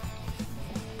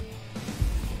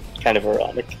 Kind of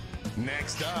ironic.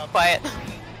 Next up, Quiet.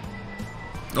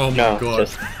 Oh my No, god.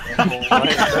 just That's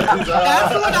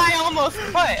what I almost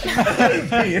put.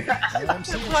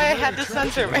 That's why I had to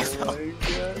censor Oh myself. my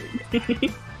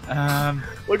god.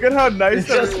 Look at how nice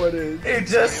everyone is. It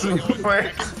just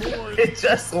works. It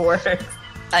just works.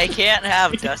 I can't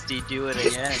have Dusty do it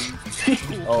again.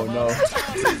 Oh no.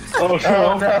 oh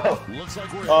Oh no. no. looks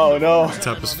like we're Oh no.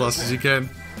 Tap as fast as you can.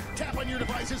 Tap on your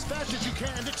device as fast as you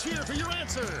can to cheer for your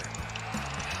answer.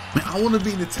 Man, I want to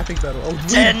be in the tapping battle. Oh,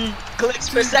 10 clicks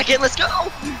per second, let's go!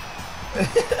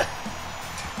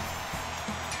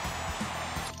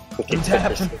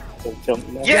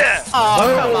 Yeah!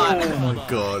 Oh, come on. Oh my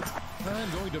god.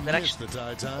 I'm going to That miss the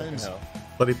Thai times.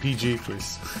 Bloody PG,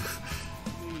 Chris.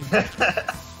 I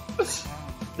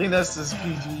think that's as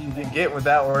PG you can get with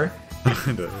that word.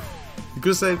 I know. You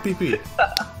could say PP.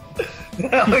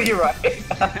 No, you're right.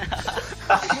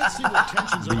 Let's see what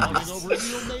tensions are mounting over in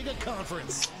the Omega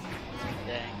Conference.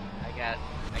 Dang, I got.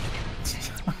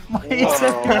 Why is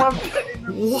everyone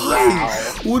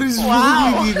Why? What is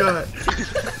wrong with you guys?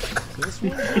 This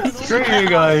one's going Screw you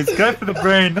guys. Go for the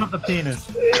brain, not the penis.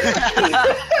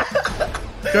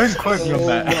 Don't quote me on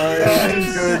that.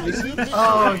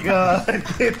 Oh god,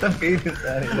 get the penis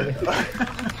out of here. Oh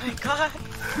my god.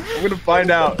 I'm gonna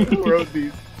find out who wrote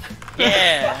these.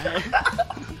 Yeah!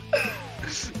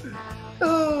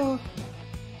 Oh.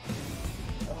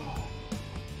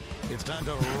 It's time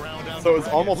to round out So the it's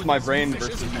bracket almost with my some brain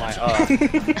vicious versus my Oh,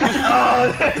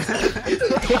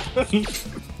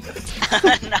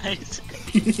 Nice.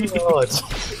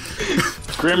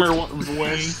 Grimmer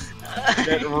wins.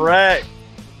 Get wrecked.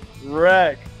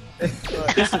 Wreck.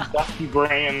 This is Dusty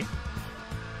Brain.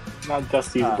 Not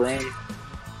Dusty's brain.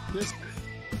 This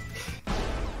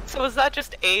So is that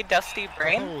just a dusty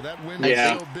brain? Oh, that wind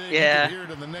Yeah. is so big Yeah. you can hear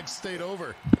it in the next state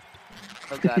over.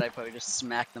 Oh god, I probably just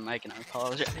smacked the mic and I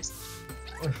apologize.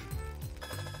 Oh,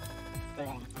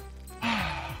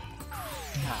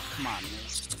 come on,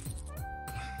 Miz.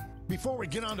 Before we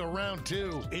get on to round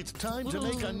two, it's time to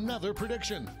make another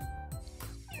prediction.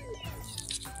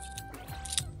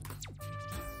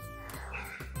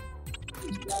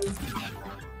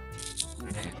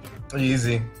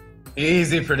 easy.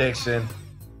 Easy prediction.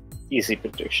 Easy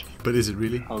prediction. But is it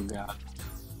really? Oh god.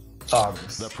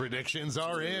 Thomas. The predictions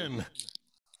are in.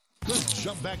 Let's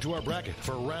jump back to our bracket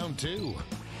for round two.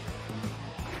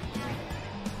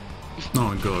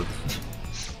 Oh my god.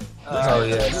 Oh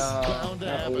yes. Bound to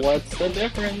happen. What's the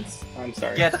difference? I'm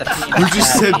sorry. Get the penis. Who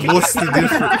just said what's the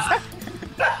difference?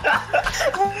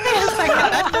 Wait a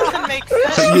second, that doesn't make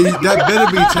sense. Yeah, that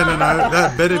better be 10 and 0.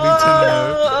 That better be 10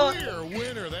 and 0. Clear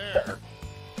winner there.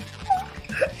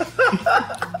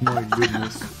 My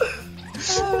goodness.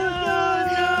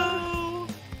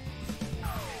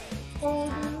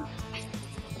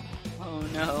 Oh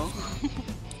no.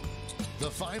 The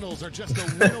finals are just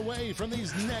a win away from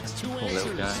these next two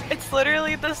answers. It's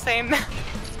literally the same.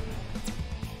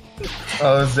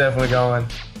 Oh, it's definitely going.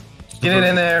 Get it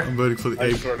in there. I'm voting for the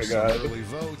egg. I swear to God. Early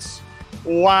votes.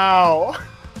 Wow.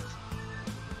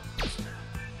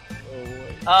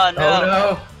 Oh no. Oh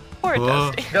no. Poor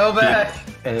Dusty. Go back.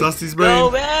 Dusty's brain.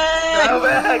 Go back. Go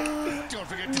back. Don't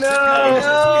forget to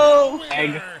No.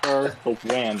 Egg first will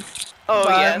win. Oh,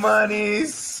 My yes.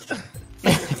 monies.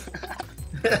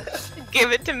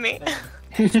 Give it to me.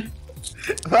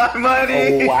 My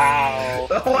money. Oh, wow.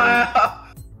 Wow.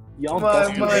 Y'all My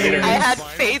busted money. haters. I had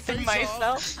faith in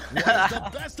myself. What is the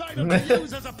best item to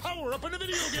use as a power-up in a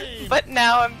video game? But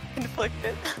now I'm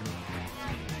conflicted.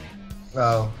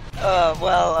 Oh.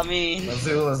 Well, I mean.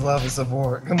 Azula's love and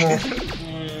support. Come on.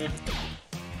 I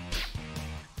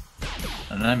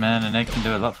don't know, man. An egg can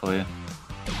do a lot for you.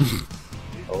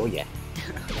 Oh, yeah.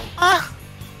 Ah.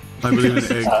 I believe in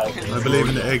the egg. I believe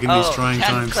in the egg in these trying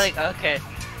times. Click. Okay.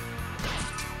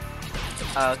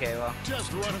 Oh, okay, well.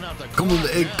 Just running out the Come on,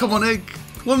 the egg. Come on, egg.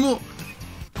 One more.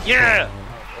 Yeah!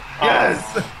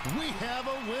 Yes. We have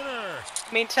a winner.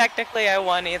 I mean, technically I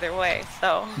won either way,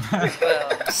 so.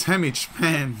 Sandwich,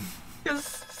 man.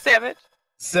 Sandwich.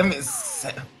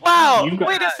 Wow, You got-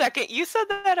 wait a second. You said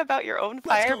that about your own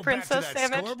Fire Go Princess back to that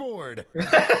sandwich? scoreboard.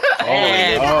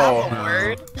 Oh, no.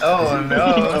 word. Oh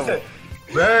no.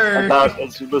 I Bird. thought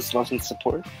Azula's love and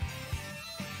support.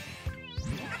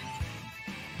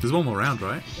 There's one more round,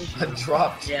 right? I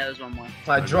dropped. Yeah, there's one more.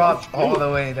 I dropped all the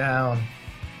way down.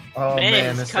 Oh Miz,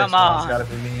 man, this come next round's on. gotta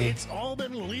be me. It's all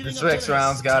been leading This up to next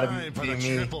round's gotta Time for be the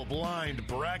me. triple blind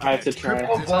bracket. I have to try.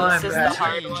 Triple blind This is the bracket.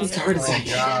 hard one. It's hard as Oh heck.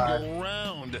 god. Single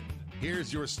round.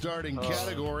 Here's your starting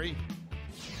category.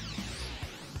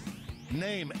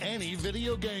 Name any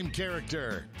video game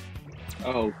character.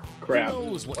 Oh, crap. Who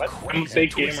knows what I'm a crazy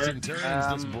fake twists gamer. and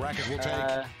turns this bracket will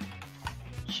take.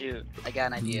 Shoot, I got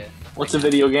an idea. What's a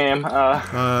video game?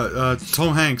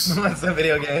 Tom Hanks. What's a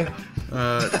video game?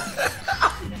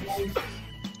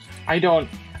 I don't.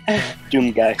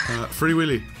 Doom guy. Free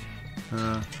Willy.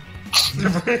 Oh,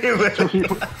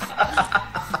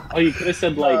 you could have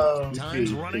said like.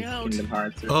 Time's running out. Kingdom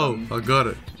Hearts. Or Oh, something. I got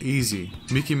it. Easy.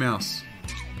 Mickey Mouse.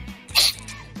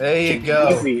 There you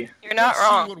go. Easy. You're not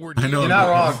wrong. I know. You're not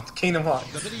wrong. Kingdom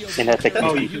Hearts. And I think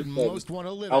Oh, you you most want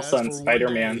to live Elsa as and for one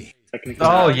Spider-Man. day. Second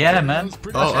Oh yeah, man.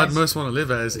 Oh, I'd most want to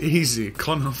live as easy.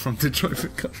 Connor from Detroit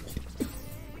Become.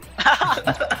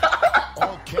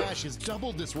 All cash is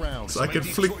doubled this round. So I can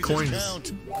make flick these coins.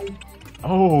 choices count.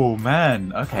 Oh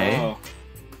man. Okay. Oh,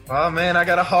 Oh man, I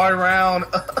got a hard round.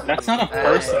 that's not a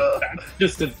person. That's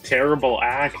just a terrible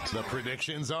act. The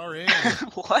predictions are in.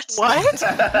 What? What?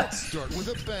 Start with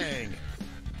a bang.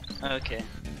 Okay.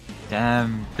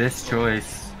 Damn, this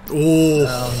choice. Oh,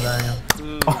 Oh damn.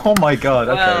 Ooh. Oh my god.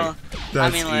 Okay. Well,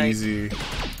 that's mean, like- easy.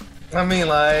 I mean,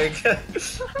 like.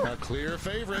 A clear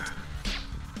favorite.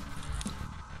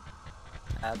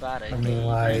 how about it? I mean,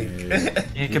 like.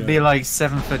 You could be like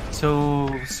 7 foot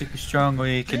tall, super strong, or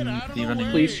you can be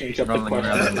running. Please change up the rolling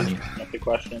around the money. question. Not the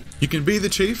question. You can be the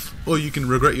chief, or you can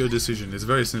regret your decision. It's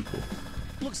very simple.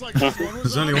 Looks like this one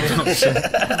was There's only on. one option.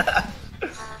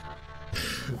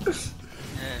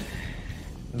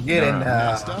 Get in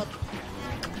Next now. up,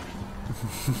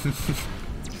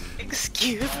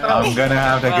 Excuse me. I'm gonna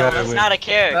have to Well, go that's with. not a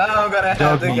character. I'm gonna have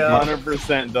Dog to meat. go.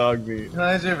 100% dog meat.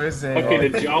 100%. Okay,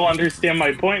 did y'all understand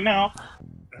my point now?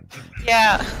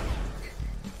 Yeah.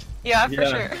 Yeah, for Yeah.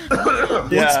 sure.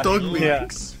 What's dog meat? Yeah.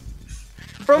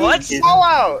 From what?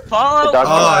 Fallout! Fallout? Dog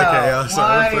Oh, okay. Yeah,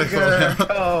 sorry. Liger.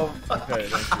 Oh, Okay,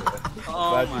 thank you. Oh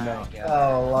Glad you my know. god.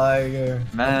 oh, Liger.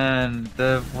 Man,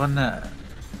 the one that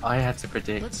I had to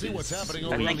predict. let's see what's is happening I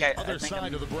over on think the I other think side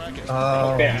I'm- of the bracket.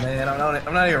 Oh Okay. man,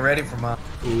 I'm not even ready for mine.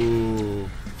 Ooh.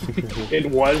 It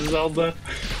was Zelda.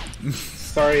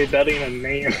 Sorry, that ain't a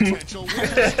name. Potential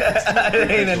winners.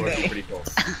 It ain't a Yours is name. pretty cool.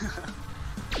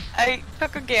 I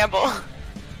took a gamble.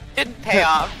 Didn't pay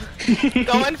off.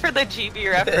 Going for the GB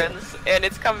reference, and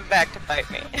it's coming back to bite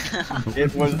me.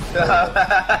 It was.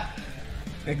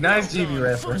 Nice GB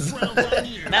reference. First round on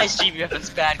you. Nice GB reference,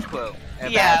 bad quote.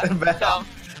 Yeah. Bad. So,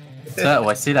 So,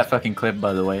 I see that fucking clip,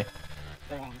 by the way.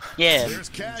 Yeah. There's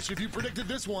cash if you predicted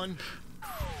this one.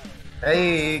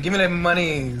 Hey, give me the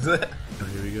monies. Oh,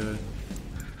 here we go.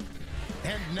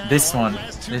 And now This our one.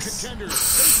 last two This. contenders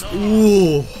face off.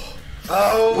 Ooh.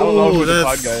 I don't know Oh, who the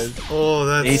pod that's. guy is. Oh,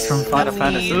 that's. He's from Final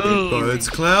Fantasy. Bro, it's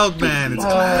Cloud, man. It's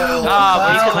Cloud. Oh,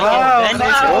 but he's gonna like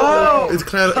Avengers. It's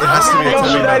Cloud. It has to be a Oh,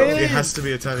 tapping that dog. is. It has to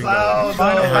be a tapping Cloud,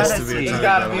 dog. It has to Fantasy. be a He's tapping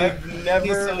gotta dog. be. I've never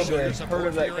He's so good. heard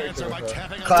of that Your answer by character.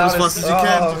 tapping on Cloud As fast is. as you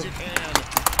can. Oh,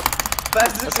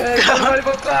 fast as you can. Somebody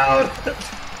for Cloud.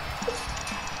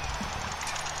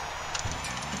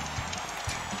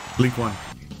 Blink 1.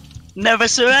 Never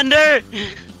surrender!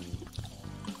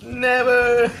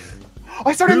 Never!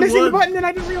 I started Who missing the won? button and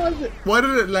I didn't realize it. Why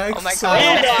did it lag Oh my so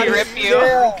god, much? did he rip you?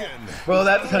 Yeah. Bro,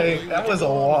 that was a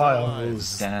while. It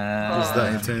was Damn.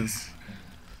 that intense.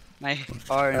 My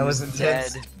arm That was is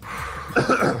intense.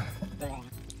 dead.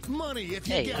 Money if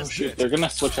you Hey. guessed Shit, it. they're gonna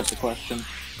switch up the question.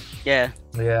 Yeah.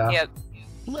 Yeah. Yep.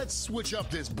 Let's switch up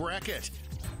this bracket.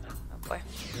 Oh boy.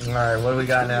 Alright, what do we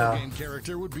got now? Game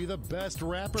character would be the best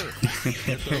rapper.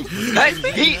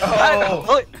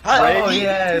 Oh,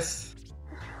 yes.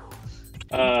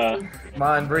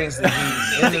 Mine brings the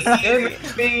heat. In the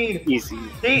speed. Easy.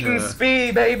 Heat and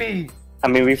speed, baby. I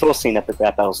mean, we've all seen epic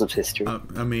rap battles of history.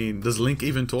 I mean, does Link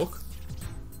even talk?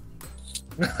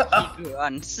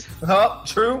 Runs. Oh,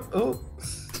 true. Ooh.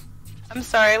 I'm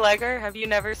sorry, Legger. Have you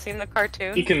never seen the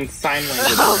cartoon? He can sign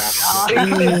language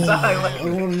I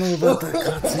want to know about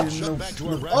that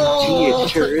Oh, Gee, it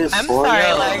sure is. I'm boy. sorry,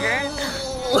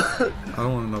 Legger. I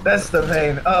don't want to know. That's the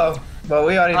pain. Oh, but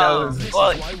we already know. This is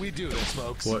well- why we do this,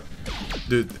 folks. What?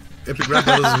 Dude, epic rap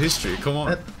battles of history. Come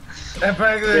on.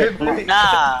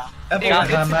 Nah. Dude,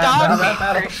 it's dog meat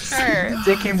for sure.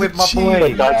 Sticking with my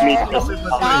boy. Dog meat.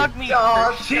 Dog meat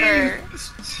for sure.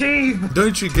 Chief.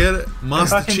 Don't you get it,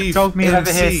 Master Fucking Chief? dog meat over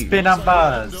MC. here, spin up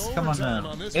bars. Come on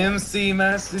now. MC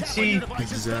Master Chief.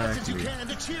 Exactly.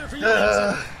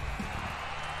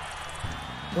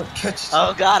 Catch.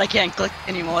 Oh god, I can't click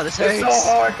anymore. This It's hurts. so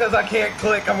hard because I can't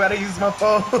click. I'm gonna use my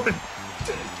phone.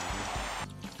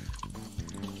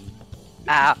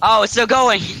 Oh, it's still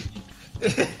going.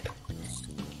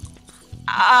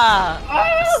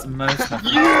 That's the most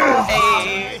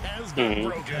Hey.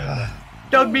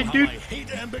 dog meat, dude.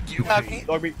 Dog meat.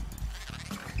 Dog meat.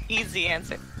 Easy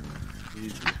answer.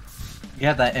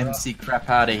 Get that MC crap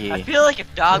out of here. I feel like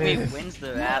if Dog Meat wins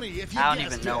the rap, I don't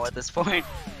even know at this point.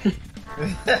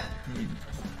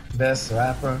 Best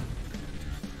rapper.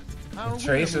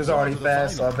 Tracer's already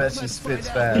fast, so I bet she spits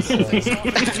fast. So.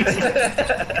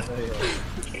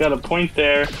 Got a point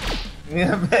there.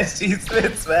 Yeah, I bet she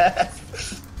spits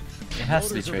fast. It has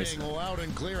to be Tracer.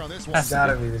 It's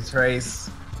gotta be the Trace.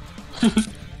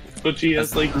 But she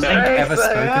has like Has that. Link ever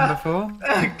spoken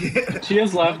before? She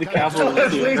has left the cavalry.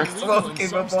 Has Link spoken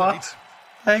before?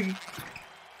 Like,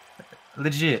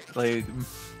 legit, like,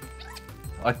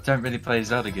 I don't really play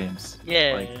Zelda games.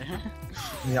 Yeah. Like,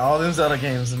 Yeah, all those other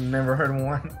games, I've never heard of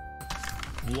one.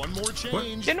 One more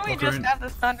change. Didn't we just have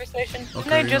this conversation? Didn't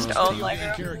Okay, I just no, own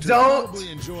Lego? Don't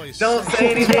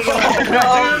say anything.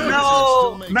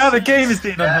 No, no. now the game is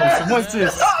being unwholesome. What's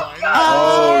this?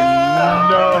 Oh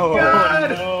no! God.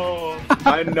 No!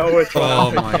 I know which one.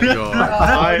 Oh my god.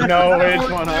 I know which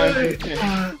one I'm thinking.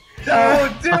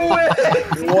 Don't do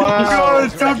it! Wow! Go on,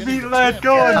 dog meat lad,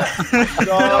 go on! Dog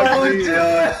Don't meat. do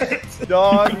it!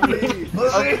 Dog meat.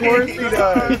 Of course he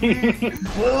does.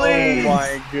 Please! Oh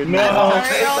my goodness.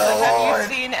 Ariel, so have hard.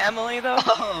 you seen Emily though?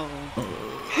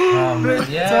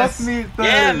 Yes! Dog meat,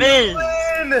 Yeah, man.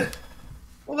 Win!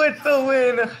 With the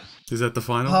win! Is that the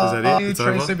final? Is that it? It's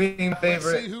Tracer over? being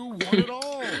favorite. Who won it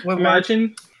all? With my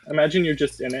Imagine you're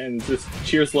just in it and just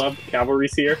cheers love,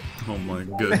 cavalry's here. Oh my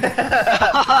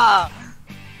god.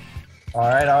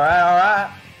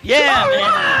 Alright.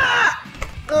 Yeah,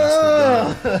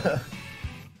 man.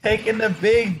 Taking the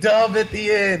big dub at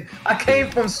the end. I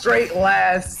came from straight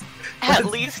last. At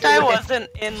least I wasn't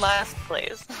in last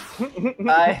place.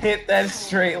 I hit that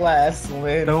straight last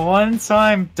win. The one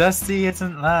time Dusty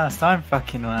isn't last, I'm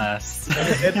fucking last.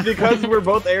 It's because we're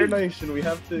both Air Nation. We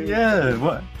have to. Yeah,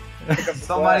 what?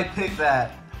 Somebody pick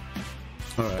that.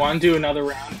 Alright. Want to do another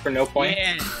round for no point?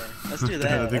 Yeah. Let's do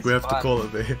that. I think we have to call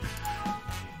it there.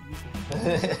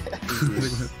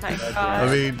 My God.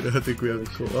 I mean, I think we have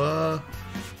to call.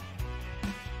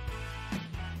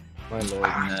 My lord.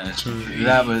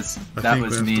 That was I think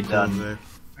we have me to call it done. there.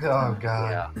 Oh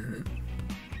god.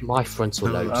 My frontal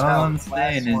lobe. All I'm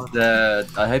saying is that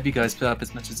I hope you guys put up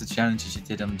as much as a challenge as you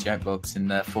did on Jackbox in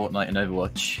Fortnite and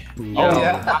Overwatch. Oh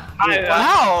yeah.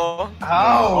 Wow.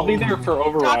 I'll be there for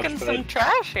Overwatch. Talking some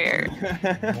trash here.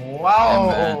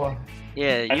 Wow.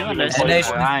 Yeah, I you know The understand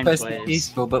nation where is I'm supposed to be playing.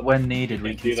 peaceful, but when needed, we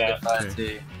Can't can do that. spit fire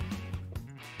too.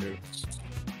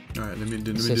 Alright, let me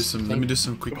do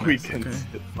some quick We math, can okay?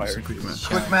 spit fire. Some quick math.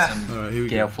 Quick math. Alright, here we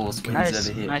Gale go. Force Okay. wins Nice,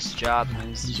 over here. nice job,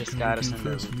 Miz. Just got us in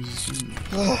First,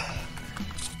 the...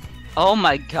 Oh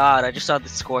my god, I just saw the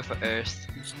score for Earth.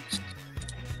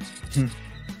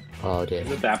 Oh dear.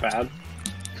 Is it that bad?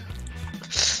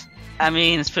 I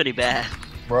mean, it's pretty bad.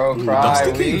 Bro,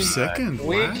 Dusty cry. came second.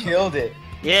 We Wow. killed it.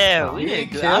 Yeah, we We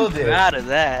did good. killed I'm it. proud of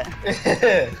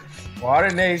that.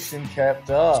 Water Nation kept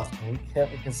up. We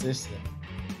kept it consistent.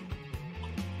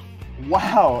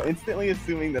 Wow, instantly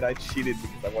assuming that I cheated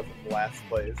because I wasn't last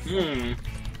place.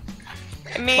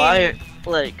 I mean, Fire,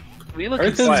 like, we were Bro,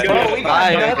 consistent. we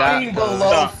got nothing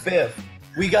below 5th.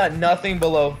 We got nothing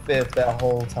below 5th that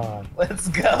whole time. Let's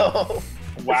go.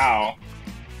 Wow.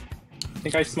 I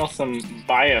think I smell some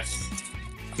bias.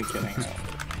 I'm kidding.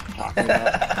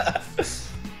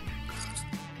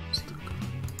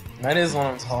 That is what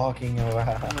I'm talking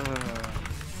about.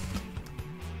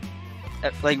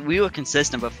 Like, we were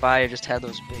consistent, but Fire just had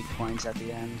those big points at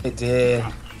the end. It did.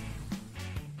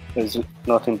 There's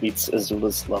nothing beats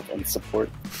Azula's love and support.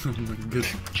 Good.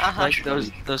 Like, those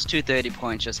 230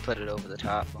 points just put it over the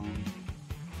top.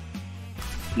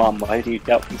 Mom, why do you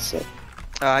doubt me so?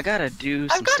 I gotta do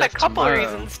some I've got a stuff couple tomorrow.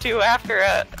 reasons too after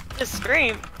the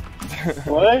stream.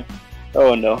 What?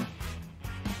 Oh no.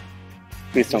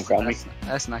 Please don't ground me.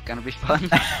 That's not gonna be fun.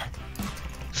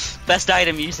 Best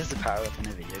item used as a power-up in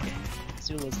a video game.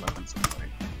 Zula's love and support.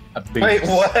 Wait,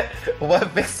 what? What,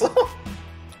 Pixel?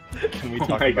 Can we Oh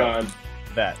talk my about God.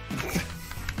 that?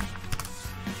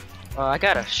 Oh, I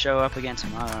gotta show up again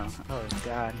tomorrow. Oh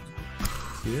god.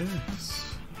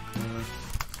 Yes.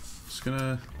 Just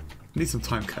gonna need some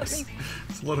time, guys.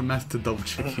 It's a lot of math to double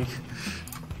checking.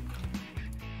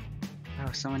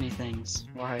 Oh, so many things.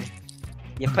 Why?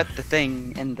 You put the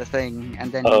thing in the thing,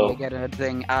 and then Oh. you get a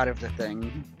thing out of the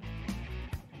thing.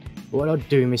 What do I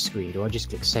do in my screen? Do I just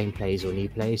click same plays or new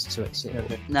plays to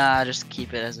exit? Nah, just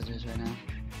keep it as it is right now.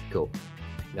 Cool.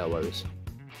 No worries.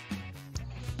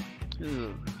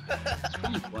 Ooh. It's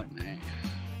pretty important, man.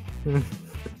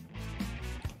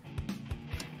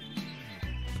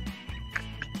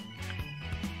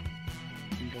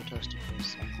 Go toasty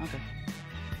first. Okay.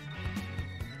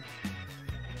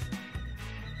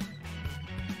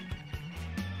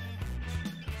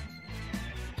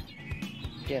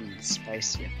 Getting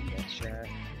spicy up in that chat.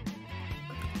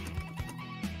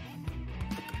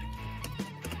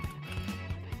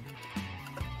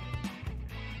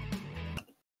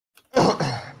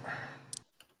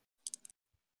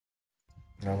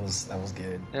 That was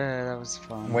good. Yeah, that was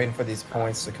fun. I'm waiting for these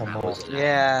points to come up.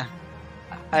 Yeah.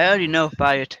 I already know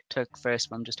Fire took first,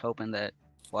 but I'm just hoping that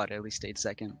Water at least stayed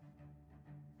second.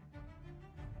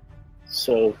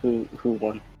 So who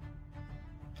won?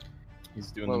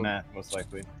 He's doing Well- the math, most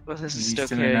likely. Well, this is He's still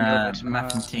doing, carrying over math tomorrow.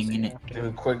 and ting, innit?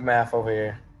 Do quick math over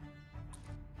here.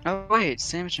 Oh wait,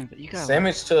 Sandwich and you got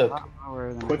Sandwich took.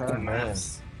 Quick Oh, man.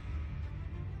 maths.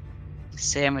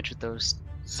 Sandwich with those.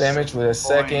 Sandwich with a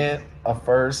second, a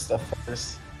first, and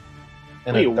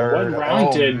Wait, a third. what round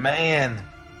Oh did- man.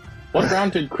 What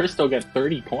round did Crystal get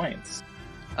 30 points?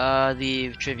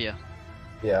 The trivia.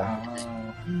 Yeah.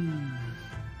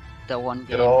 The one game.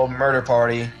 Good old murder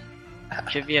party.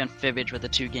 Trivia and Fibbage were the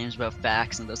two games about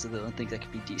facts, and those are the only things I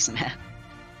could be decent at.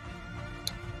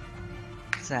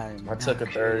 I took a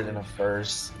third and a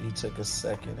first. You took a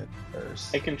second and a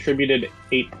first. I contributed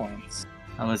 8 points.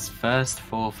 I was first,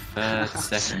 fourth, third,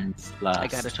 second, last. I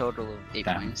got a total of 8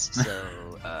 Damn. points,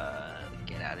 so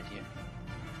get out of here.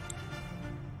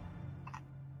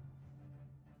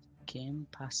 Game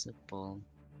possible.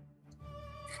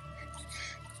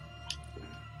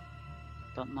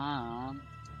 But Mom,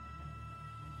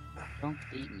 don't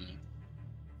beat me.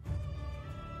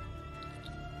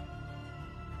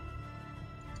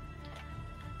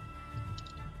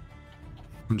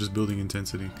 I'm just building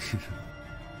intensity.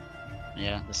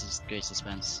 Yeah, this is great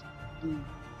suspense.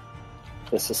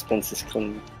 The suspense is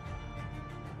clean.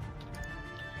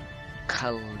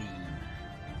 Clean.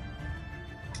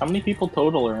 How many people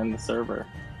total are in the server?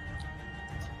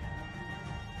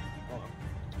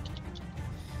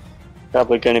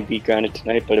 Probably gonna be grounded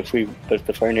tonight, but if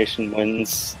the Fire Nation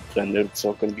wins, then it's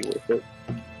all gonna be worth it.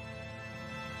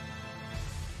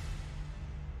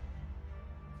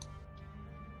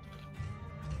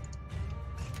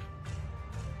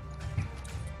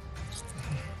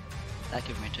 That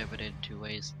could be interpreted two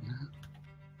ways.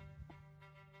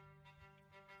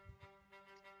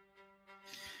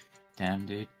 Damn,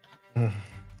 dude. I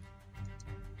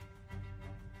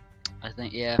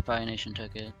think, yeah, Fire Nation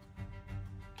took it.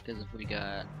 Because if we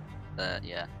got that,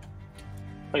 yeah.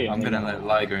 Oh, yeah, I'm gonna let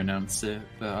Liger announce it,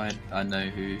 but I know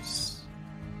who's.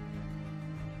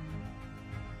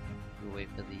 We'll wait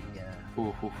for the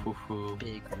Ooh.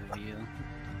 big reveal.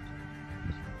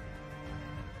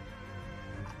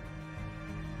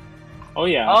 Oh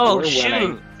yeah. Oh we're shoot!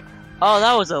 winning. Oh,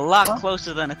 that was a lot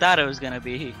closer than I thought it was gonna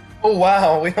be. Oh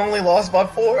wow, we only lost by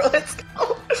 4. Let's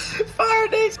go. Fire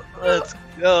Nation. Let's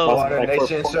go. Water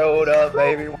Nation showed up,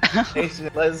 baby. Water Nation,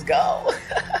 let's go.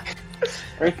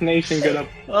 Earth Nation gonna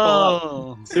pull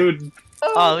Oh. up. Dude.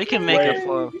 Oh, we can make Wait. it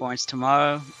 4 points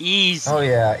tomorrow. Easy. Oh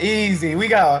yeah, easy. We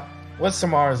got What's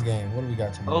tomorrow's game? What do we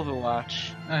got tomorrow?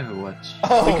 Overwatch. Overwatch.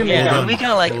 Oh, Yeah, we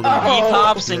got like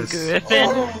Pops and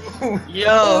Griffin.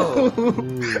 Yo.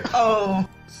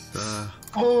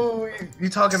 You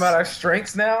talking about our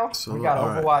strengths now? So, we got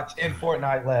Overwatch and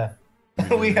Fortnite left.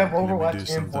 We have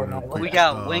Overwatch and Fortnite left. We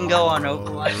got Wingo on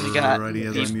Overwatch. We got. Alrighty,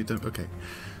 as I mute them. Okay.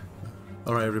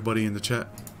 Alright, everybody in the chat.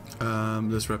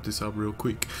 Let's wrap this up real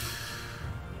quick.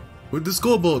 With the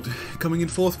scoreboard coming in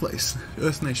 4th place,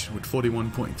 Earth Nation with 41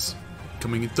 points.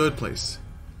 Coming in 3rd place,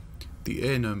 the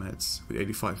Air Nomads with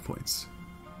 85 points.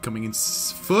 Coming in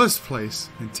 1st place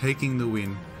and taking the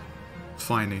win,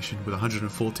 Fire Nation with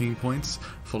 114 points,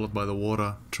 followed by the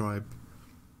Water Tribe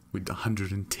with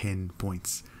 110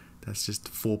 points. That's just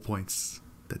 4 points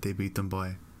that they beat them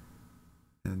by.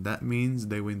 And that means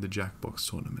they win the Jackbox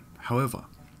tournament. However,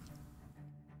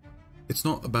 it's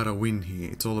not about a win here,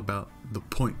 it's all about the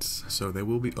points. So there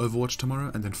will be Overwatch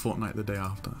tomorrow and then Fortnite the day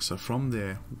after. So from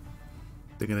there,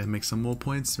 they're going to make some more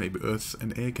points. Maybe Earth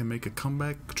and Air can make a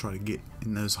comeback, try to get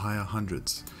in those higher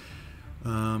hundreds.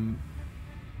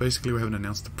 Basically, we haven't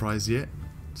announced the prize yet.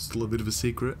 It's still a bit of a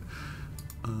secret.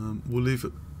 We'll leave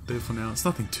it there for now. It's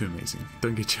nothing too amazing.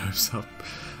 Don't get your hopes up.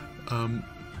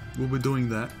 We'll be doing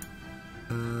that.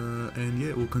 And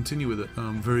yeah, we'll continue with it.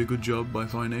 Very good job by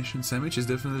Fire Nation. Sandwich is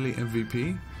definitely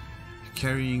MVP,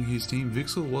 carrying his team.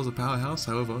 Vixel was a powerhouse,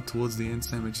 however, towards the end,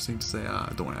 Sandwich seemed to say,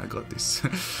 don't worry, I got this.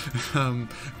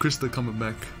 Krista coming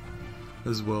back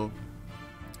as well.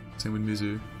 Same with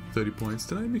Mizu, 30 points.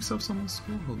 Did I mix up someone's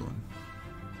score? Hold on.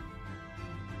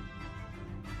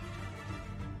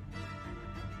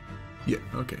 Yeah,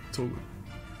 okay, it's all good.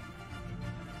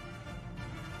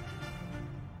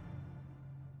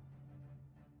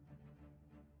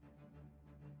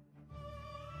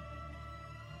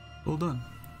 Well done.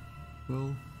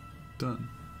 Well done.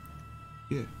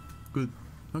 Yeah, good.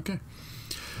 Okay.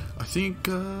 I think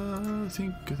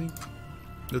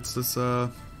let's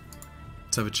have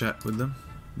a chat with them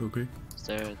real quick. Is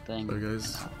there a thing? Alright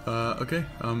guys. Okay,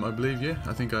 I believe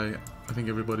I think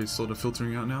everybody's sort of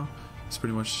filtering out now. It's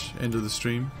pretty much end of the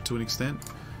stream to an extent.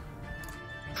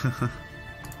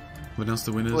 We announced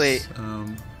the winners. Wait.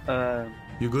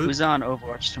 You good? Who's on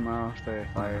Overwatch tomorrow for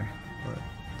Fire?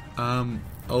 Alright.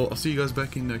 I'll see you guys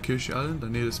back in Kyoshi Island. I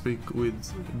need to speak with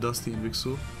Dusty and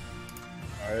Vixel.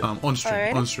 On stream.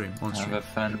 Alright. On stream. Have a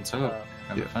fun talk.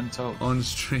 Have a fun talk. On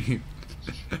stream.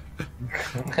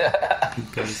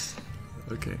 Guys.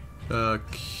 Okay.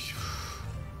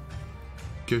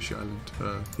 Kyoshi Island.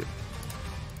 Yeah.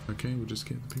 Okay, we'll just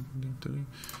get the people down today.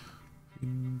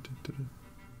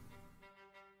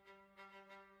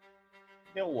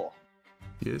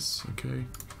 Yes, okay.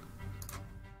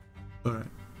 Alright.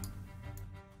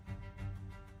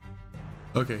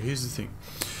 Okay, here's the thing.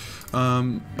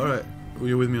 Alright,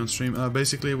 you're with me on stream.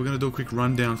 Basically, we're gonna do a quick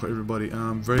rundown for everybody.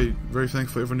 Very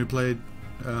thankful for everyone who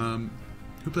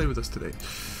played with us today.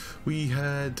 We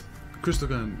had Crystal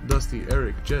Gun, Dusty,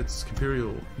 Eric, Jets,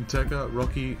 Imperial, Inteka,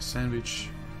 Rocky, Sandwich,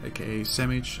 aka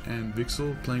Samich, and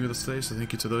Vixel playing with us today. So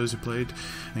thank you to those who played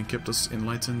and kept us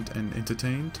enlightened and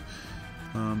entertained.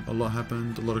 A lot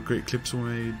happened, a lot of great clips were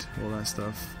made, all that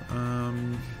stuff.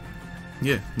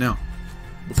 Yeah, now,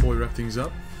 before we wrap things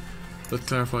up, let's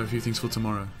clarify a few things for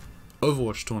tomorrow.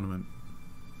 Overwatch tournament.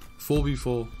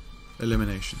 4v4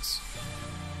 eliminations.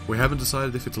 We haven't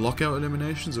decided if it's lockout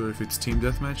eliminations or if it's team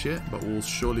deathmatch yet, but we'll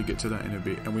surely get to that in a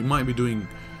bit. And we might be doing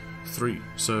 3.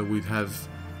 So we'd have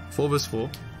 4 vs 4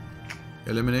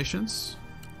 eliminations.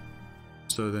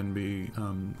 So then be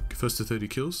first to 30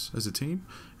 kills as a team,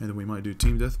 and then we might do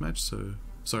team deathmatch. So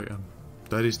sorry,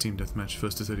 that is team deathmatch,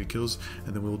 first to 30 kills,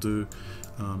 and then we'll do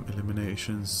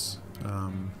eliminations.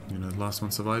 You know, last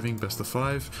one surviving, best of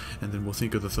 5, and then we'll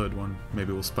think of the third one.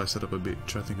 Maybe we'll spice it up a bit,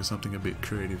 try to think of something a bit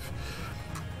creative.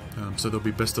 So there'll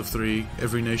be best of 3.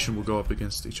 Every nation will go up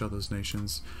against each other's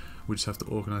nations. We just have to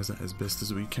organize that as best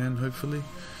as we can, hopefully.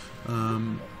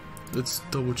 Let's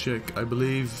double check. I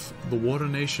believe the Water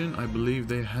Nation, I believe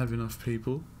they have enough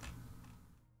people.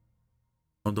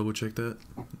 I'll double check that.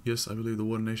 Yes, I believe the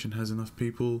Water Nation has enough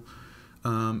people.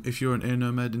 If you're an Air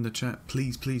Nomad in the chat,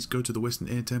 please go to the Western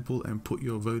Air Temple and put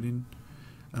your vote in.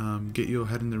 Get your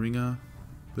hat in the ringer.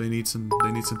 They need some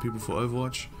people for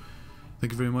Overwatch.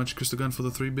 Thank you very much, Crystal Gun, for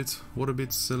the 3 bits. Water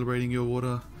bits, celebrating your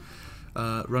water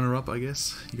runner-up, I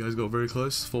guess. You guys got very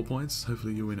close, 4 points.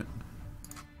 Hopefully you win it.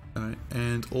 Alright,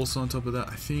 and also on top of that,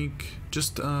 I think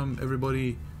just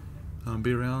everybody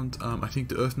be around. I think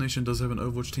the Earth Nation does have an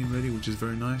Overwatch team ready, which is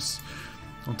very nice.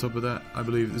 On top of that, I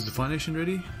believe, is the Fire Nation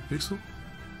ready, Vixel?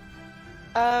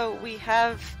 We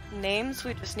have names,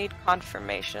 we just need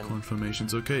confirmation.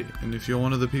 Confirmation's okay. And if you're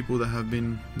one of the people that have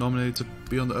been nominated to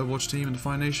be on the Overwatch team in the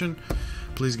Fire Nation,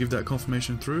 please give that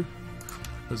confirmation through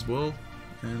as well.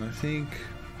 And I think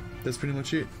that's pretty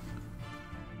much it.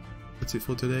 That's it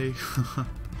for today.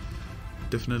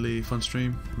 Definitely fun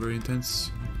stream, very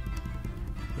intense.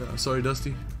 Sorry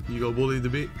Dusty, you got bullied a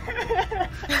bit.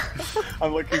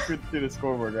 I'm looking through the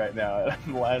scoreboard right now, and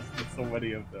I'm last in so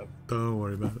many of them. Don't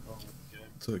worry about it.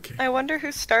 It's okay. I wonder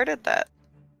who started that.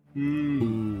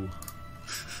 Ooh.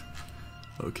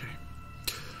 Okay.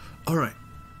 Alright.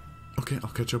 Okay,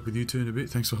 I'll catch up with you two in a bit.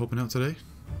 Thanks for helping out today.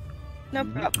 No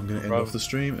problem. I'm going to end off the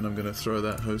stream, and I'm going to throw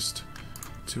that host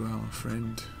to our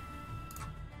friend.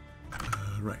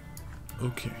 Right.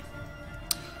 Okay.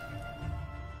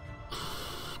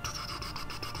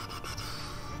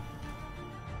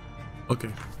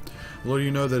 Okay. A lot of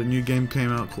you know that a new game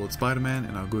came out called Spider-Man,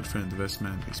 and our good friend the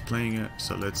Vestman is playing it.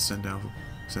 So let's send our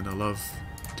love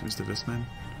to Mr. Vestman.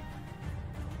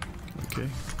 Okay.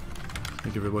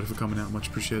 Thank you everybody for coming out. Much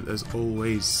appreciated as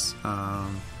always.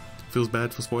 Feels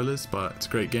bad for spoilers, but it's a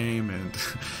great game, and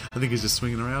I think he's just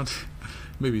swinging around.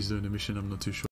 Maybe he's doing a mission. I'm not too sure.